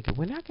said, "Nigga,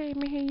 when I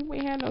came in here, you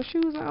ain't had no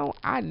shoes on."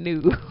 I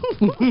knew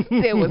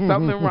there was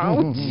something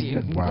wrong with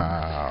you.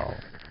 Wow.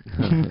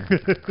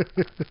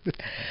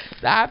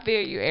 So I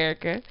feel you,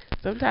 Erykah.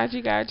 Sometimes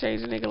you gotta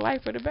change a nigga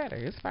life for the better.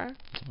 It's fine.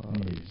 Oh,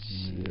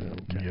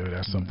 shit. Yeah,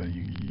 that's something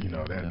you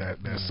know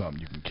that's something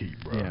you can keep,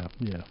 bro.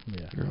 Yeah.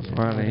 Girls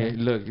finally here.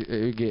 Look,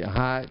 it get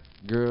hot.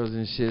 Girls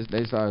and shit,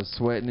 they start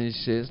sweating and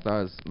shit.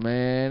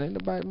 Ain't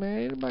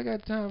nobody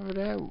got time for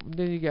that.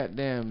 Then you got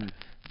damn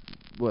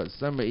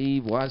Summer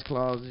Eve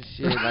washcloths and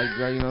shit. Like,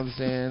 you know what I'm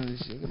saying? And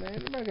shit.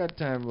 Man, nobody got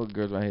time for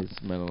girls right here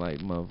smelling like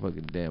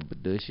motherfucking damn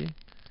Badooshie.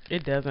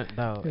 It doesn't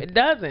though. It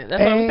doesn't.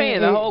 That's what I'm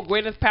saying. The whole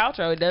Gwyneth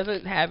Paltrow. It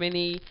doesn't have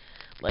any.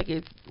 Like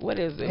it's what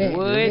is it?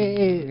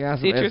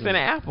 Wood, citrus, and an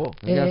apple.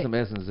 It got some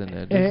essence in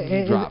there.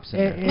 Some drops in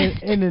there.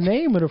 And the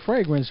name of the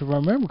fragrance, if I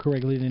remember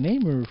correctly, the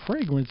name of the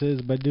fragrance is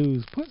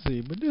Badu's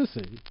Pussy.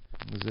 Badoosie.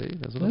 See,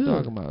 that's what I'm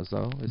talking about.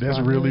 So that's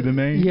really the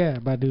name. Yeah,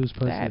 Badu's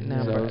Pussy.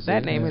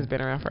 That name has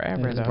been around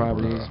forever.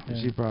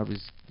 She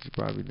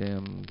probably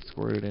damn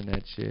squirted in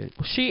that shit.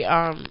 She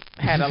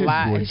had a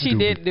live. She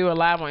did do a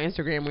live on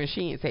Instagram when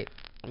she didn't say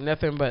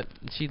nothing but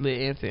she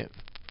lit incense.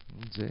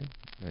 See,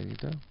 there you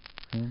go.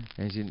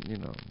 And she,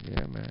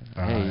 yeah, man.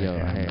 I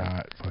am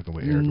not fucking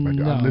with Erykah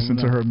Badu. I listen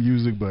to her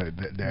music, but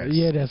that's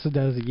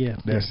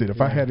That's it. If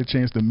I had a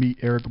chance to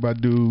meet Erykah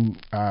Badu,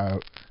 I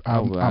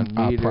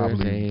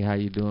probably. Hey, how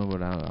you doing?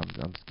 But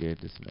I'm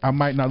scared to smell. I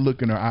might not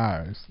look in her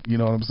eyes. You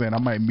know what I'm saying? I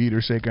might meet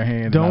her, shake her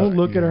hand. Don't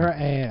look at her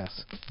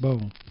ass.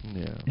 Boom.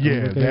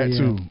 Yeah, that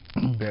too.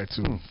 That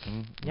too.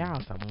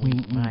 Y'all some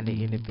weak-minded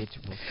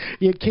individuals.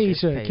 Yeah,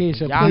 Keisha,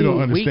 y'all you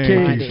don't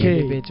understand.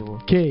 Individual.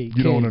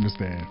 You don't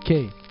understand.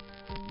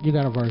 You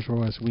got a verse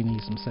for us. We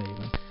need some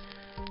saving.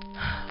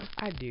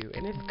 I do,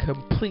 and it's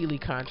completely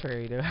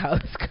contrary to how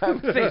this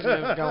conversation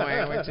is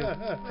going, which is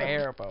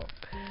terrible.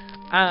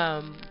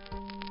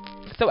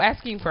 So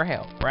asking for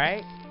help,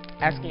 right?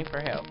 Asking for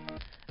help.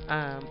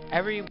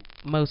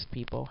 Most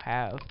people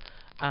have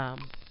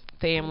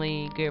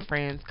family, good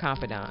friends,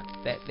 confidants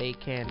that they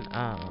can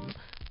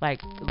like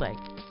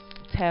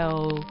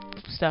tell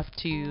stuff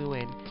to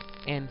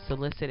and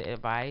solicit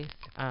advice.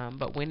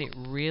 But when it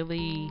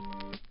really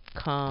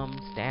comes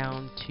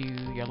down to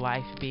your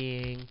life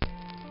being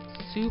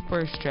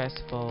super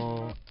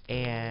stressful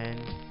and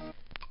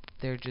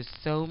there are just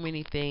so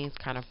many things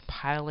kind of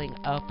piling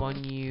up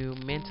on you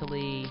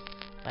mentally,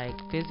 like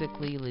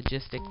physically,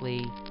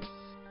 logistically,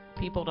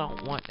 people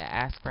don't want to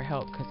ask for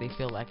help because they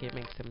feel like it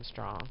makes them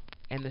strong,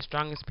 and the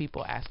strongest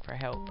people ask for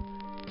help.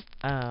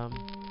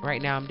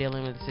 Right now I'm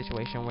dealing with a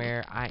situation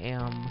where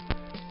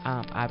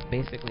I've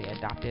basically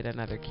adopted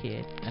another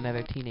kid,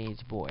 another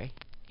teenage boy,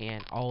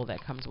 and all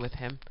that comes with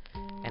him,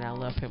 and I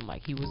love him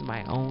like he was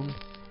my own,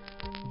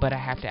 but I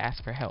have to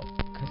ask for help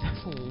because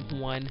that's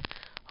one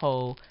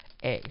whole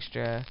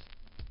extra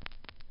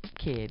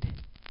kid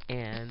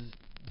and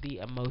the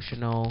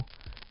emotional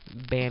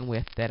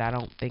bandwidth that I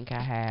don't think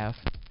I have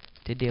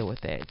to deal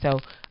with it. So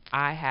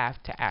I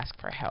have to ask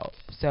for help.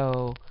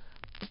 So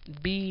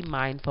be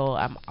mindful.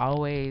 I'm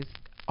always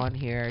on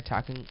here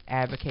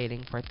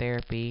advocating for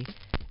therapy.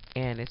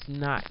 And it's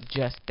not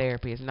just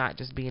therapy. It's not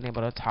just being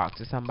able to talk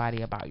to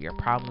somebody about your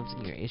problems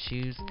and your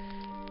issues.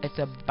 It's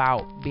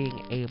about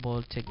being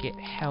able to get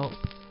help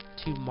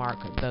to mark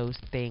those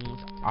things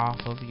off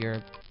of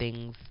your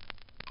things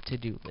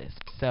to-do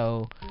list.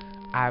 So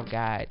I've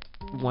got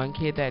one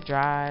kid that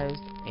drives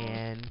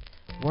and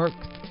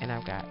works, and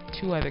I've got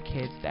two other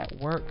kids that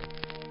work,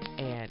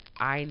 and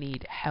I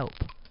need help.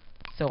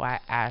 So I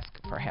ask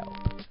for help.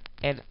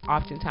 And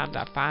oftentimes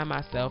I find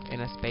myself in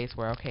a space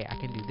where, okay, I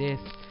can do this,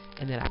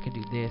 and then I can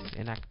do this,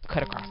 and I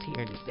cut across here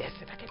and do this,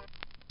 and I can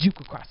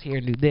juke across here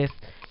and do this.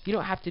 You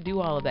don't have to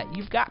do all of that.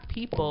 You've got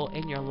people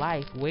in your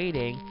life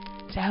waiting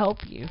to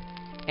help you,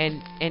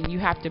 and you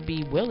have to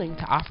be willing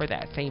to offer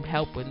that same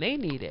help when they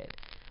need it.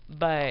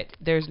 But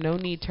there's no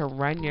need to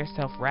run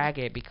yourself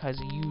ragged because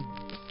you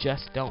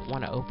just don't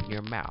want to open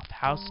your mouth.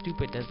 How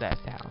stupid does that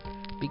sound?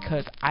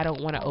 Because I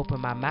don't want to open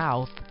my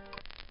mouth,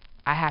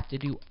 I have to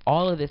do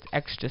all of this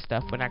extra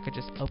stuff when I could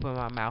just open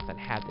my mouth and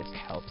have this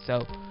help.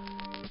 So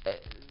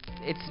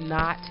it's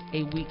not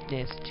a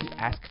weakness to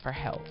ask for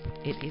help.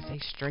 It is a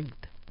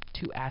strength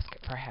to ask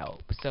for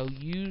help. So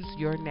use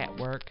your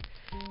network,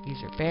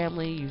 use your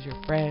family, use your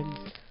friends,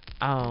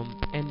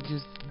 and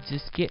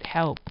just get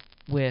help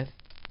with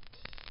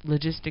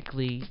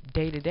logistically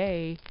day to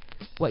day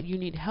what you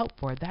need help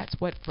for. That's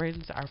what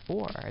friends are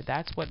for.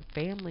 That's what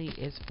family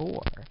is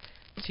for,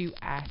 to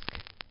ask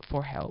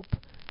for help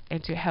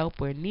and to help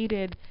where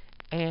needed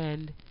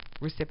and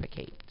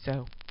reciprocate.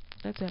 So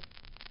that's it.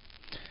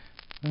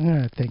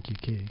 Thank you,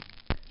 Kay.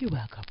 You're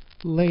welcome.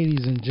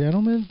 Ladies and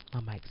gentlemen,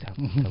 my mic's so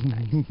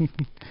nice.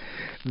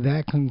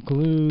 That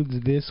concludes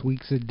this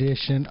week's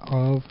edition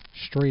of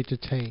Straight to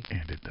Tape.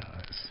 And it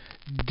does.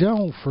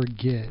 Don't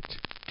forget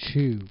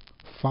to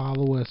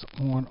follow us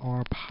on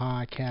our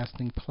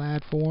podcasting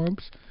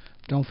platforms.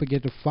 Don't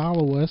forget to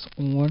follow us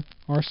on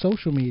our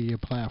social media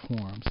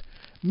platforms.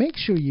 Make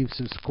sure you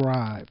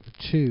subscribe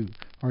to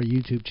our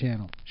YouTube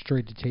channel,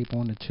 Straight to Tape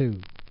on the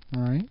Tube.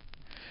 All right?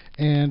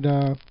 And,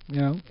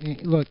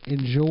 look,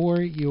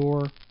 enjoy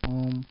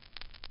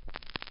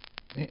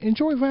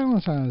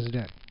Valentine's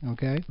Day,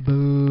 okay?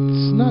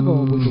 Boo.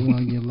 Snuggle up with the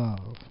one you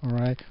love, all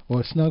right?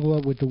 Or snuggle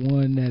up with the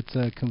one that's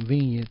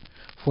convenient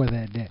for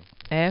that day.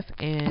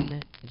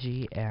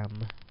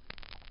 FNGM.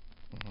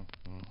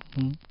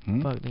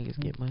 Fuck niggas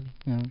get money.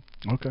 Yeah.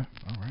 Okay,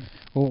 all right.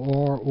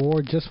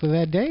 Or just for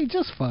that day,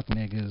 just fuck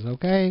niggas,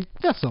 okay?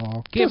 That's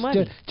all. Get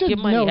money. Get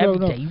money every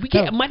day. We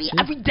get money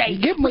every day. We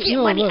get money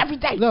every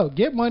day. Look,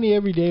 get money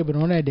every day, but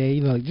on that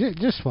day, look,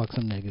 just fuck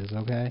some niggas,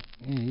 okay?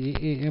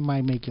 It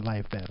might make your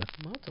life better.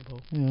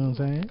 Multiple. You know what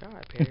I'm saying?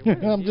 God, Perry,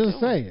 I'm just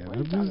saying.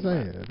 All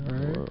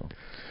right.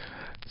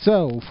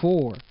 So,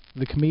 for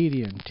the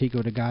comedian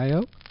Tico de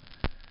Gallo.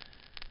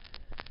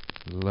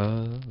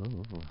 Love,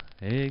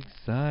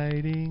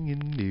 exciting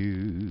and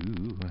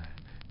new.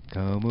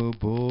 Come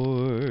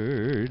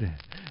aboard,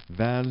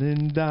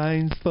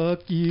 Valentine's,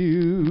 fuck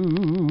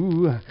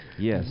you.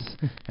 Yes,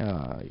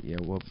 yeah,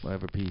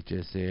 whatever Pete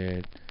just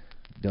said,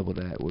 double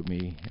that with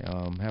me.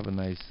 Have a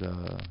nice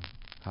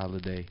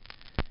holiday,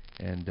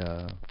 and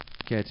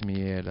catch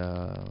me at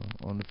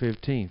on the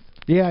 15th.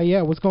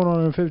 Yeah, what's going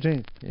on the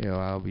 15th? Yeah,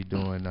 I'll be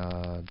doing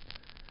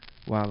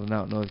Wildin'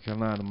 Out North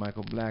Carolina.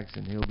 Michael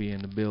Blackson, he'll be in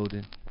the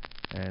building.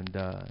 And,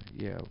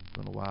 yeah,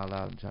 we're going to wild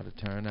out and try to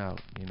turn out,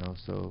 you know.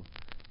 So,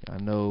 I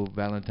know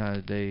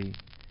Valentine's Day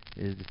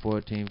is the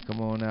 14th. Come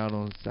on out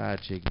on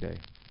Side Chick Day.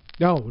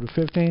 Oh, the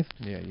 15th?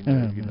 Yeah, you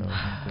know.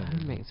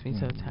 It makes me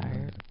so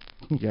tired.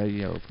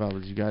 Yeah,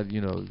 fellas, you got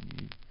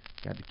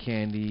the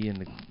candy and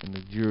the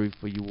jewelry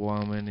for your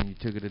woman, and you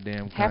took her to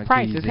damn half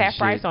price. It's half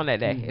price on that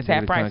day. It's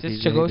half price.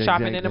 Just to go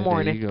shopping in the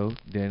morning. There you go.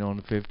 Then on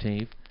the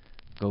 15th,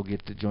 go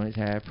get the joints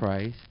half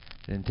price.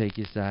 Then take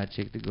your side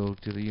chick to go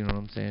to the, you know what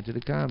I'm saying, to the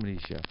comedy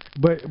show.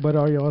 But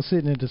are y'all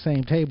sitting at the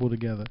same table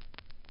together?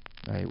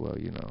 Hey, well,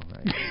 you know.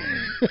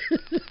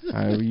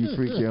 You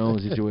freak your own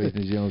situation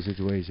is your own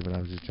situation, but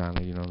I was just trying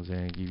to, you know what I'm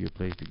saying, give you a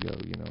place to go,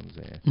 you know what I'm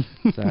saying.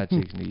 Side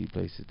chicks need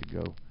places to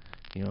go,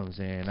 you know what I'm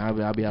saying.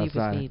 I'll be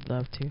outside. Need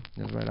love too.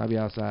 That's right. I'll be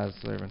outside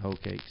serving hoe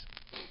cakes.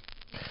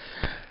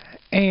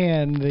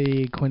 And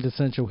the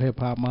quintessential hip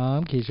hop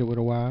mom, Keisha with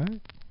a Y.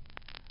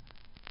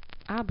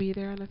 I'll be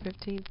there on the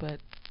 15th, but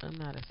I'm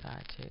not a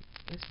side chick.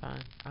 It's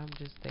fine. I'm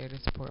just there to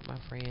support my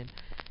friend.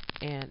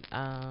 And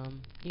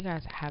you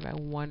guys have a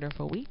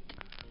wonderful week.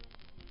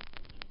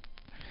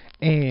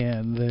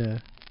 And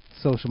the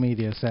social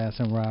media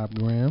assassin, Rob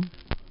Grimm.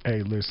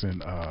 Hey,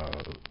 listen,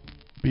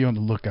 be on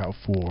the lookout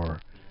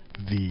for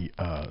the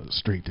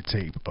Straight to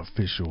Tape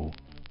official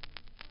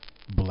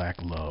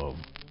Black Love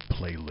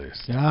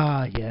playlist.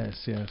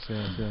 Yes.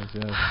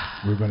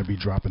 We're going to be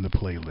dropping the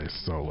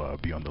playlist, so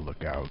be on the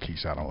lookout.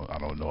 Keisha, I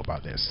don't know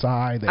about that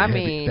side. This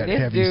heavy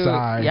dude,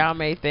 side. y'all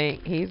may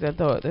think he's a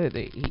thought.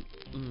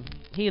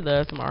 He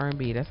loves some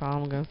R&B. That's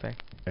all I'm gonna say.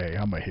 Hey,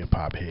 I'm a hip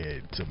hop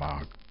head to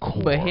my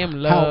core. But him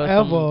loves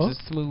some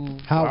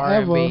smooth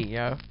R&B,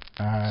 yo.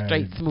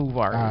 Straight smooth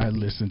R&B. I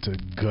listen to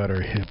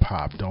gutter hip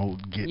hop.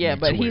 Don't get me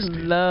but twisted.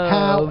 he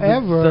loves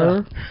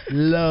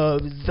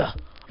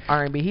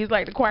R&B. He's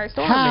like the Quiet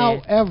Storm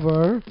man.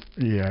 However,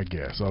 yeah, I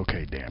guess.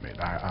 Okay, damn it,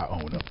 I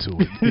own up to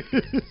it.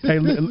 hey,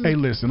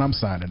 listen, I'm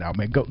signing out,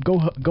 man. Go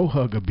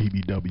hug a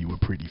BBW with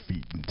pretty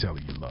feet and tell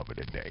her you love her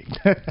today.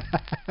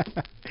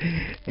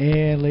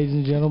 And ladies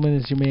and gentlemen,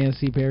 it's your man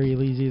C. Perry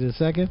Elise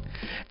II.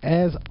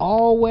 As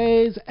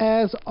always,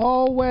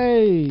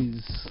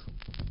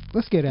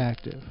 let's get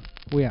active.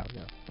 We out,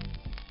 yo.